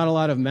there's not a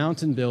lot of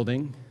mountain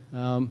building,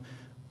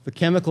 the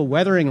chemical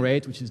weathering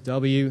rate, which is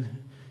W,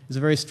 is a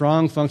very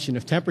strong function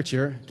of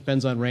temperature. It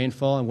depends on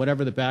rainfall and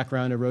whatever the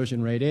background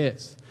erosion rate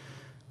is.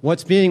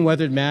 What's being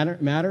weathered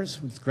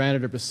matters, with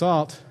granite or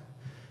basalt.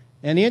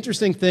 And the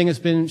interesting thing has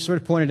been sort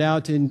of pointed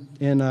out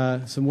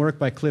in some work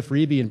by Cliff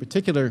Reeby in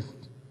particular,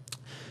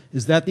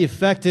 is that the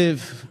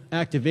effective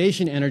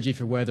activation energy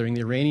for weathering,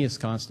 the Arrhenius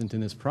constant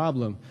in this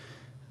problem,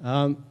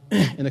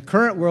 in the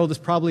current world is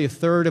probably a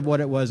third of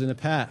what it was in the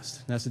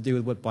past. It has to do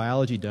with what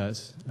biology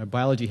does.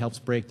 Biology helps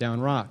break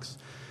down rocks.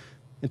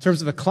 In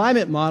terms of a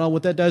climate model,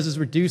 what that does is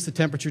reduce the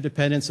temperature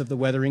dependence of the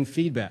weathering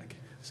feedback.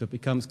 So it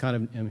becomes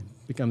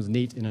becomes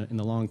neat in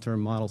the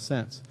long-term model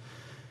sense.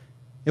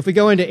 If we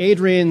go into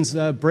Adrian's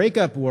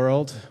breakup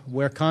world,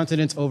 where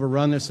continents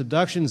overrun their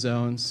subduction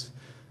zones,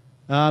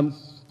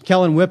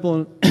 Kellen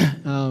Whipple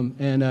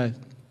and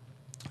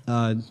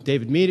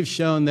David Mead have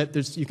shown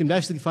that you can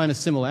actually find a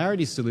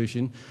similarity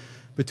solution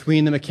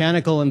between the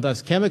mechanical and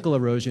thus chemical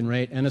erosion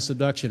rate and a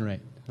subduction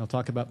rate. I'll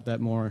talk about that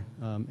more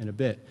in a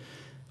bit.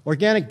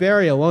 Organic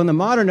burial. Well, in the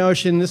modern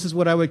ocean, this is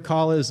what I would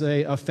call as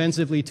a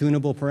offensively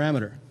tunable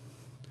parameter.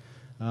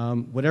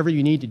 Whatever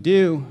you need to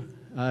do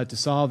to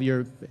solve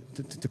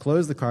to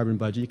close the carbon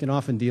budget, you can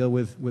often deal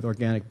with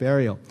organic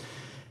burial.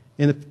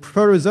 In the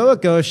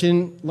Proterozoic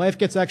ocean, life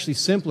gets actually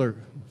simpler,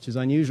 which is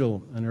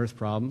unusual on Earth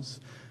problems.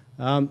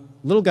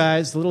 Little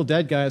guys, the little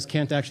dead guys,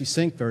 can't actually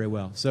sink very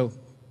well. So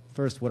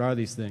first, what are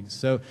these things?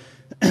 So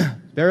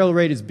burial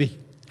rate is B.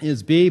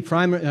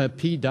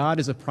 P dot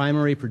is a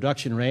primary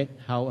production rate.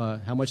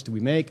 How much do we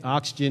make?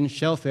 Oxygen,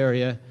 shelf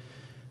area.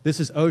 This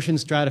is ocean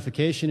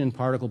stratification and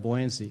particle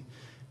buoyancy.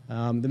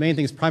 The main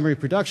thing is primary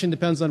production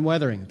depends on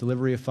weathering,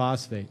 delivery of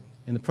phosphate.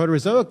 In the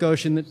Proterozoic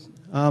ocean,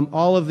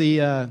 all of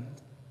the,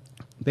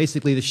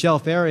 basically the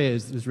shelf area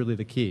is really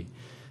the key.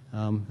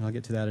 I'll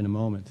get to that in a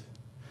moment.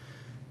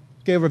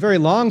 Okay, over very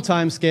long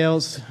time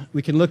scales,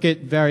 we can look at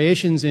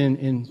variations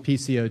in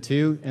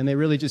PCO2, and they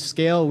really just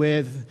scale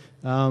with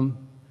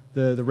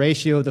the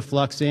ratio of the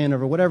flux in,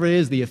 or whatever it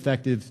is, the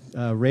effective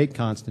rate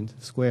constant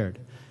squared.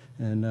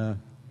 And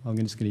I'm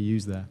just going to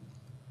use that.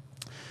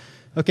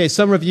 Okay,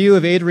 some review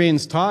of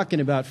Adrian's talk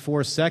in about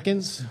 4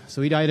 seconds.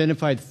 So he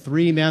identified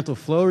 3 mantle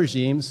flow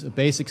regimes, a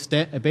basic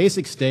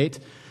state,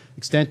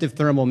 extensive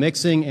thermal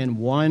mixing, and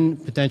 1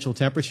 potential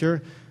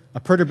temperature. A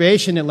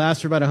perturbation that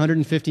lasts for about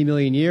 150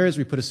 million years.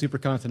 We put a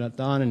supercontinent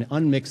on and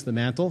unmix the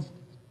mantle.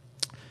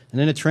 And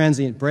then a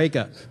transient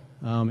breakup.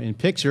 In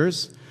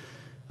pictures,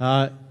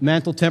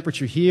 mantle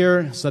temperature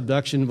here,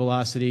 subduction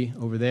velocity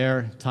over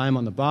there, time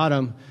on the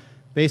bottom.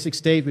 Basic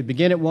state, we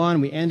begin at 1,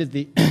 we end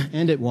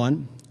at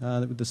 1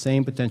 with the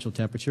same potential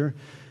temperature.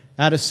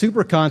 At a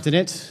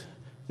supercontinent,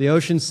 the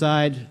ocean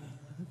side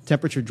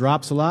temperature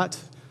drops a lot.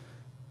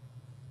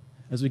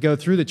 As we go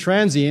through the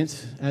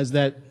transient, as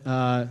that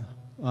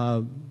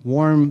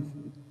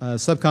warm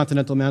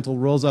subcontinental mantle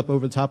rolls up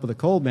over the top of the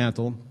cold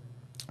mantle,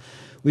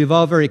 we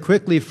evolve very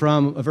quickly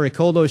from a very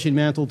cold ocean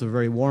mantle to a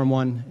very warm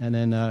one, and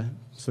then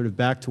sort of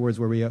back towards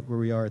where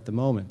we are at the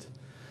moment.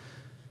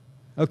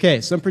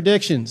 Okay, some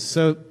predictions.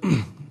 So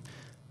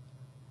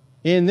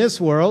in this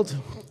world,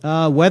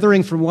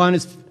 weathering for one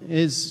is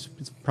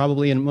it's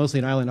probably mostly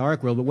an island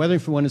arc world, but weathering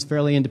for one is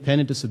fairly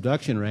independent to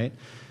subduction rate.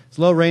 It's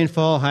low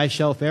rainfall, high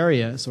shelf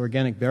area, so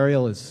organic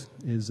burial is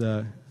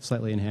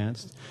slightly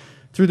enhanced.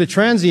 Through the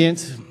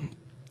transient,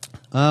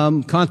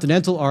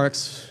 continental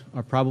arcs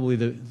are probably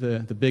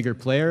the bigger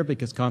player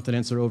because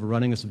continents are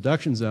overrunning the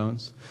subduction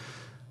zones.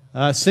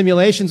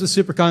 Simulations with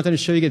supercontinents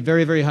show you get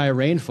very, very high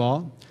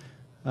rainfall,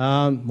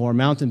 more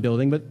mountain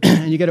building,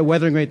 and you get a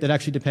weathering rate that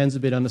actually depends a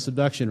bit on the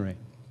subduction rate.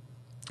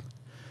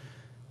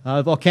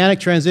 Volcanic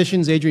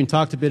transitions, Adrian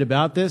talked a bit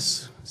about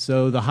this.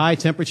 So the high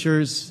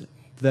temperatures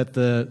that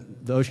the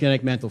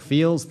oceanic mantle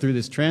feels through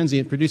this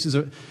transient produces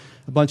a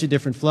bunch of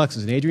different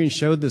fluxes, and Adrian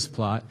showed this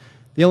plot.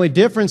 The only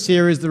difference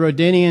here is the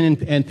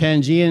Rhodanian and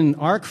Pangean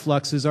arc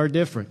fluxes are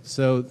different.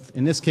 So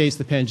in this case,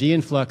 the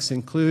Pangean flux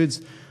includes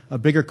a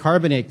bigger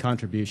carbonate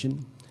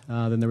contribution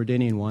than the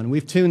Rhodanian one.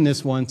 We've tuned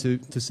this one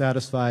to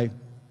satisfy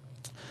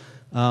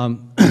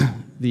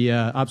the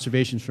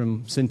observations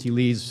from Sinti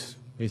Lee's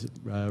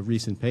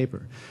recent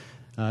paper.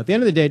 At the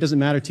end of the day, it doesn't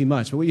matter too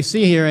much. But what you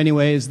see here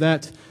anyway is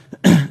that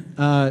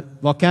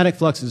volcanic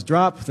fluxes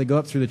drop. They go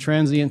up through the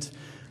transient.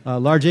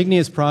 Large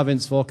igneous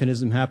province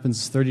volcanism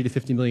happens 30 to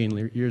 50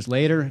 million years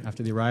later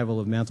after the arrival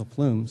of mantle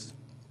plumes.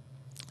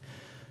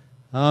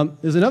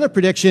 There's another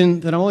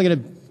prediction that I'm only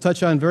going to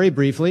touch on very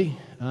briefly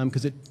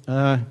because it's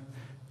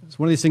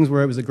one of these things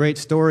where it was a great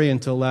story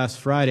until last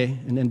Friday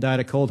and then died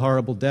a cold,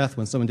 horrible death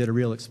when someone did a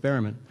real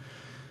experiment,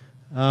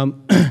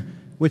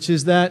 which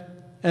is that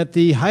at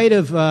the height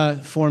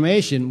of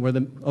formation, where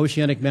the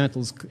oceanic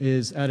mantle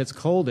is at its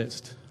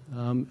coldest,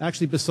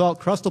 actually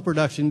basalt crustal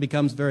production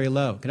becomes very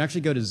low. It can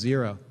actually go to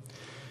 0.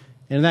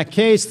 And in that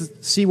case,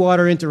 the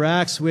seawater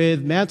interacts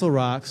with mantle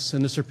rocks,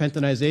 and the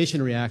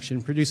serpentinization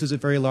reaction produces a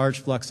very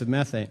large flux of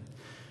methane. In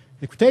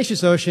the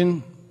Cretaceous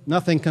ocean,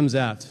 nothing comes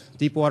out.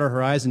 Deepwater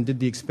Horizon did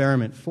the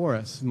experiment for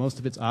us. Most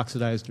of it's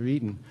oxidized or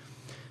eaten.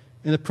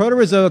 In the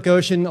Proterozoic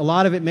ocean, a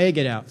lot of it may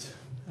get out.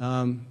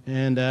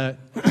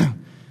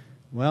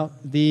 Well,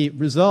 the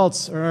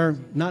results are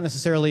not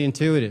necessarily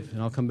intuitive,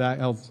 and I'll come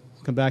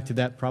back to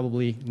that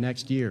probably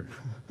next year.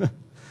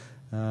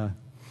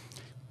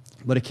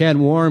 But it can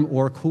warm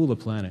or cool a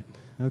planet.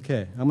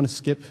 Okay, I'm going to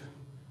skip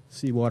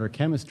seawater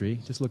chemistry,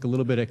 just look a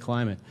little bit at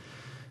climate.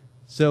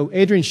 So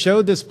Adrian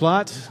showed this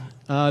plot.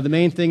 The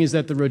main thing is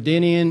that the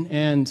Rhodinian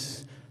and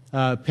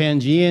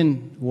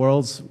Pangean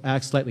worlds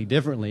act slightly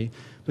differently.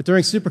 But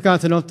during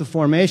supercontinental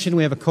formation,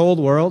 we have a cold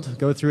world,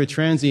 go through a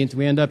transient,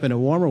 we end up in a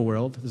warmer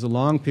world. There's a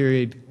long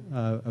period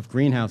of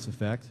greenhouse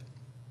effect.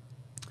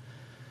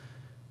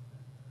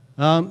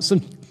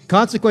 Some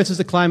consequences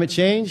of climate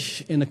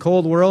change in the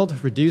cold world: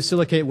 reduced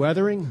silicate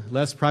weathering,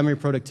 less primary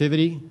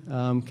productivity,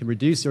 can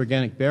reduce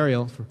organic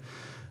burial.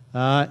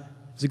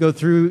 As we go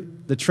through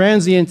the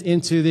transient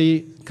into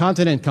the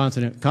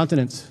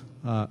continent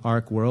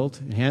arc world,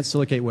 enhanced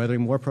silicate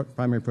weathering, more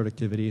primary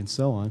productivity, and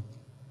so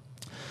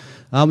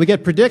on. We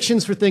get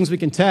predictions for things we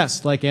can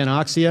test, like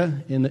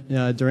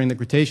anoxia during the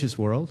Cretaceous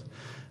world.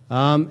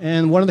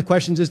 And one of the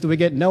questions is, do we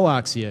get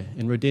nooxia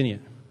in Rodinia?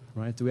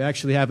 Right? Do we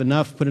actually have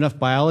put enough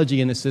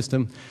biology in the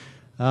system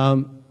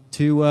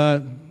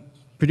to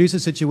produce a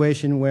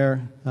situation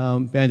where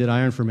banded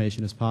iron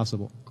formation is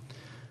possible?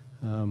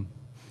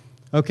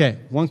 Okay,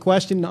 one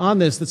question on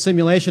this. The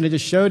simulation I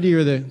just showed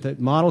you, the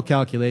model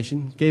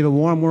calculation, gave a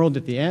warm world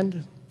at the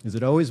end. Is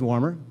it always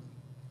warmer?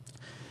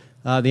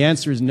 The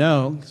answer is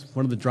no.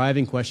 One of the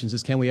driving questions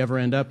is, can we ever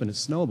end up in a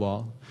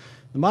snowball?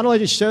 The model I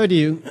just showed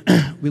you,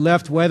 we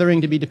left weathering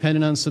to be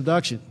dependent on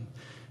subduction.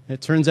 It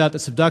turns out that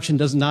subduction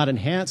does not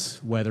enhance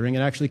weathering.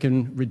 It actually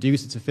can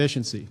reduce its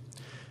efficiency.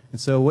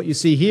 And so what you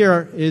see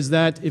here is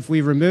that if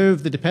we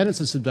remove the dependence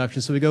of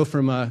subduction, so we go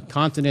from a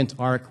continent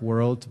arc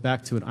world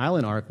back to an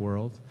island arc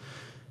world,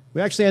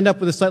 we actually end up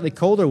with a slightly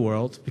colder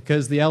world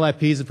because the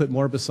LIPs have put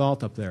more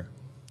basalt up there.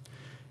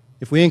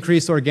 If we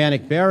increase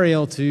organic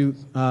burial to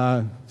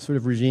sort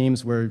of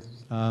regimes where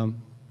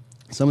some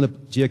of the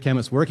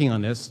geochemists working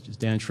on this, just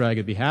Dan Schrag,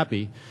 would be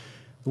happy,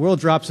 the world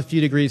drops a few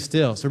degrees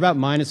still. So we're about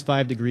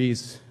 -5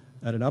 degrees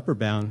at an upper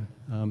bound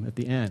at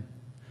the end.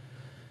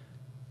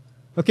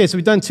 Okay, so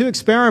we've done 2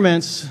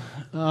 experiments,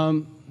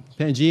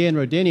 Pangea and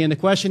Rodinia, and the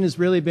question has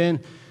really been,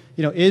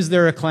 is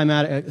there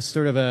a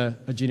sort of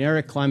a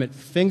generic climate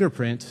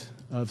fingerprint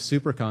of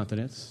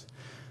supercontinents?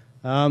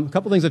 A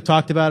couple things I've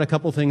talked about, a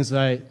couple things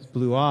I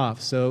blew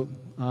off. So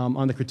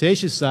on the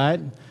Cretaceous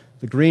side,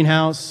 the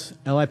greenhouse,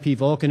 LIP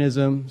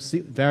volcanism,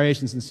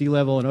 variations in sea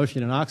level and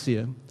ocean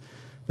anoxia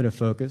been a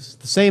focus.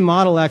 The same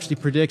model actually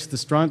predicts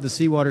the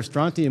seawater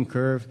strontium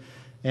curve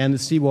and the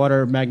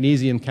seawater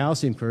magnesium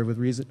calcium curve with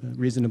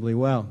reasonably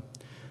well.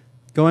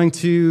 Going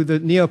to the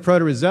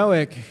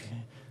Neoproterozoic,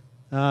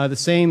 the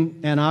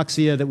same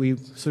anoxia that we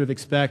sort of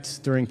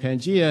expect during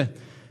Pangea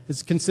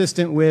is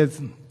consistent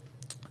with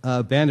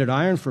banded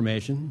iron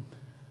formation.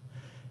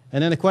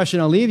 And then the question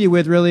I'll leave you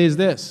with really is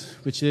this,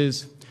 which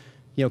is,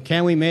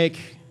 can we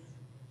make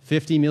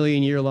 50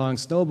 million year long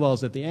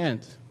snowballs at the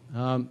end?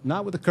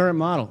 Not with the current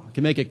model. We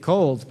can make it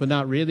cold, but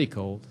not really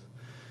cold.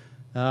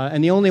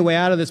 And the only way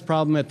out of this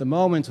problem at the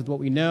moment with what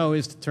we know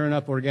is to turn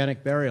up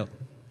organic burial.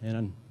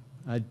 And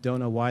I don't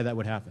know why that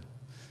would happen.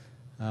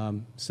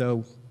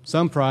 So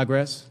some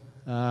progress,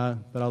 but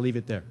I'll leave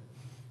it there.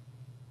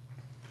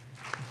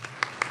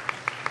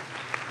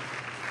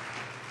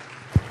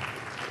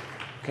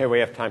 Okay, we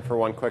have time for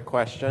one quick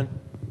question.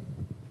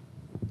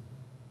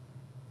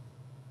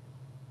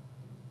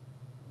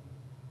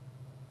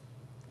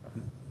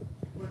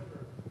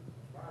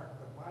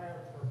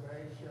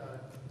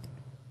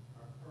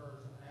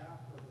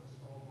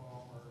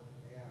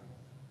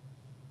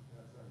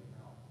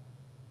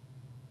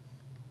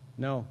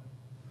 No.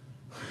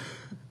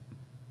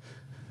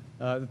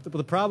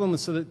 The problem,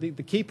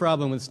 the key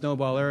problem with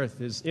snowball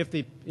Earth is if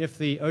the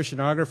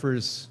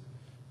oceanographers,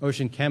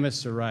 ocean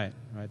chemists are right,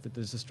 that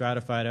there's a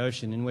stratified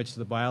ocean in which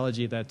the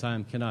biology at that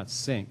time cannot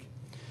sink.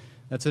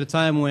 That's at a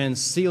time when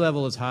sea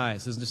level is high,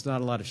 so there's just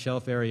not a lot of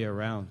shelf area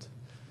around.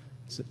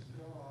 So,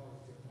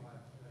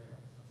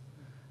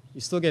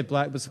 you still get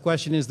black, but the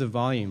question is the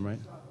volume,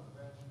 right?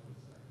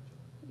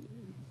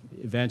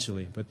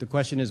 Eventually, but the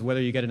question is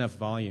whether you get enough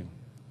volume.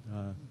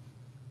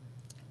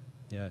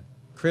 Yeah,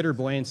 critter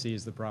buoyancy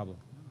is the problem.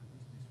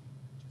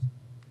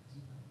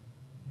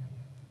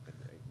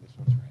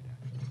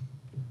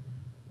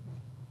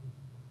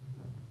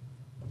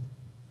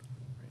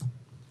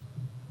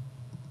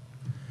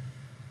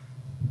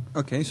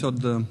 Okay, so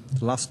the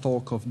last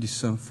talk of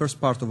this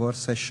first part of our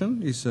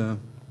session is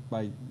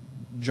by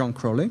John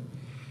Crowley,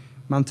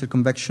 Mantle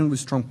convection with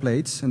strong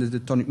plates and the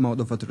tectonic mode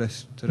of a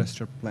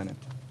terrestrial planet.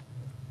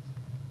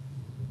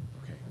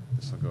 Okay,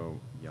 this will go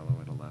yellow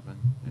at 11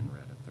 and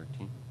red at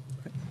 13.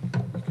 Okay.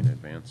 You can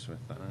advance with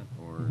that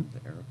or the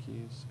arrow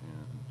keys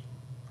and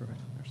Perfect.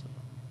 There's the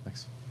button.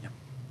 Thanks. Yeah.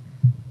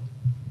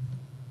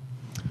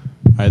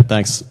 All right,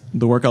 thanks.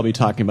 The work I'll be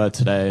talking about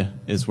today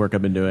is work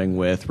I've been doing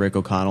with Rick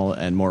O'Connell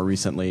and more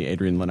recently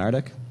Adrian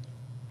Lenardic.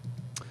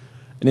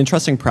 An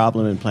interesting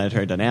problem in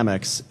planetary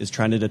dynamics is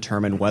trying to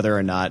determine whether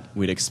or not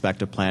we'd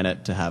expect a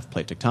planet to have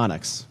plate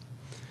tectonics.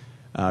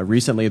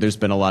 Recently, there's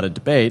been a lot of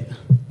debate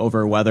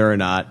over whether or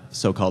not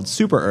so-called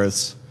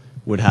super-Earths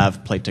would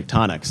have plate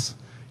tectonics.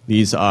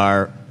 These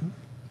are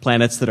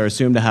planets that are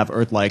assumed to have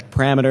Earth-like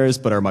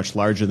parameters but are much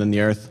larger than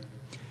the Earth.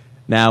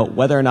 Now,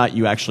 whether or not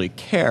you actually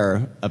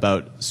care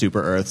about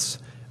super-Earths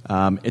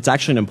It's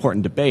actually an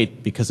important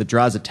debate because it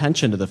draws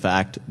attention to the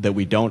fact that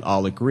we don't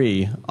all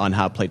agree on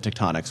how plate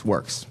tectonics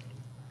works.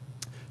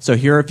 So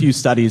here are a few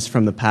studies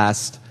from the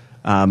past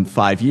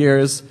 5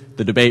 years.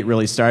 The debate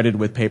really started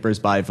with papers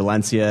by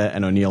Valencia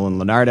and O'Neill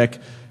and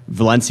Lenardic.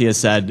 Valencia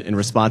said in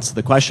response to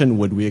the question,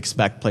 would we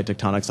expect plate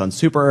tectonics on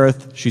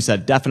super-Earth? She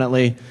said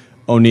definitely.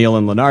 O'Neill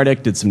and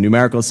Lenardic did some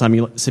numerical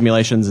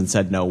simulations and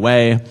said no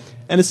way.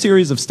 And a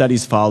series of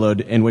studies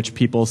followed in which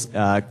people,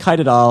 Kite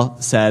et al.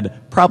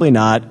 Said probably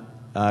not.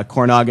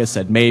 Cornaga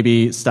said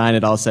maybe. Stein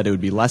et al. Said it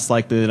would be less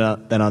likely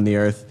than on the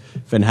Earth.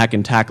 Van Heck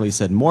and Tackley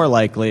said more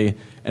likely.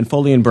 And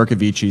Foley and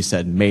Bercovici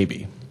said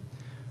maybe.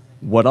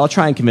 What I'll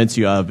try and convince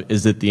you of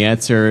is that the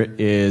answer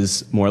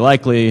is more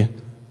likely,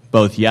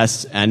 both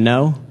yes and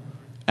no,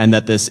 and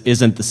that this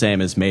isn't the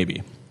same as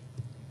maybe.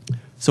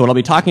 So what I'll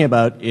be talking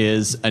about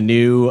is a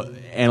new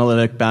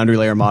analytic boundary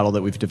layer model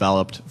that we've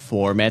developed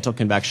for mantle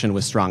convection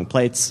with strong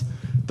plates.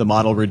 The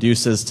model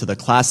reduces to the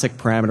classic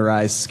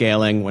parameterized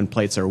scaling when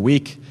plates are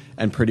weak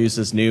and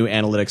produces new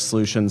analytic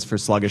solutions for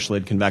sluggish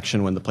lid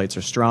convection when the plates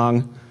are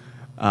strong.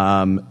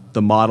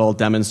 The model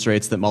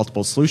demonstrates that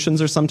multiple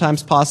solutions are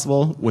sometimes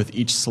possible, with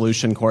each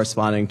solution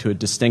corresponding to a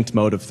distinct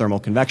mode of thermal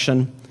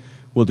convection.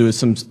 We'll do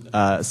some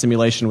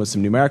simulation with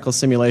some numerical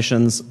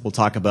simulations. We'll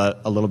talk about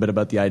a little bit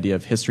about the idea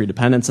of history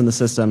dependence in the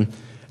system.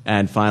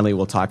 And finally,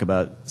 we'll talk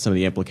about some of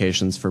the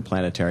implications for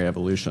planetary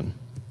evolution.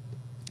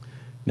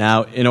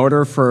 Now, in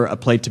order for a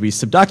plate to be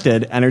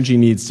subducted, energy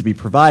needs to be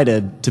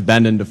provided to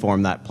bend and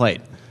deform that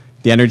plate.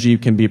 The energy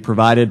can be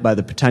provided by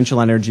the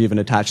potential energy of an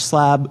attached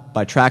slab,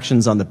 by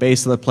tractions on the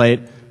base of the plate,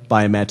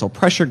 by a mantle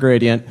pressure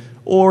gradient,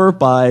 or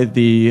by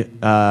the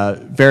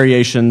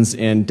variations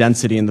in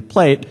density in the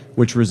plate,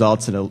 which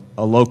results in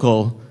a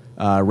local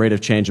rate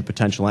of change of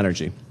potential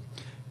energy.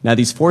 Now,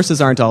 these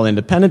forces aren't all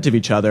independent of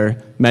each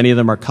other. Many of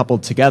them are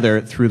coupled together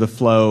through the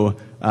flow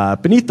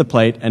beneath the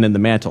plate and in the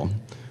mantle.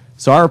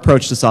 So our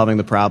approach to solving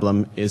the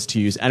problem is to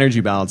use energy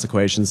balance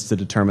equations to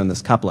determine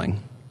this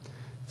coupling.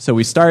 So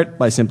we start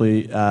by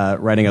simply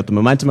writing out the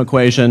momentum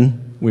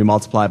equation. We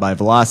multiply by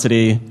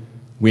velocity.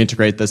 We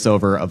integrate this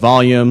over a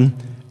volume.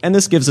 And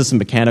this gives us a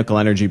mechanical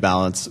energy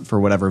balance for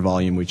whatever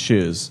volume we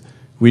choose.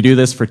 We do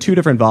this for two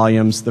different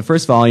volumes. The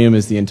first volume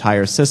is the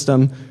entire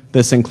system.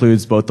 This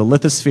includes both the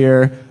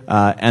lithosphere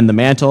and the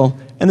mantle.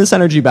 And this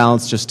energy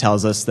balance just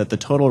tells us that the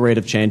total rate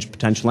of change of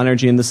potential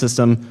energy in the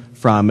system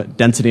from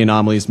density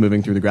anomalies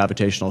moving through the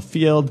gravitational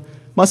field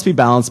must be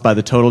balanced by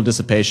the total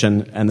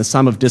dissipation and the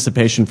sum of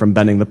dissipation from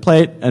bending the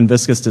plate and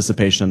viscous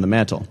dissipation in the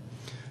mantle.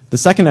 The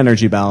second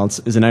energy balance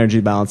is an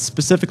energy balance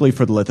specifically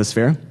for the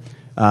lithosphere,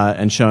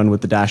 and shown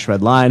with the dashed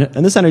red line.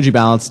 And this energy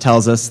balance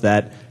tells us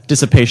that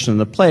dissipation in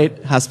the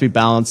plate has to be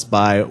balanced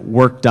by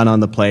work done on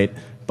the plate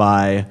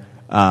by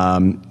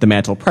the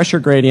mantle pressure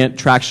gradient,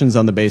 tractions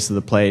on the base of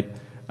the plate,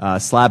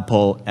 slab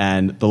pull,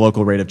 and the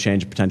local rate of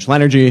change of potential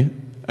energy,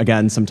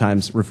 again,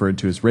 sometimes referred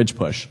to as ridge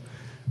push.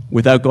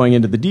 Without going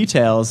into the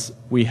details,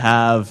 we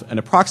have an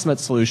approximate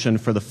solution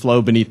for the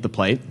flow beneath the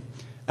plate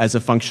as a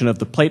function of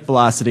the plate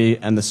velocity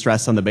and the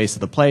stress on the base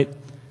of the plate.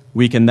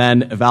 We can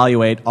then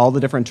evaluate all the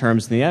different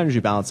terms in the energy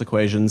balance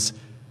equations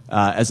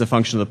as a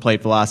function of the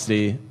plate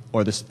velocity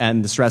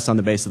and the stress on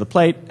the base of the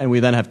plate. And we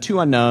then have two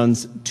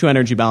unknowns, two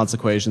energy balance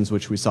equations,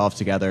 which we solve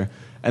together.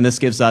 And this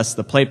gives us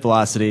the plate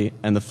velocity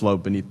and the flow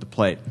beneath the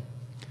plate.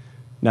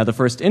 Now, the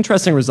first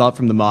interesting result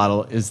from the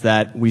model is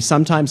that we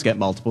sometimes get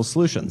multiple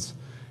solutions.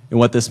 And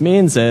what this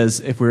means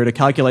is if we were to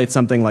calculate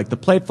something like the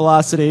plate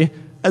velocity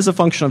as a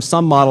function of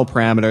some model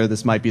parameter,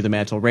 this might be the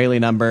Mantle-Rayleigh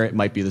number, it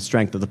might be the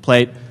strength of the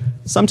plate,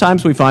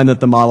 sometimes we find that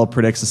the model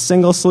predicts a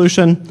single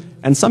solution,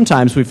 and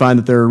sometimes we find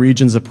that there are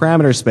regions of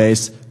parameter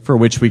space for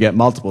which we get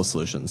multiple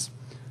solutions.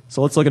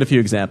 So let's look at a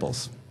few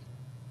examples.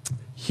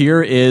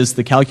 Here is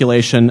the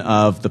calculation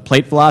of the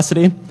plate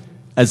velocity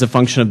as a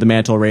function of the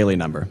Mantle-Rayleigh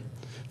number.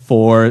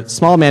 For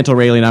small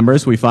Mantle-Rayleigh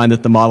numbers, we find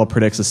that the model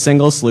predicts a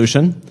single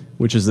solution,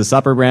 which is this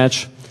upper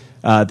branch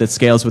that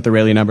scales with the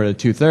Rayleigh number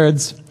to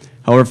 2/3.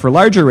 However, for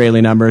larger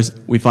Rayleigh numbers,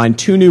 we find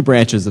two new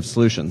branches of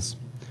solutions.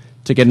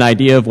 To get an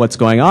idea of what's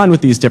going on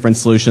with these different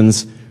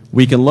solutions,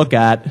 we can look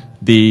at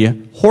the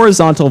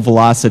horizontal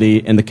velocity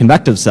in the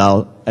convective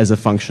cell as a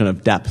function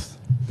of depth.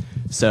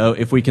 So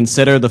if we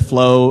consider the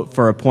flow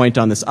for a point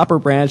on this upper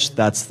branch,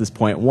 that's this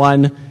point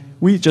 1,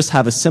 we just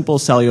have a simple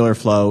cellular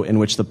flow in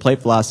which the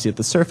plate velocity at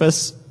the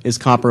surface is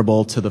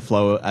comparable to the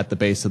flow at the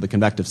base of the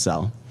convective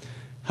cell.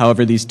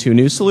 However, these two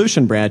new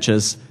solution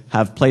branches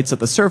have plates at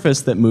the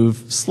surface that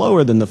move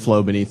slower than the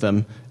flow beneath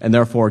them and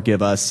therefore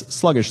give us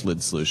sluggish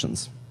lid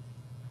solutions.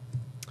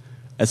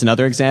 As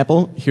another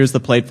example, here's the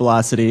plate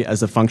velocity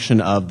as a function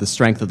of the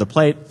strength of the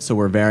plate, so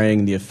we're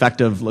varying the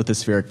effective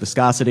lithospheric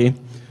viscosity.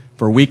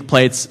 For weak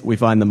plates, we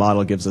find the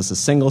model gives us a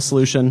single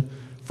solution.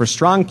 For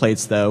strong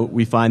plates, though,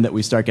 we find that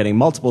we start getting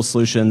multiple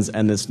solutions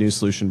and this new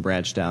solution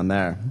branch down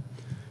there.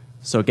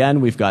 So again,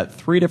 we've got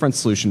three different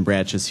solution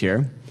branches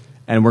here.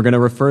 And we're going to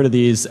refer to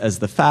these as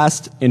the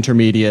fast,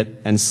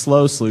 intermediate, and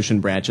slow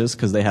solution branches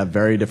because they have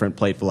very different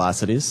plate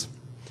velocities.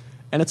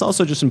 And it's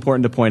also just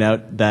important to point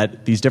out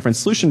that these different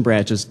solution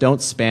branches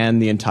don't span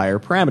the entire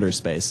parameter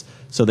space.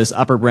 So this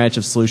upper branch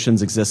of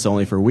solutions exists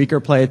only for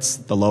weaker plates,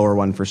 the lower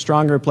one for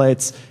stronger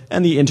plates,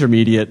 and the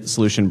intermediate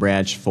solution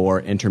branch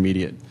for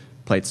intermediate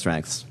plate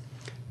strengths.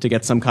 To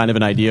get some kind of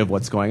an idea of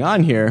what's going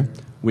on here,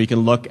 we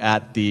can look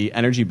at the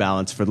energy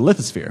balance for the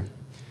lithosphere.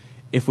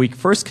 If we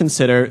first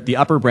consider the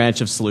upper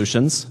branch of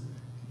solutions,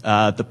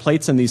 the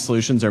plates in these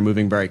solutions are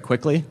moving very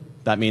quickly.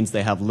 That means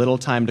they have little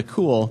time to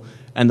cool,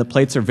 and the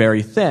plates are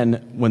very thin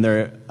when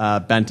they're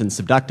bent and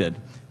subducted.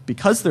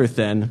 Because they're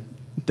thin,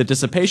 the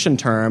dissipation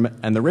term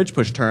and the ridge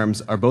push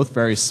terms are both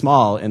very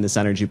small in this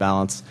energy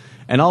balance,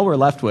 and all we're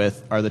left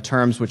with are the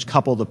terms which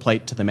couple the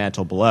plate to the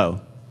mantle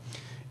below.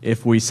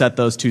 If we set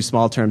those two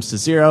small terms to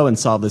 0 and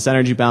solve this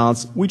energy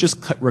balance, we just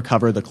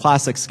recover the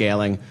classic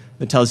scaling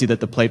that tells you that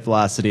the plate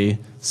velocity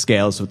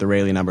scales with the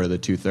Rayleigh number of the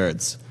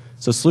 2/3.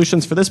 So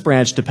solutions for this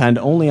branch depend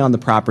only on the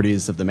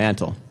properties of the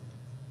mantle.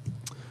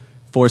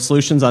 For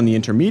solutions on the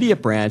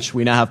intermediate branch,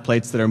 we now have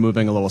plates that are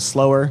moving a little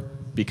slower.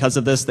 Because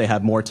of this, they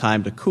have more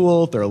time to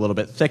cool, they're a little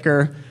bit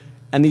thicker,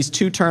 and these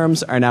two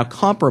terms are now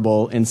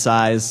comparable in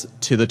size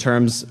to the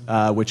terms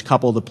which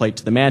couple the plate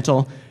to the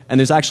mantle, and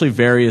there's actually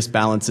various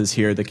balances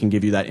here that can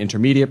give you that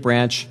intermediate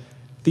branch.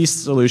 These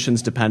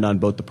solutions depend on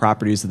both the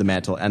properties of the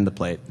mantle and the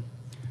plate.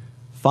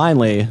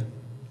 Finally,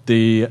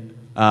 the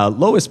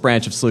lowest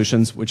branch of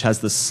solutions, which has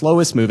the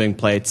slowest moving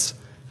plates,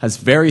 has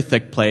very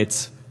thick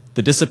plates,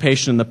 the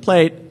dissipation in the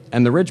plate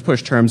and the ridge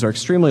push terms are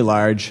extremely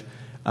large,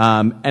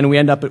 and we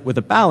end up with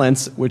a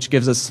balance which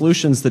gives us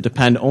solutions that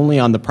depend only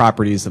on the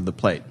properties of the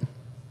plate.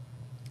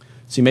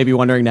 So you may be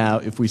wondering now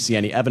if we see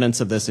any evidence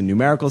of this in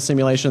numerical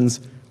simulations.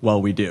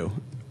 Well, we do.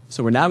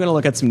 So we're now going to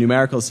look at some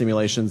numerical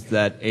simulations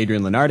that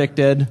Adrian Lenardic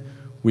did.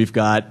 We've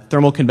got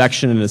thermal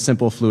convection in a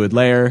simple fluid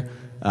layer.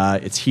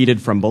 It's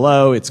heated from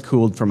below, it's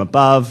cooled from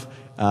above,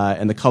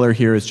 and the color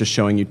here is just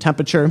showing you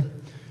temperature.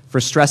 For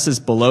stresses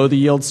below the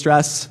yield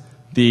stress,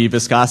 the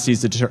viscosity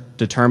is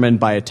determined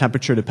by a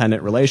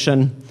temperature-dependent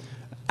relation.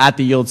 At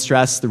the yield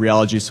stress, the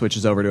rheology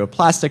switches over to a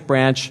plastic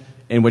branch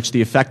in which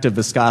the effective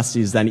viscosity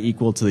is then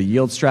equal to the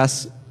yield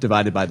stress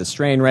divided by the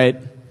strain rate.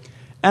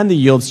 And the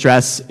yield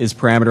stress is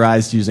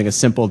parameterized using a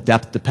simple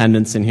depth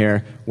dependence in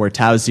here where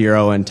tau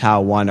 0 and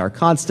tau 1 are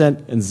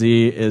constant and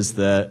z is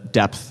the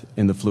depth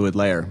in the fluid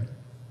layer.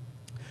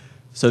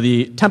 So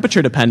the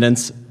temperature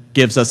dependence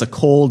gives us a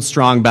cold,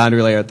 strong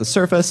boundary layer at the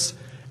surface,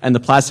 and the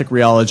plastic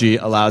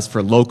rheology allows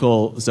for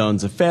local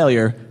zones of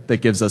failure that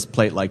gives us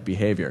plate-like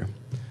behavior.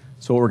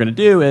 So what we're going to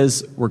do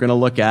is we're going to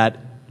look at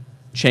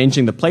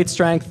changing the plate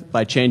strength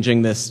by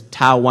changing this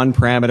tau 1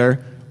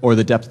 parameter or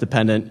the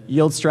depth-dependent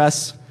yield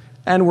stress,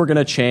 and we're going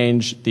to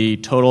change the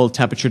total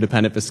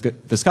temperature-dependent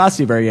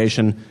viscosity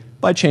variation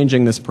by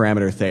changing this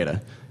parameter theta.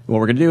 And what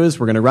we're going to do is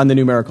we're going to run the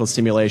numerical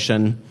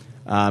simulation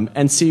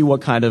and see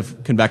what kind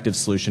of convective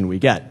solution we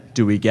get.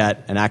 Do we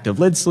get an active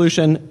lid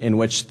solution in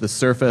which the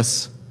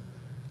surface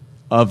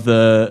of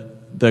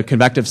the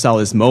convective cell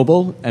is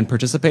mobile and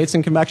participates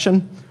in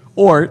convection?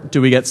 Or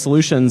do we get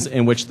solutions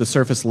in which the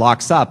surface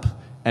locks up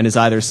and is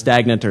either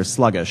stagnant or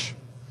sluggish?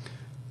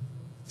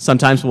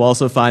 Sometimes we'll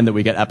also find that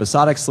we get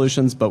episodic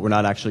solutions, but we're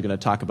not actually going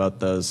to talk about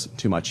those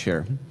too much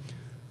here.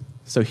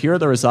 So here are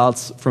the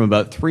results from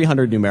about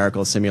 300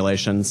 numerical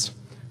simulations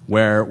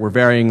where we're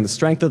varying the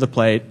strength of the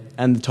plate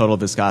and the total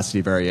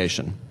viscosity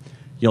variation.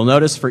 You'll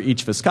notice for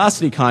each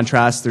viscosity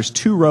contrast, there's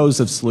 2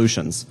 rows of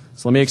solutions.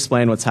 So let me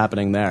explain what's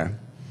happening there.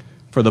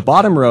 For the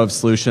bottom row of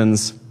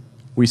solutions,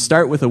 we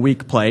start with a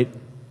weak plate,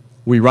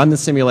 we run the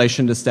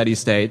simulation to steady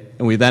state,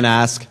 and we then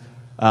ask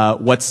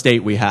what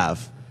state we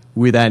have.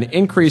 We then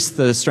increase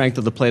the strength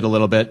of the plate a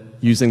little bit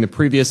using the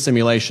previous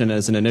simulation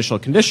as an initial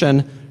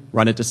condition,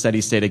 run it to steady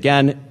state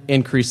again,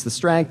 increase the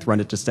strength, run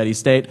it to steady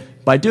state.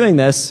 By doing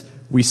this,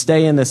 we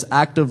stay in this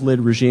active lid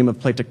regime of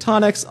plate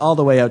tectonics all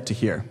the way out to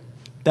here.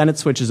 Then it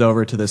switches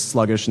over to this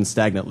sluggish and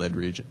stagnant lid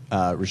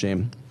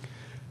regime.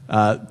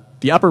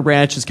 The upper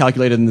branch is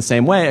calculated in the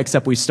same way,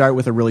 except we start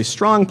with a really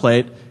strong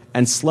plate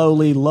and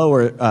slowly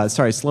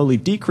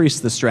decrease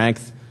the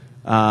strength,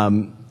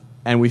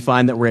 and we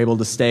find that we're able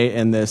to stay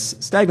in this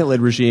stagnant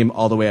lid regime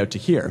all the way out to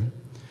here.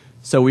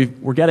 So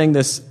we're getting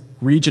this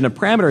region of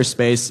parameter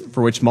space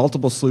for which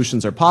multiple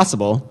solutions are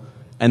possible,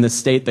 and the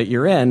state that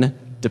you're in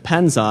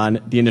depends on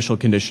the initial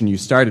condition you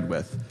started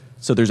with.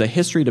 So there's a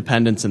history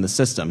dependence in the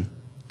system.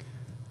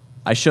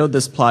 I showed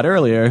this plot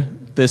earlier.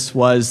 This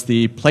was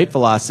the plate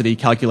velocity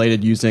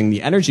calculated using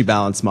the energy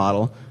balance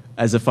model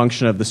as a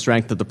function of the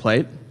strength of the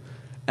plate.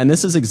 And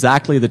this is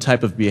exactly the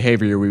type of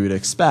behavior we would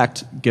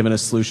expect given a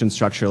solution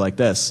structure like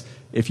this.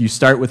 If you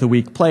start with a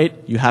weak plate,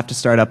 you have to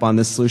start up on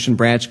this solution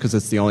branch because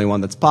it's the only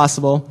one that's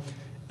possible.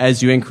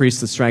 As you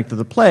increase the strength of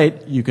the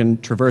plate, you can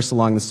traverse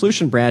along the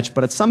solution branch,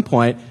 but at some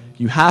point,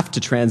 you have to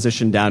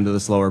transition down to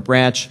this lower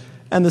branch,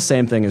 and the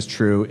same thing is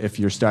true if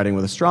you're starting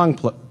with a strong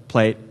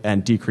plate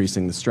and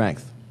decreasing the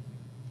strength.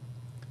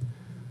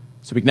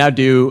 So we can now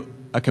do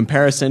a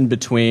comparison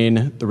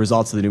between the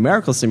results of the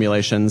numerical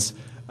simulations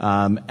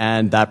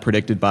and that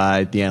predicted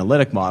by the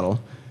analytic model.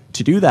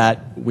 To do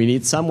that, we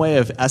need some way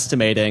of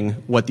estimating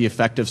what the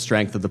effective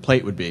strength of the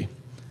plate would be.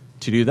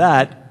 To do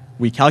that,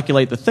 we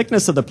calculate the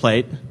thickness of the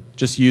plate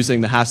just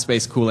using the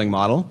half-space cooling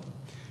model,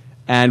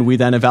 and we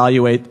then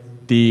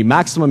evaluate the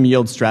maximum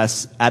yield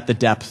stress at the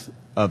depth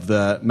of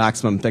the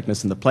maximum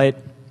thickness in the plate.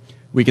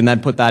 We can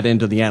then put that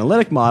into the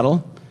analytic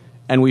model,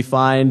 and we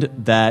find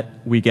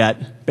that we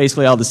get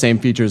basically all the same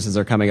features as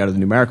are coming out of the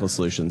numerical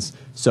solutions.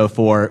 So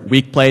for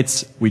weak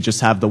plates, we just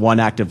have the one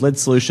active lid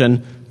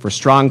solution. For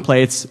strong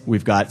plates,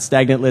 we've got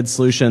stagnant lid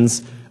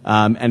solutions.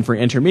 And for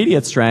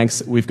intermediate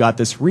strengths, we've got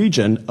this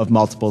region of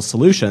multiple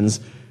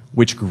solutions,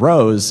 which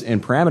grows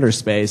in parameter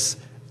space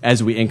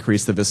as we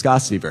increase the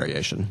viscosity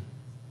variation.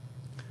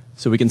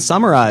 So we can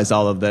summarize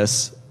all of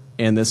this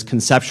in this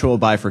conceptual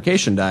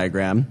bifurcation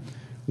diagram,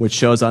 which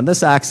shows on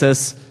this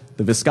axis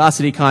the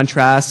viscosity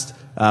contrast,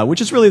 which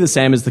is really the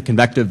same as the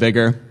convective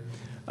vigor.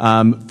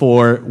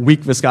 For weak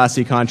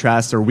viscosity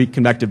contrast or weak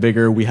convective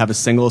vigor, we have a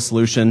single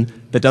solution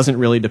that doesn't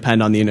really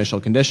depend on the initial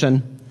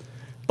condition.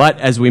 But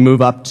as we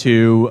move up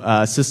to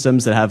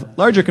systems that have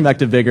larger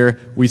convective vigor,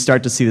 we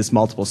start to see this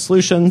multiple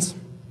solutions.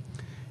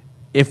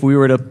 If we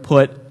were to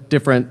put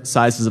different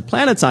sizes of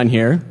planets on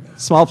here,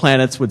 small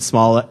planets would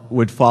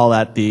fall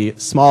at the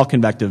small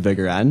convective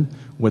vigor end,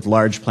 with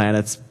large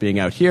planets being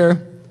out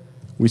here.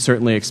 We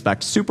certainly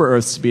expect super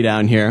Earths to be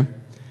down here.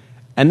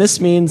 And this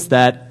means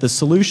that the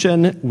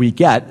solution we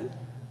get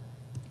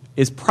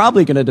is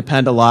probably going to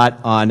depend a lot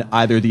on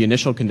either the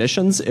initial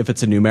conditions, if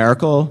it's a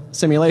numerical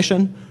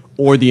simulation,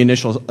 or the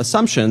initial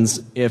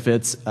assumptions, if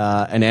it's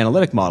an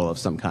analytic model of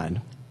some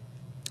kind.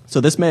 So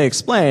this may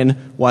explain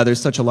why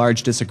there's such a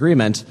large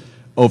disagreement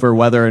over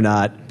whether or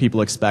not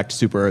people expect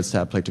super Earths to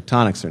have plate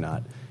tectonics or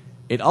not.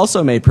 It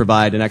also may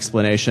provide an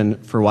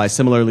explanation for why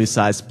similarly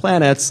sized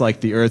planets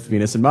like the Earth,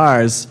 Venus, and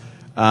Mars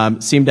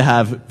seem to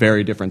have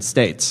very different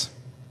states.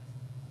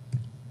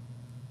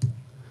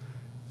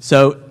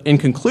 So in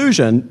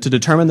conclusion, to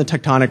determine the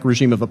tectonic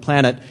regime of a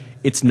planet,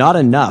 it's not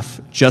enough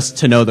just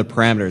to know the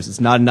parameters. It's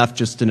not enough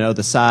just to know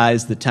the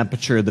size, the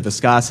temperature, the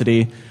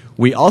viscosity.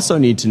 We also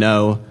need to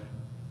know,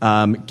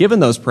 given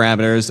those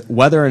parameters,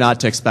 whether or not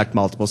to expect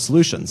multiple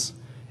solutions.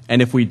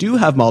 And if we do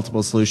have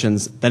multiple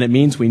solutions, then it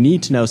means we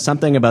need to know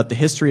something about the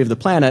history of the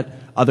planet,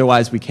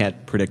 otherwise we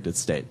can't predict its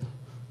state.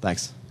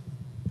 Thanks.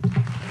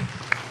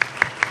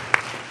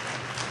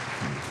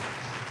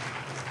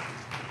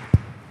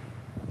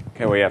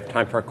 Okay, we have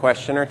time for a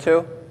question or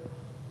two.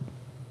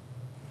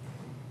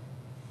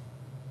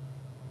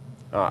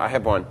 I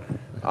have one.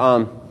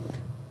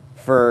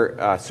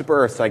 For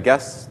super Earths, I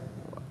guess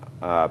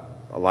a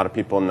lot of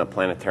people in the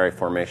planetary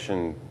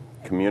formation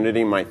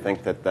community might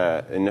think that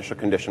the initial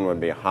condition would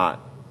be a hot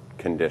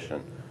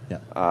condition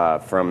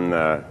from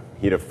the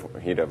heat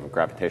of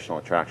gravitational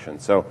attraction.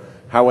 So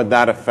how would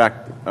that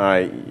affect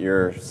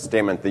your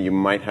statement that you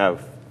might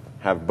have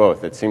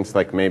both? It seems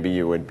like maybe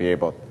you would be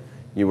able,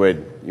 you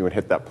would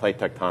hit that plate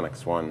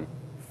tectonics one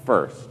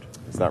first.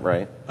 Is that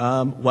right?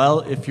 Well,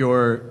 if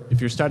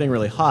you're starting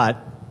really hot,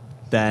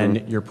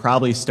 then you're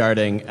probably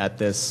starting at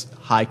this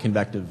high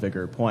convective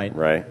vigor point,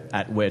 right,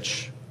 at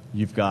which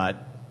you've got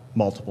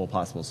multiple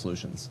possible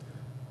solutions.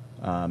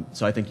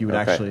 So I think you would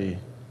actually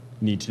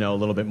need to know a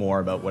little bit more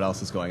about what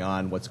else is going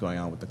on, what's going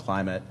on with the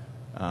climate.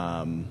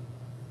 I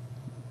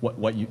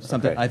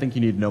think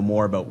you need to know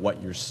more about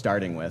what you're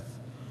starting with,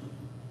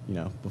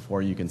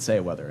 before you can say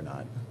whether or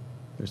not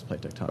there's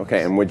plate tectonics.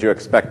 Okay, and would you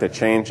expect a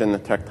change in the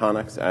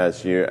tectonics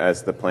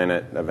as the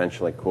planet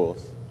eventually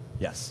cools?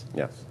 Yes.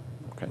 Yes.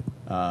 Okay.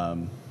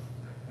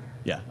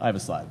 Yeah, I have a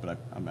slide, but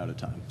I'm out of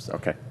time. So.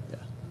 Okay. Yeah.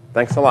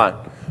 Thanks a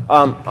lot.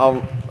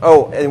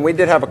 And we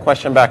did have a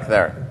question back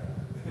there,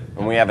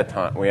 and we have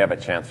a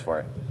chance for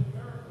it.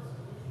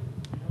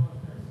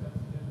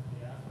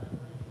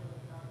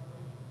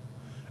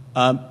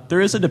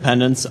 There is a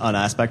dependence on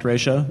aspect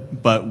ratio,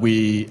 but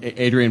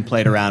Adrian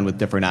played around with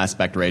different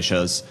aspect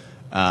ratios,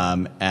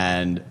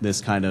 and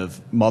this kind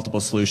of multiple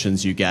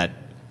solutions you get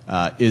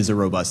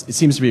it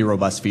seems to be a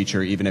robust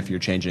feature even if you're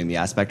changing the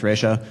aspect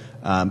ratio.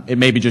 It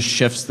maybe just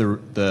shifts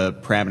the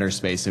parameter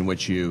space in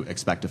which you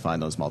expect to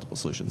find those multiple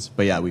solutions.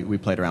 But yeah, we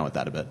played around with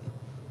that a bit.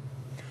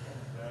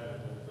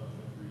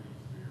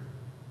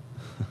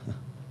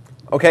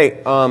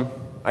 Okay,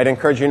 I'd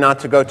encourage you not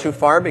to go too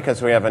far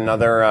because we have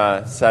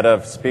another set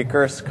of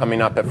speakers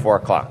coming up at 4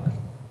 o'clock.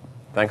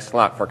 Thanks a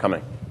lot for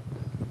coming.